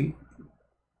say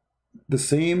the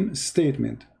same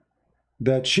statement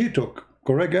that she took.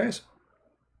 Correct, guys?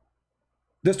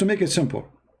 Just to make it simple.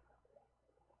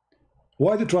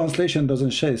 Why the translation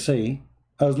doesn't say,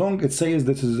 as long it says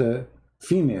this is a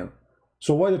female,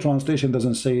 so why the translation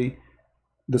doesn't say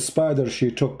the spider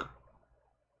she took?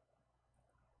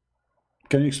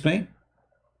 Can you explain?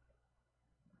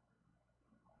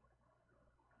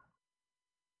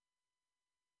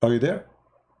 Are you there?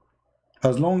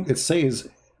 As long it says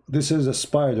this is a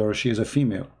spider, she is a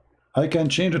female, I can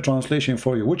change the translation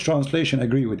for you. Which translation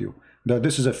agree with you that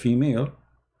this is a female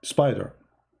spider?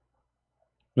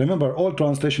 Remember, all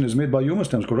translation is made by you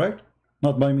Muslims, correct?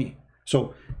 Not by me.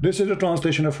 So this is a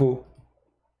translation of who?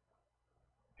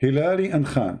 Hilali and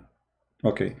Khan.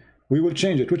 Okay, we will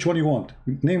change it. Which one you want?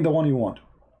 Name the one you want.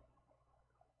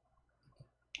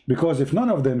 Because if none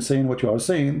of them saying what you are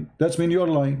saying, that's mean you're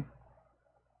lying.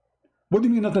 What do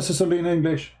you mean not necessarily in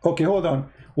English? Okay, hold on.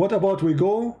 What about we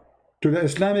go to the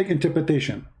Islamic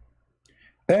interpretation?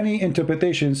 Any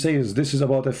interpretation says this is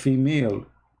about a female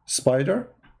spider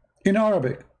in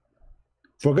Arabic.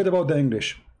 Forget about the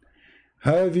English.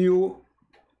 Are you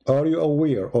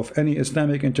aware of any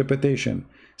Islamic interpretation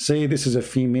say this is a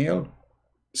female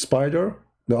spider?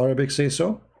 The Arabic say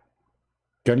so?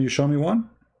 Can you show me one?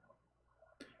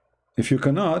 If you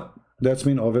cannot, that's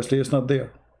mean obviously it's not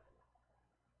there.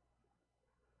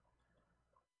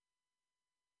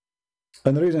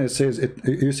 And the reason it says it,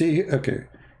 you see, okay,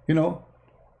 you know,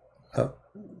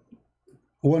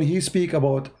 when he speak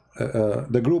about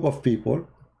the group of people,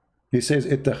 he says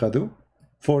اتخذوا.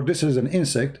 For this is an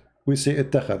insect, we say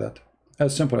اتخذت.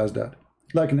 As simple as that.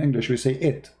 Like in English, we say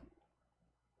it.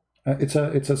 It's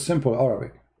a simple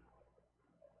Arabic.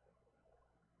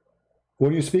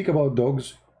 When you speak about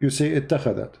dogs, you say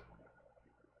اتخذت.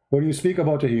 When you speak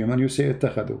about a human, you say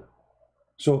اتخذوا.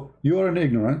 So you are an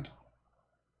ignorant,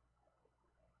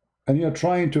 and you are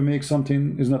trying to make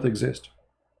something does not exist.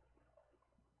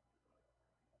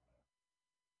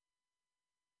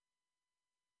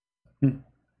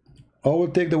 I will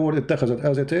take the word اتخذت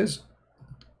as it is,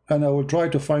 and I will try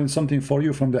to find something for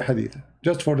you from the hadith,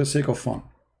 just for the sake of fun.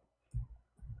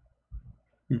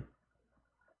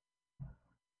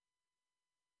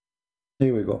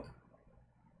 Here we go.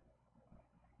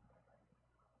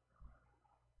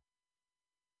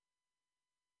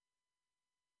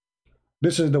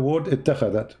 This is the word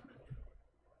اتخذت.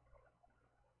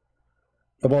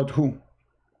 About who?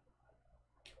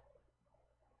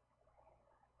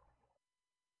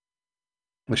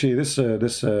 Actually, this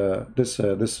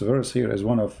verse here is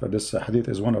one of this hadith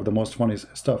is one of the most funny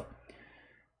stuff.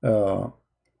 I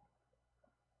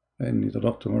need to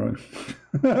talk tomorrow.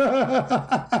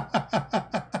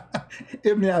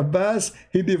 Ibn Abbas,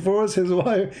 he divorced his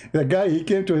wife. The guy, he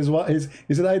came to his wife,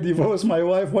 he said, I divorced my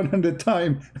wife 100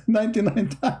 times, 99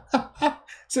 times,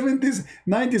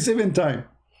 97 times.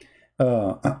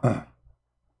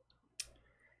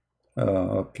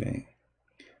 Okay.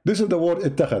 This is the word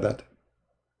اتخذت.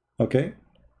 Okay.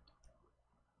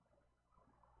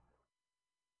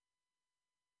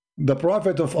 The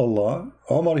Prophet of Allah,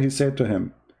 Umar, he said to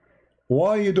him,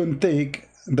 why you don't take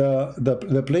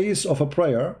the place of a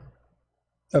prayer,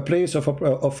 a place of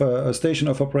a station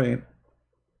of a prayer?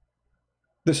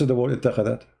 This is the word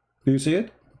اتخذت. Do you see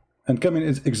it? And coming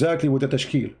is exactly with the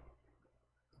tashkil.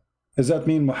 Does that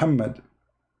mean Muhammad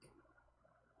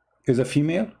is a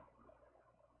female?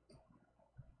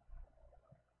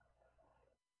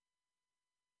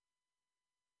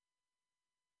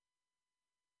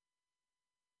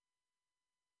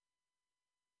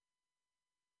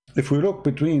 If we look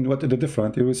between what is the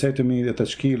different, you will say to me that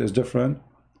tashkil is different.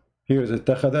 Here is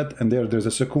اتخذت, and there's a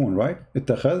sukoon, right?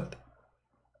 اتخذت.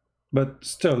 But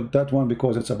still, that one,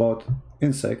 because it's about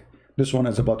insect, this one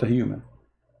is about a human.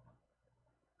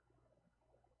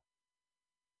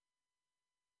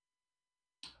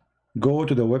 Go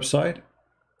to the website.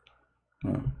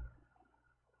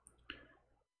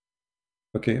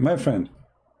 Okay, my friend,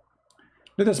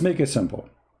 let us make it simple.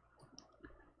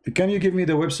 Can you give me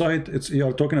the website you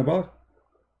are talking about?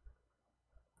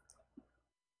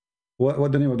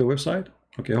 What the name of the website?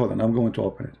 Okay, hold on, I'm going to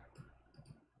open it.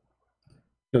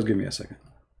 Just give me a second.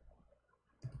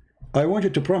 I want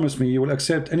you to promise me you will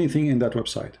accept anything in that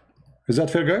website. Is that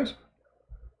fair, guys?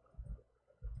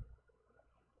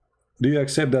 Do you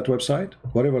accept that website,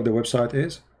 whatever the website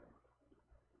is?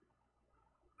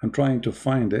 I'm trying to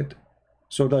find it.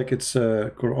 So like it's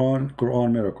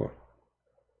Qur'an miracle.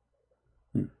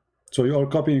 So you are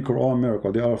copying Qur'an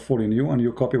miracle. They are fooling you, and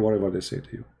you copy whatever they say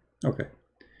to you. Okay.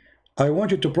 I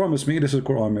want you to promise me this is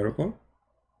Qur'an miracle,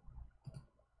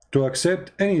 to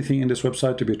accept anything in this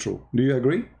website to be true. Do you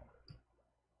agree?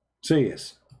 Say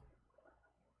yes.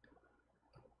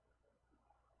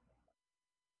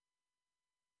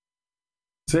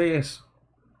 Say yes.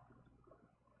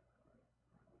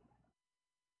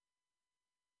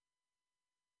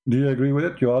 Do you agree with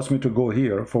it? You asked me to go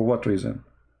here. For what reason?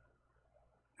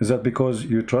 Is that because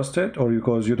you trust it or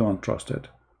because you don't trust it?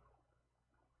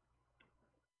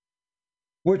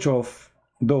 Which of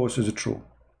those is true?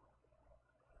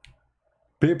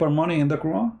 Paper money in the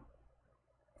Quran?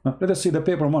 Let us see the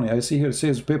paper money. I see here it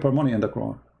says paper money in the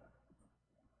Quran.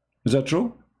 Is that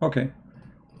true? Okay.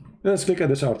 Let's click at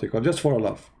this article just for a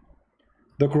laugh.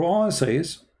 The Quran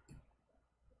says,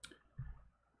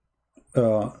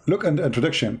 look at the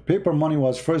introduction. Paper money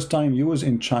was first time used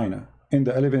in China in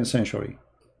the 11th century.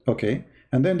 Okay,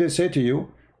 and then they say to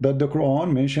you that the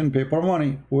Quran mentioned paper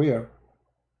money. Where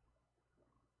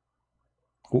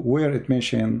it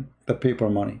mentioned the paper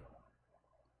money?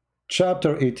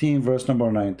 Chapter 18, verse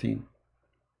number 19.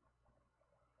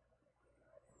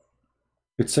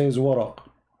 It says waraq.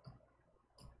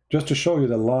 Just to show you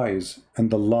the lies and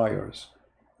the liars.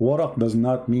 Waraq does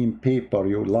not mean paper,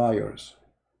 you liars.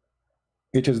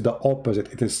 It is the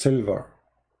opposite. It is silver.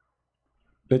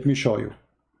 Let me show you.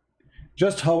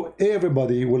 Just how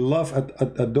everybody will laugh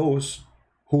at those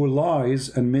who lies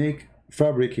and make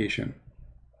fabrication.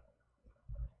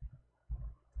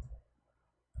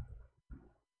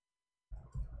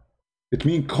 It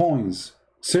means coins,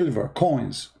 silver,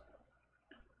 coins.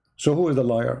 So who is the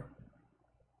liar?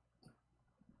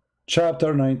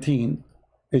 Chapter 18,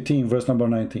 verse number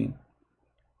 19.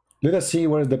 Let us see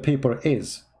where the paper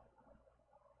is.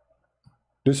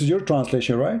 This is your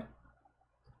translation, right?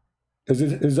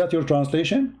 Is that your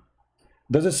translation?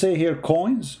 Does it say here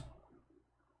coins?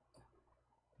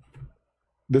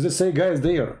 Does it say, guys,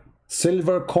 there,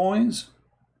 silver coins?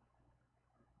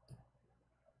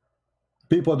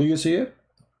 People, do you see it?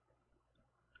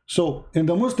 So, in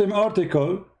the Muslim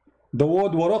article, the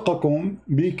word waraqakum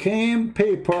became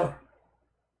paper,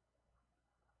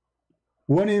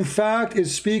 when in fact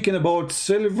it's speaking about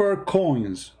silver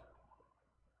coins.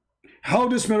 How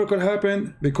this miracle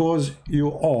happened? Because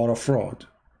you are a fraud.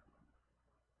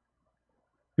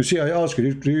 You see, I asked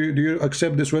you, do you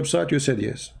accept this website? You said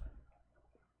yes.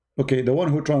 Okay, the one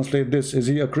who translated this, is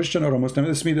he a Christian or a Muslim?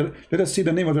 Let us see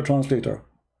the name of the translator.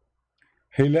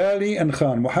 Hilali and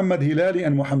Khan. Muhammad Hilali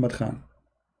and Muhammad Khan.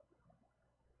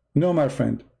 No, my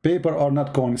friend. Paper are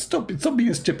not coins. Stop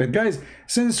being stupid. Guys,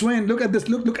 since when? Look at this.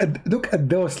 Look at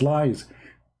those lies.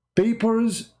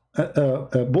 Papers,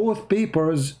 both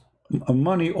papers,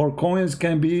 money or coins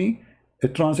can be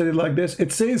translated like this.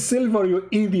 It says silver, you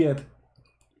idiot.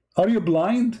 Are you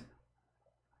blind?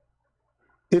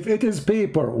 If it is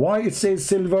paper, why it says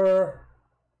silver?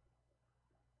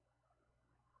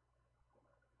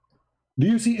 Do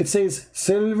you see it says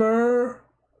silver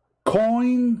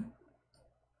coin?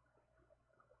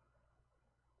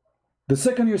 The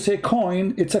second you say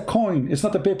coin, it's a coin. It's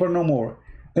not a paper no more.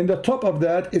 In the top of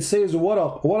that, it says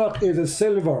waraq. Waraq is a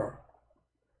silver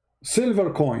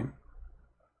coin.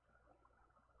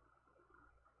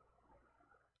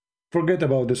 Forget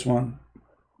about this one.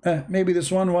 Maybe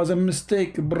this one was a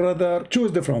mistake, brother.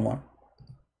 Choose different one.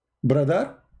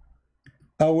 Brother,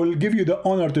 I will give you the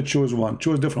honor to choose one.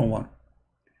 Choose different one.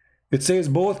 It says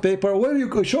both paper. Where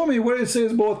you show me where it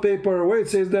says both paper? Where it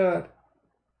says that?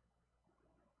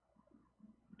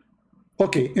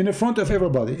 Okay, in the front of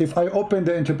everybody, if I open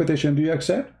the interpretation, do you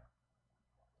accept?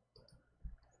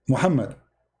 Muhammad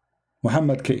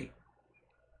K.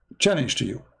 Challenge to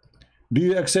you. Do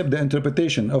you accept the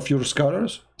interpretation of your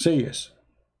scholars? Say yes.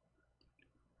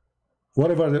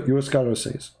 Whatever your scholar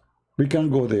says. We can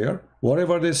go there.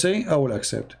 Whatever they say, I will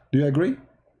accept. Do you agree?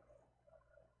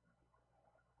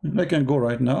 I can go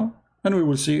right now, and we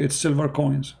will see it's silver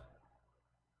coins.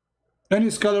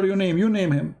 Any scholar you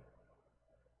name him.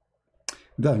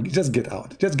 Just get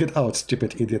out. Just get out,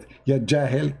 stupid idiot. Ya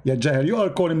jahil, ya jahil. You are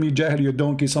calling me jahil, you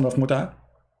donkey, son of muta.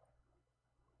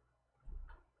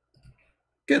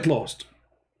 Get lost.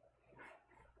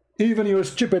 Even your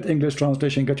stupid English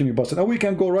translation getting you busted. And we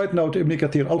can go right now to Ibn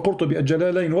Kathir, Al-Qurtubi,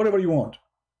 Al-Jalalain, whatever you want.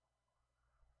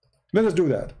 Let us do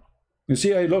that. You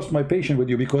see, I lost my patience with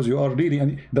you because you are really,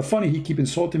 and the funny, he keep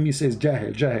insulting me, says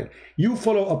jahil, jahil. You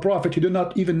follow a prophet, you do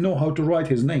not even know how to write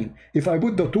his name. If I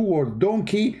put the two words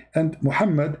donkey and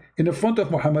Muhammad in the front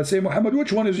of Muhammad, say, Muhammad,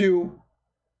 which one is you?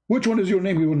 Which one is your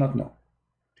name? You will not know.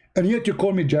 And yet you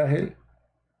call me jahil.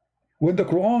 When the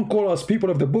Quran call us people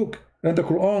of the book, and the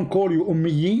Quran call you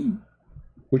ummiyin,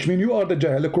 which means you are the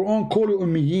jahil. The Quran call you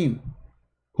ummiyin.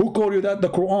 Who call you that? The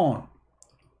Quran.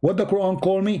 What the Quran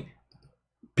call me?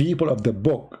 People of the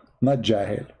book, not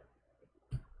jahil.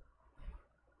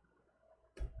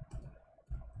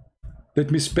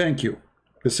 Let me spank you,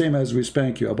 the same as we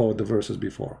spank you about the verses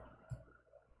before.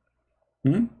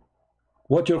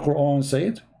 What your Quran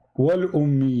said? Wal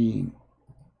ummiyin.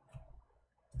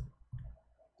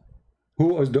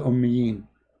 Who is the ummiyin?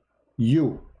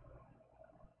 You.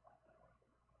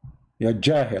 Ya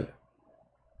jahil.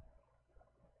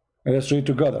 Let's read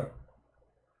together.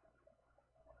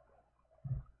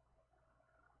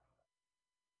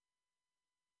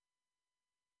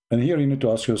 And here you need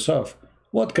to ask yourself,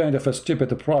 what kind of a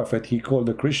stupid prophet he called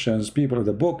the Christians people of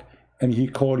the book, and he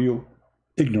called you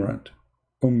ignorant,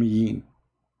 ummiyin.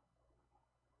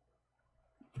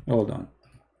 Hold on.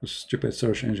 This stupid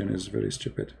search engine is very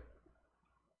stupid.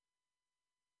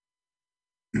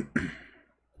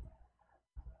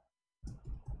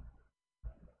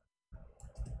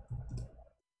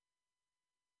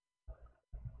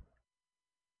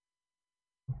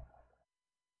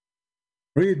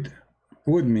 Read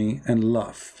with me and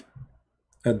laugh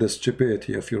at the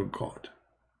stupidity of your God.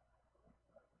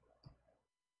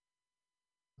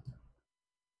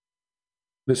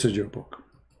 This is your book.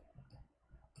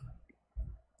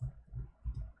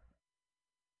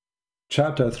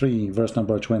 Chapter 3, verse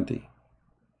number 20.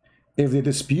 If they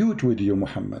dispute with you,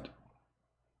 Muhammad,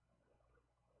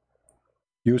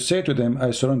 you say to them,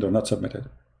 I surrender, not submitted.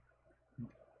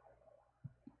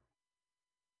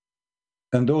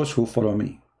 And those who follow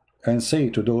me, and say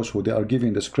to those who they are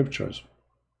giving the scriptures,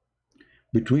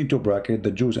 between two brackets,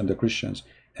 the Jews and the Christians,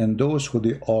 and those who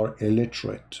they are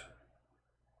illiterate.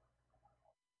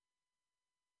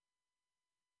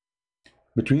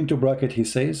 Between two brackets, he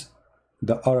says,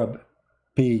 the Arab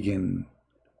pagan.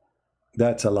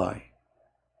 That's a lie.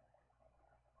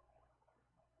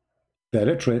 The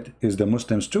illiterate is the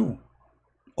Muslims too.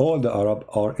 All the Arab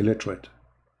are illiterate.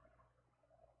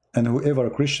 And whoever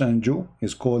Christian and Jew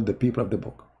is called the people of the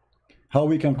book. How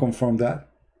we can confirm that?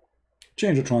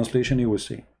 Change the translation, you will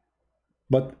see.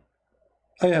 But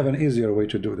I have an easier way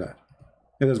to do that.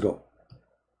 Let us go.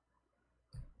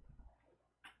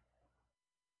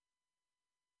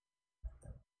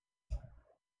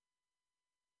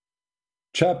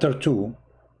 chapter 2,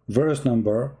 verse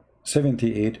number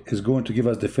 78 is going to give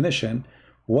us definition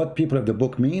what people of the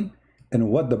book mean and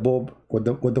what the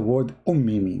word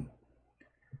ummi mean.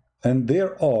 And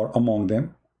there are among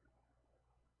them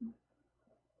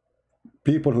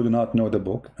people who do not know the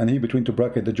book, and he between two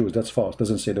bracket the Jews. That's false.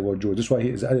 Doesn't say the word Jews. That's why he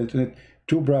is added in it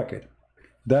two bracket.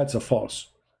 That's a false.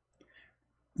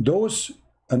 Those,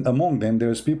 and among them there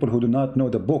is people who do not know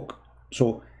the book.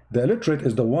 So the illiterate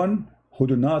is the one who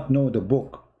do not know the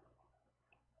book,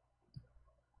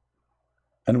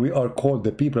 and we are called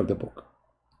the people of the book,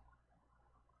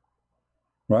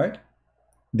 right?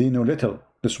 They know little.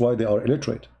 That's why they are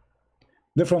illiterate.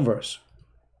 Different verse.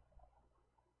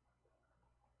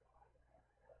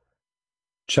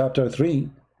 Chapter 3,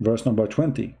 verse number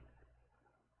 20.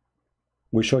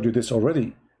 We showed you this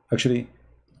already. Actually,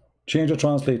 change the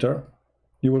translator.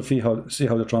 You will see how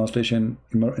the translation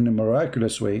in a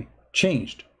miraculous way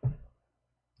changed.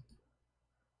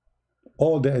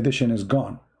 All the addition is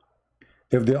gone.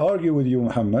 If they argue with you,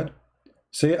 Muhammad,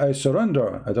 say, I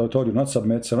surrender. I told you, not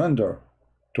submit, surrender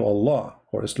to Allah.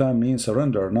 For Islam means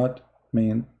surrender, not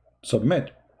mean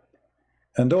submit.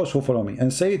 And those who follow me.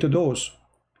 And say to those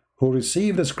who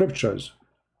receive the scriptures,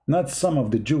 not some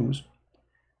of the Jews,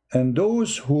 and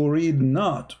those who read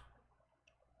not,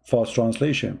 false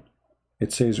translation,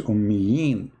 it says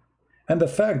ummiyin. And the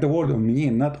fact the word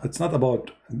ummiyin, it's not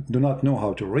about do not know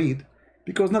how to read,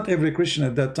 because not every Christian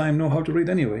at that time know how to read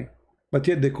anyway, but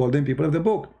yet they call them people of the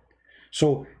book.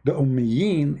 So the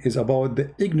ummiyin is about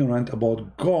the ignorant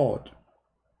about God,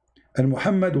 and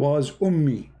Muhammad was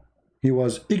ummi. He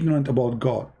was ignorant about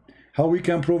God. How we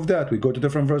can prove that? We go to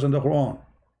different verse in the Quran.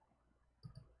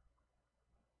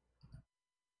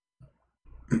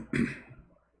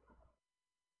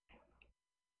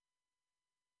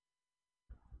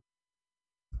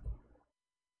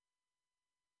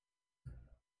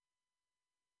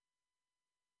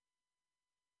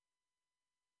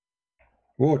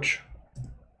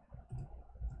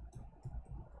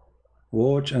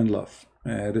 Watch and laugh.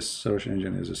 This search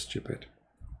engine is stupid.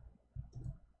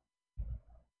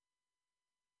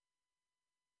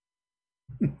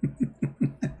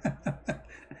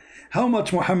 How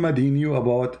much Muhammad he knew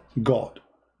about God?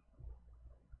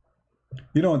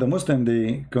 You know, the Muslim,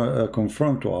 they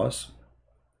confirm to us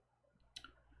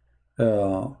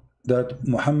that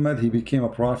Muhammad, he became a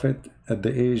prophet at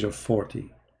the age of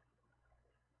 40.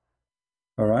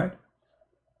 All right?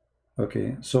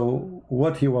 Okay, so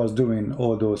what he was doing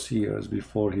all those years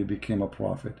before he became a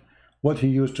prophet, what he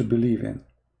used to believe in.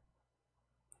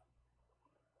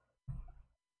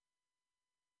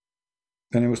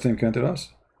 Any Muslim can tell us?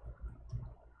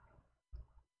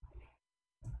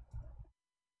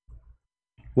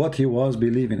 What he was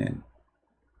believing in.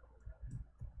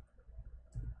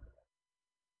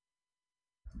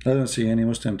 I don't see any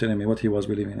Muslim telling me what he was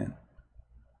believing in.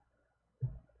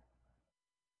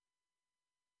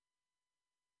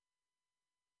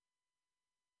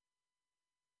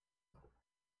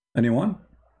 Anyone?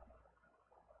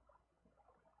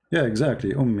 Yeah,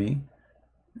 exactly. Ummi.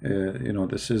 You know,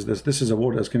 this is a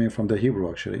word that's coming from the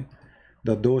Hebrew actually.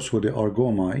 That those who they are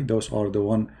Gomai, those are the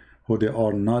one who they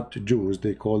are not Jews.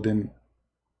 They call them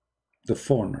the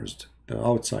foreigners, the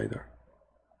outsider,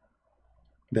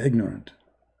 the ignorant.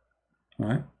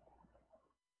 Right?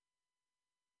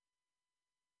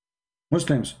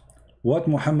 Muslims, what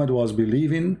Muhammad was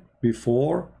believing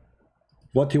before,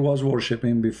 what he was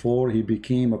worshipping before he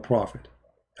became a prophet,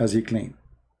 as he claimed.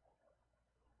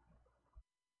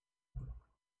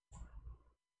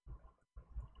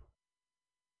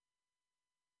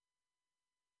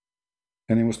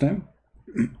 Any Muslim?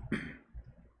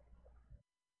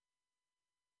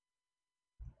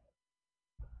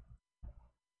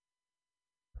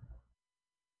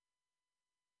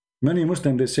 Many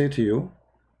Muslims, they say to you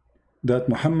that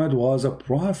Muhammad was a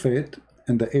prophet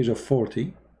in the age of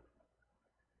 40,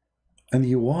 and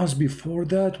he was before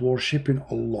that worshipping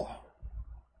Allah.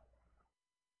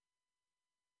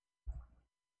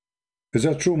 Is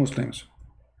that true, Muslims?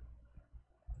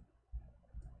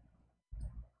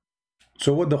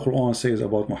 So what the Quran says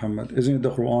about Muhammad, isn't it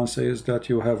the Quran says that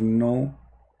you have no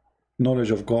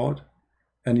knowledge of God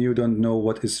and you don't know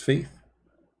what is faith?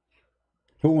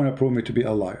 Who want to prove me to be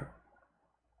a liar?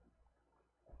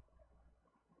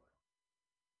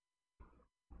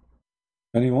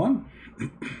 Anyone?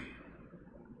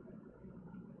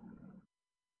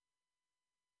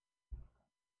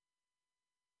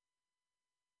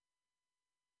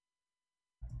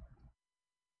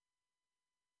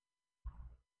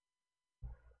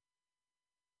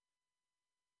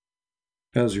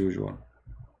 As usual.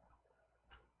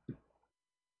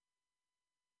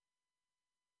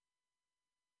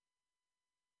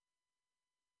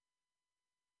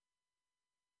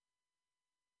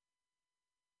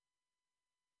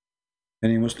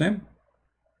 Any Muslim?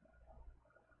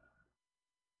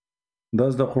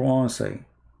 Does the Quran say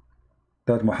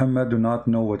that Muhammad do not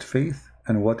know what faith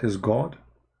and what is God?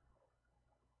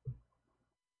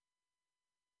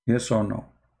 Yes or no?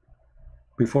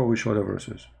 Before we show the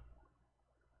verses.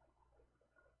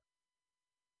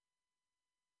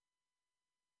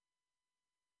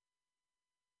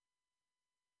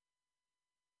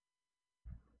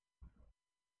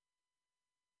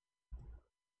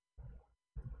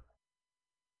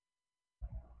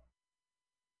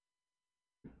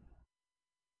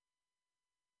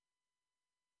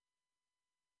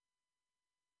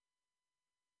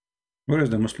 Where is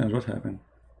the Muslims? What happened?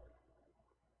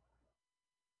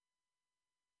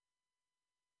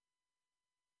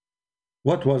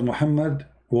 What was Muhammad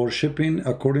worshipping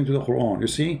according to the Quran? You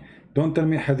see, don't tell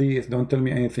me hadith, don't tell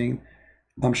me anything.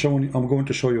 I'm going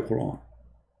to show you Quran.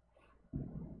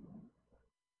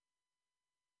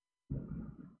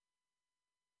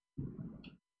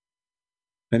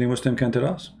 Any Muslim can tell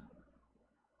us?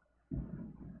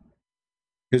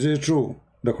 Is it true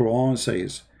the Quran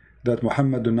says that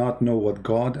Muhammad do not know what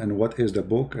God and what is the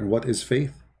book and what is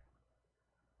faith?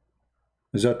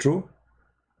 Is that true?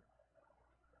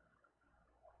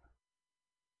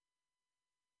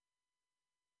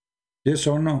 Yes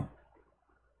or no?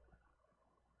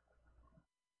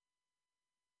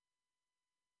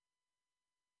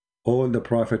 All the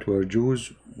prophets were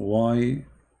Jews. Why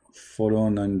follow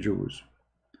non-Jews?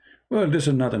 Well, this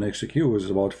is not an excuse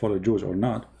about follow Jews or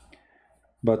not.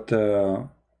 But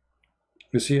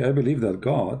you see, I believe that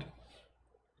God,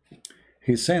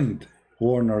 he sent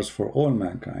warners for all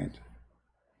mankind,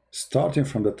 starting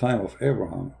from the time of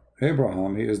Abraham.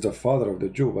 Abraham, he is the father of the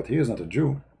Jew, but he is not a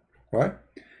Jew, right?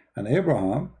 And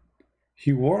Abraham,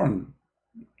 he warned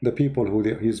the people who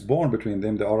he's born between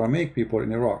them, the Aramaic people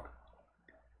in Iraq,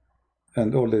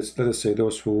 and all this, let us say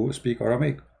those who speak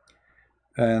Aramaic,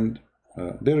 and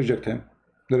they reject him,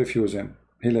 they refuse him,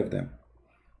 he left them.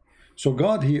 So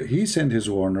God, he sent his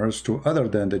warners to other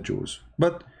than the Jews.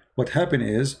 But what happened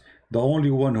is, the only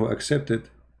one who accepted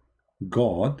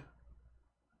God,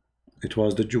 it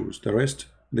was the Jews. The rest,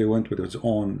 they went with its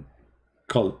own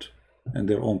cult and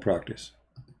their own practice.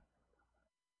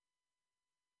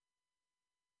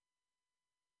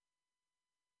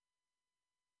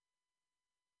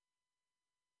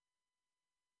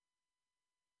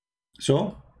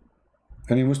 So,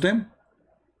 any Muslim?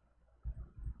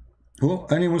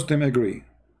 Any Muslim agree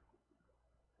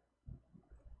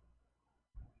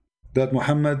that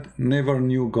Muhammad never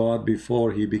knew God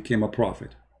before he became a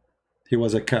prophet? He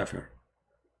was a kafir.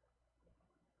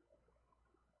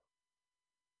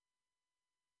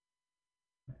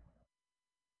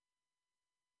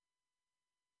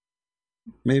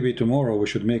 Maybe tomorrow we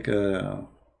should make the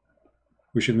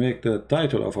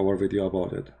title of our video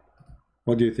about it.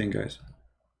 What do you think, guys?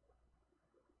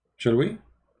 Shall we?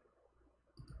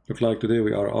 Look like today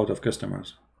we are out of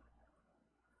customers.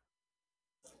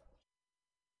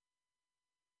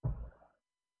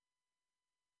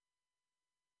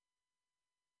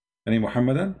 Any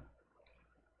Muhammadan?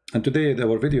 And today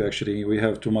our video, actually, we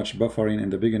have too much buffering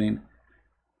in the beginning.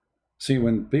 See,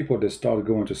 when people they start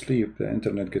going to sleep, the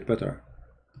internet get better.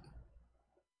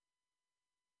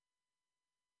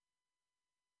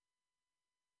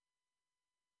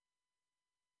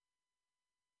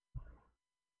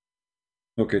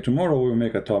 Okay, tomorrow we'll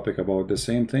make a topic about the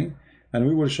same thing, and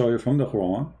we will show you from the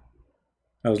Quran,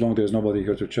 as long as there's nobody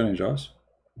here to challenge us,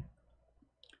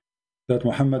 that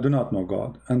Muhammad do not know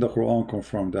God, and the Quran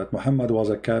confirmed that Muhammad was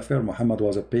a kafir, Muhammad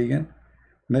was a pagan,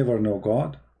 never know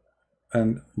God,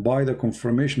 and by the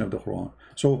confirmation of the Quran.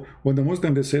 So when the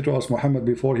Muslims they say to us Muhammad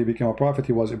before he became a prophet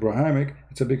he was Abrahamic,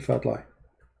 it's a big fat lie,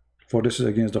 for this is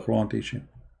against the Quran teaching.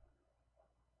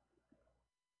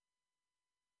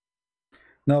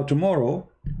 Now tomorrow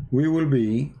we will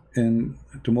be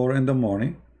tomorrow in the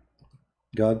morning,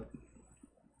 God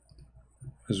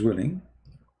is willing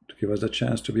to give us the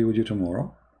chance to be with you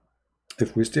tomorrow,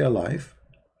 if we stay alive.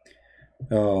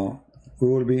 We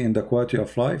will be in the quality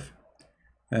of life,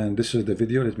 and this is the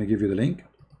video. Let me give you the link.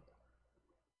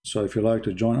 So if you like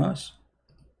to join us,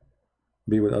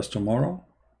 be with us tomorrow.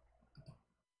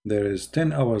 There is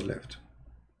 10 hours left.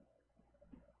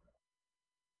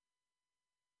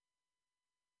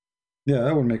 Yeah,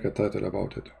 I will make a title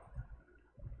about it.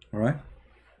 All right,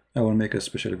 I will make a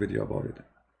special video about it.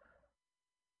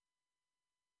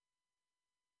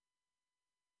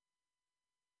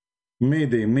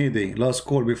 Mayday, last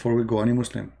call before we go. Any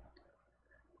Muslim?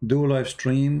 Do live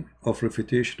stream of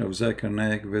refutation of Zakir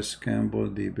Naik vs Campbell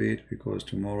debate, because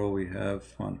tomorrow we have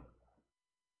fun.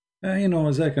 You know,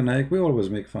 Zakir Naik, we always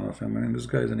make fun of him. I mean, this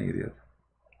guy's an idiot.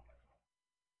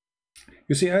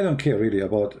 You see, I don't care really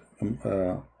about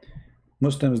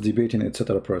Muslims debating,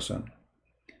 etc. person.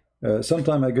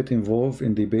 Sometimes I get involved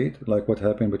in debate, like what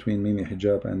happened between Mimi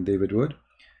Hijab and David Wood.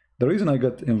 The reason I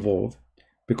got involved,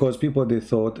 because people, they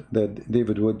thought that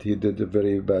David Wood, he did a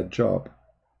very bad job,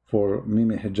 for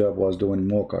Mimi Hijab was doing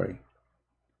mockery.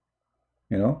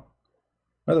 You know?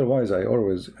 Otherwise,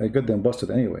 I get them busted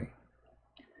anyway.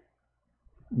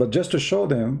 But just to show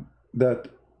them that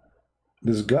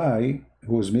this guy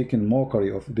who is making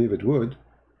mockery of David Wood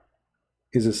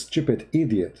is a stupid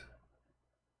idiot.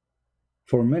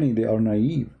 For many, they are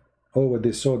naive. Oh, what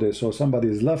they saw somebody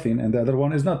is laughing and the other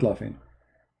one is not laughing.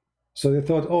 So they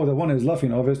thought, oh, the one is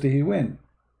laughing, obviously he win.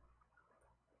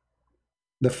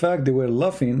 The fact they were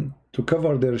laughing to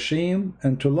cover their shame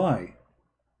and to lie.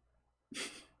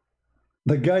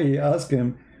 The guy, he asked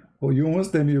him, oh, you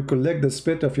Muslim, you collect the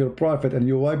spit of your prophet and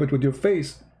you wipe it with your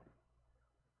face.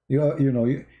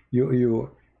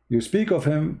 You speak of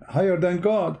him higher than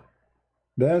God.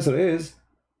 The answer is,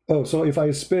 oh, so if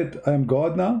I spit, I'm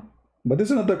God now? But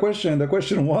this is not the question. The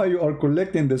question, why you are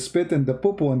collecting the spit and the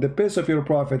poo-poo and the piss of your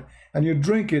prophet, and you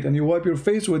drink it and you wipe your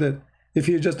face with it, if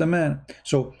you're just a man.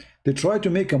 So they try to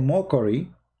make a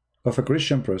mockery of a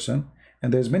Christian person,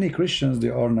 and there's many Christians, they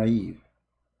are naive,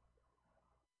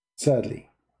 sadly.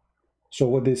 So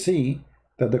what they see,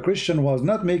 that the Christian was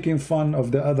not making fun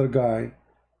of the other guy,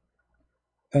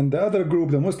 and the other group,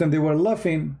 the Muslim, they were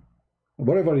laughing.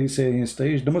 Whatever he's saying on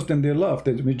stage, the Muslim, they laugh.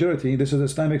 The majority, this is an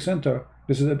Islamic center.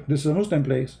 This is a Muslim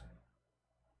place.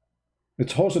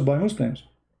 It's hosted by Muslims.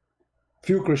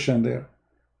 Few Christian there.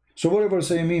 So whatever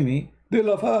say Mimi, they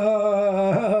laugh. Ha, ha, ha,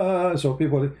 ha, ha, ha. So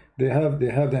people, they have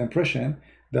the impression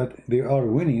that they are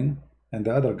winning and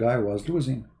the other guy was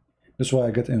losing. That's why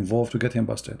I get involved to get him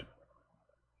busted.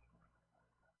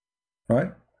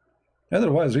 Right?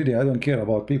 Otherwise, really, I don't care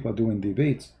about people doing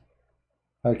debates.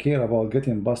 I care about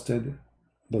getting busted,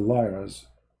 the liars.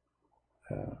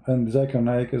 And Zakir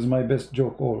Naik is my best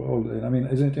joke. I mean,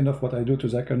 isn't it enough what I do to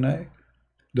Zakir Naik?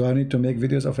 Do I need to make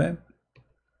videos of him?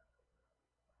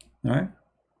 All right?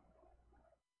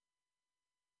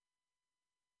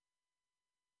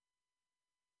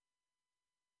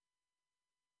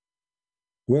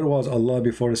 Where was Allah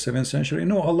before the 7th century?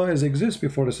 No, Allah exists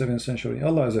before the 7th century.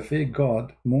 Allah is a fake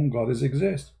God. Moon God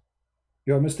exists.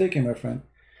 You are mistaken, my friend.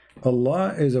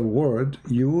 Allah is a word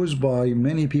used by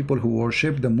many people who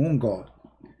worship the moon god.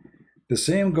 The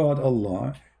same God,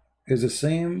 Allah, is the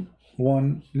same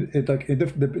one. It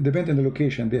depends on the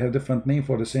location. They have different name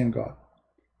for the same God.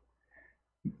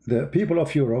 The people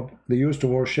of Europe, they used to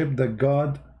worship the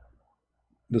god,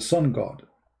 the sun god.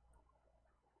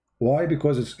 Why?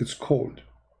 Because it's cold.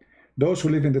 Those who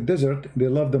live in the desert, they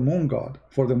love the moon god,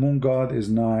 for the moon god is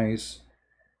nice,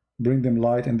 bring them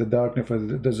light in the darkness of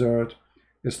the desert.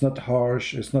 It's not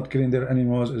harsh, it's not killing their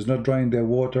animals, it's not drying their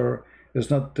water, it's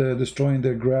not destroying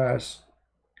their grass.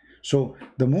 So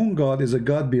the moon god is a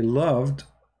god beloved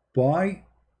by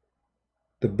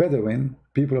the Bedouin,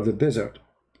 people of the desert.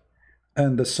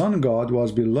 And the sun god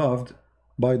was beloved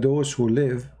by those who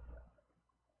live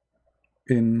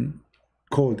in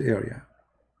cold area.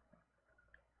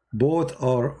 Both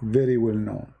are very well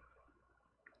known,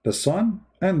 the sun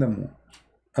and the moon,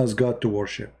 as God to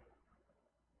worship.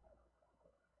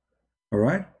 All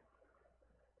right?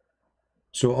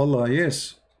 So Allah,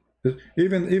 yes,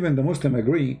 even the Muslim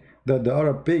agree that the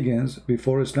Arab pagans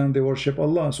before Islam, they worship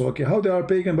Allah. So okay, how they are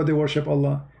pagan but they worship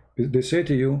Allah? They say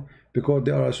to you, because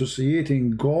they are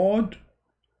associating God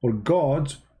or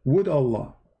gods with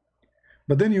Allah.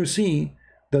 But then you see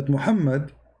that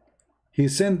Muhammad, he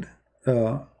sent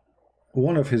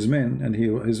one of his men, and he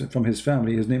is from his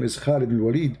family, his name is Khalid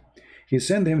al-Walid. He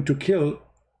sent him to kill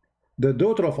the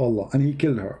daughter of Allah, and he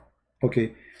killed her.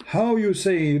 Okay, how you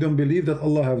say you don't believe that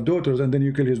Allah have daughters and then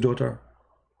you kill his daughter?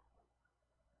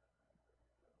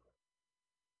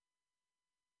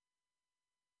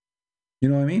 You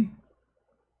know what I mean?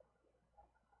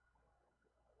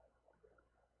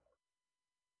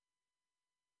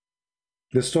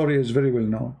 The story is very well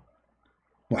known.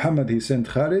 Muhammad, he sent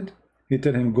Khalid, he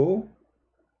tell him go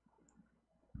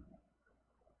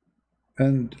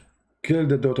and kill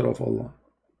the daughter of Allah.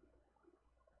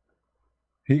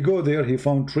 He go there, he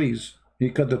found trees, he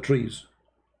cut the trees.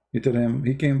 He tell him,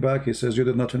 he came back, he says, you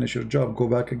did not finish your job, go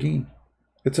back again,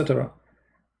 etc.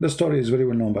 The story is very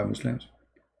well known by Muslims.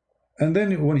 And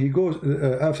then when he goes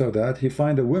after that, he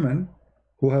find a woman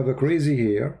who have a crazy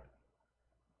hair,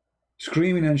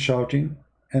 screaming and shouting,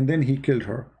 and then he killed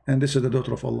her. And this is the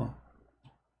daughter of Allah.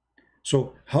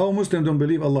 So how Muslims don't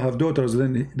believe Allah have daughters,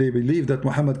 then they believe that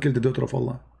Muhammad killed the daughter of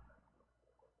Allah?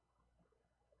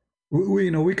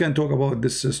 We can talk about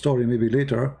this story maybe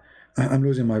later, I'm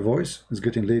losing my voice. It's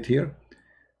getting late here.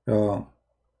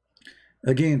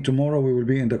 Again, tomorrow we will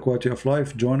be in the quality of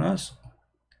life. Join us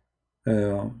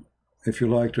if you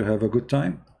like to have a good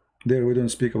time. There we don't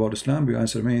speak about Islam. We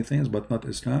answer many things, but not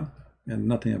Islam, and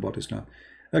nothing about Islam.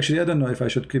 Actually, I don't know if I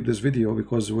should keep this video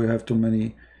because we have too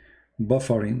many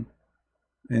buffering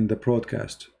in the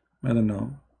broadcast. I don't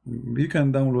know. You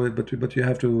can download it, but you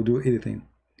have to do editing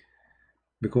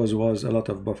because it was a lot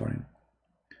of buffering.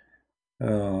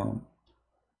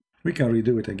 We can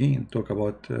redo it again, talk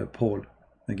about Paul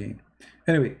again.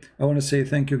 Anyway, I want to say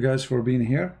thank you guys for being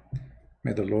here.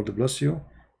 May the Lord bless you.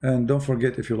 And don't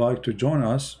forget, if you like to join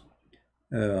us,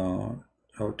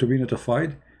 to be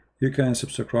notified, you can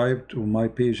subscribe to my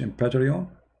page in Patreon.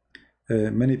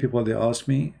 Many people, they ask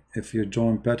me, if you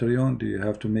join Patreon, do you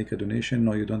have to make a donation?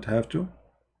 No, you don't have to.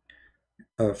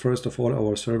 First of all,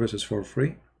 our service is for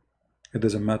free. It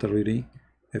doesn't matter really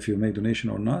if you make donation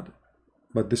or not.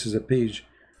 But this is a page.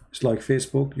 It's like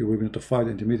Facebook. You will be notified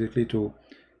immediately to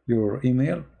your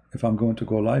email. If I'm going to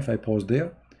go live, I post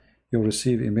there. You'll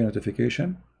receive email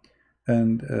notification.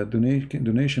 And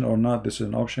donation or not, this is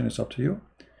an option. It's up to you.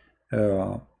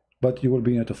 But you will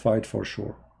be notified for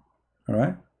sure. All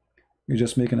right. You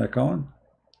just make an account,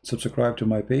 subscribe to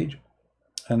my page,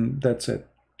 and that's it.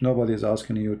 Nobody is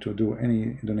asking you to do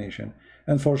any donation.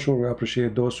 And for sure, we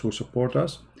appreciate those who support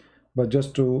us. But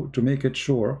just to make it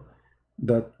sure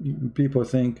that people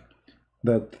think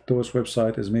that those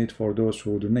website is made for those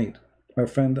who donate. My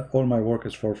friend, all my work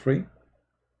is for free.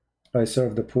 I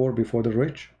serve the poor before the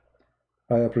rich.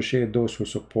 I appreciate those who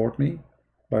support me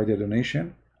by their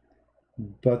donation,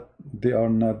 but they are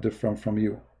not different from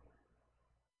you.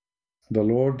 The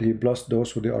Lord, He blessed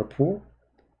those who they are poor,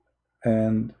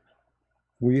 and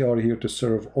we are here to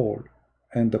serve all,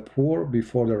 and the poor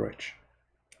before the rich.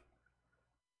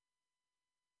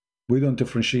 We don't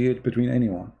differentiate between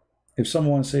anyone. If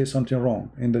someone says something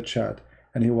wrong in the chat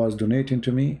and he was donating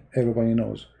to me, everybody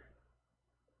knows.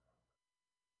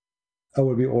 I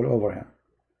will be all over him.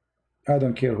 I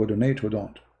don't care who donate, who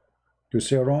don't. You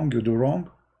say wrong, you do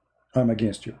wrong, I'm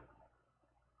against you.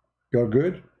 You're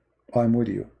good, I'm with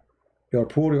you. You're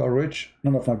poor, you're rich,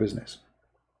 none of my business.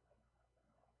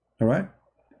 All right?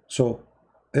 So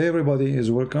everybody is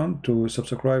welcome to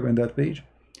subscribe in that page,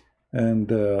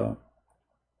 and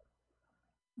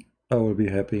I will be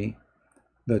happy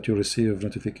that you receive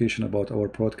notification about our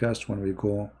podcast when we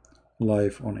go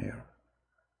live on air.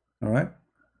 All right?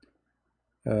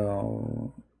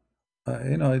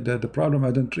 You know, the problem,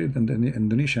 I don't read in the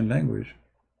Indonesian language.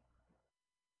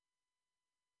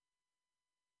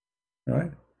 All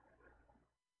right?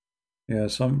 Yeah,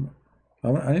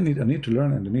 I need to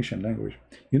learn Indonesian language.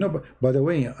 You know, but by the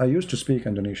way, I used to speak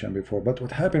Indonesian before, but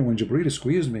what happened when Jibril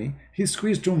squeezed me, he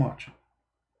squeezed too much.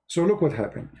 So look what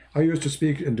happened. I used to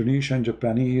speak Indonesian,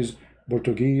 Japanese,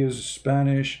 Portuguese,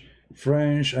 Spanish,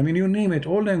 French, I mean, you name it,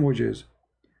 all languages.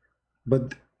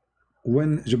 But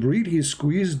when Jibril, he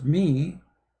squeezed me,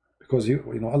 because he,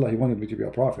 you know, Allah, He wanted me to be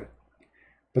a prophet.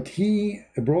 But He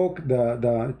broke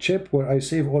the chip where I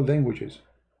save all languages.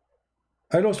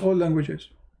 I lost all languages.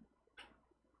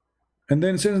 And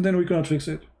then since then we cannot fix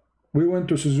it. We went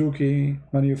to Suzuki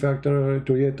manufacturer,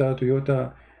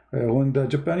 Toyota, Honda,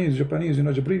 Japanese, you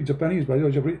know, Jibril, Japanese,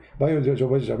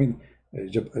 I mean,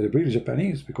 Jibril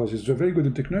Japanese, because he's very good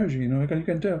in technology, you know, you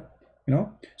can tell, you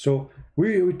know. So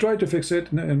we tried to fix it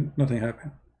and nothing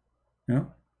happened, you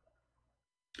know.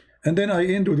 And then I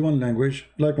end with one language,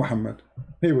 like Muhammad.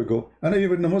 Here we go. And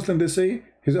even the Muslim, they say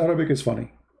his Arabic is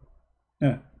funny.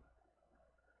 Yeah.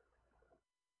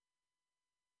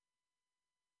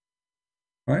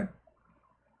 Right?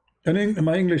 And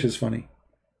my English is funny.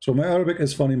 So my Arabic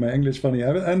is funny, my English funny.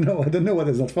 I don't know what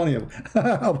is not funny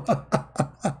about.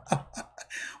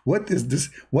 What is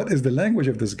this? What is the language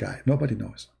of this guy? Nobody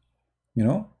knows. You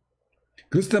know?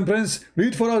 Christian Prince,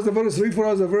 read for us the verse, read for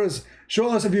us the verse. Show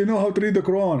us if you know how to read the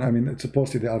Quran. I mean, it's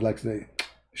supposed to they are like they.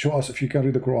 Show us if you can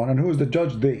read the Quran. And who is the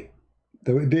judge? They.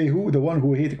 They who? The one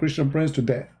who hate Christian Prince to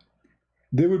death.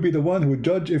 They will be the one who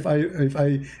judge if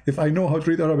I know how to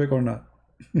read Arabic or not.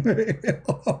 read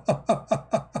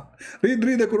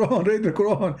the Quran,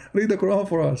 read the Quran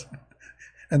for us.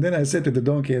 And then I said to the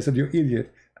donkey, I said, you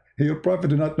idiot, your prophet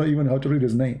do not know even how to read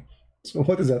his name. So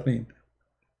what does that mean?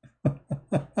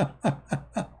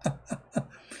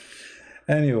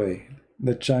 Anyway,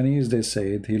 the Chinese, they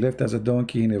said he left as a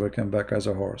donkey, he never came back as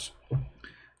a horse.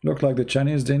 Look like the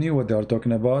Chinese, they knew what they are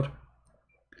talking about.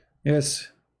 Yes,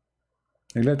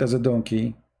 he left as a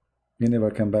donkey, he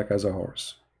never came back as a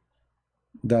horse.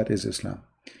 That is Islam.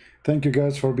 Thank you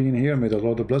guys for being here. May the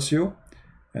Lord bless you.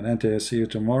 And until I see you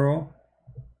tomorrow,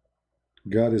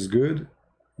 God is good.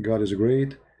 God is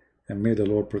great, and may the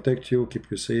Lord protect you, keep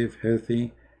you safe,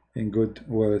 healthy, in good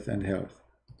wealth and health.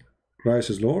 Christ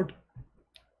is Lord,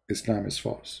 Islam is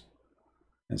false.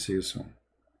 And see you soon.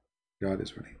 God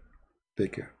is willing.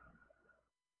 Take care.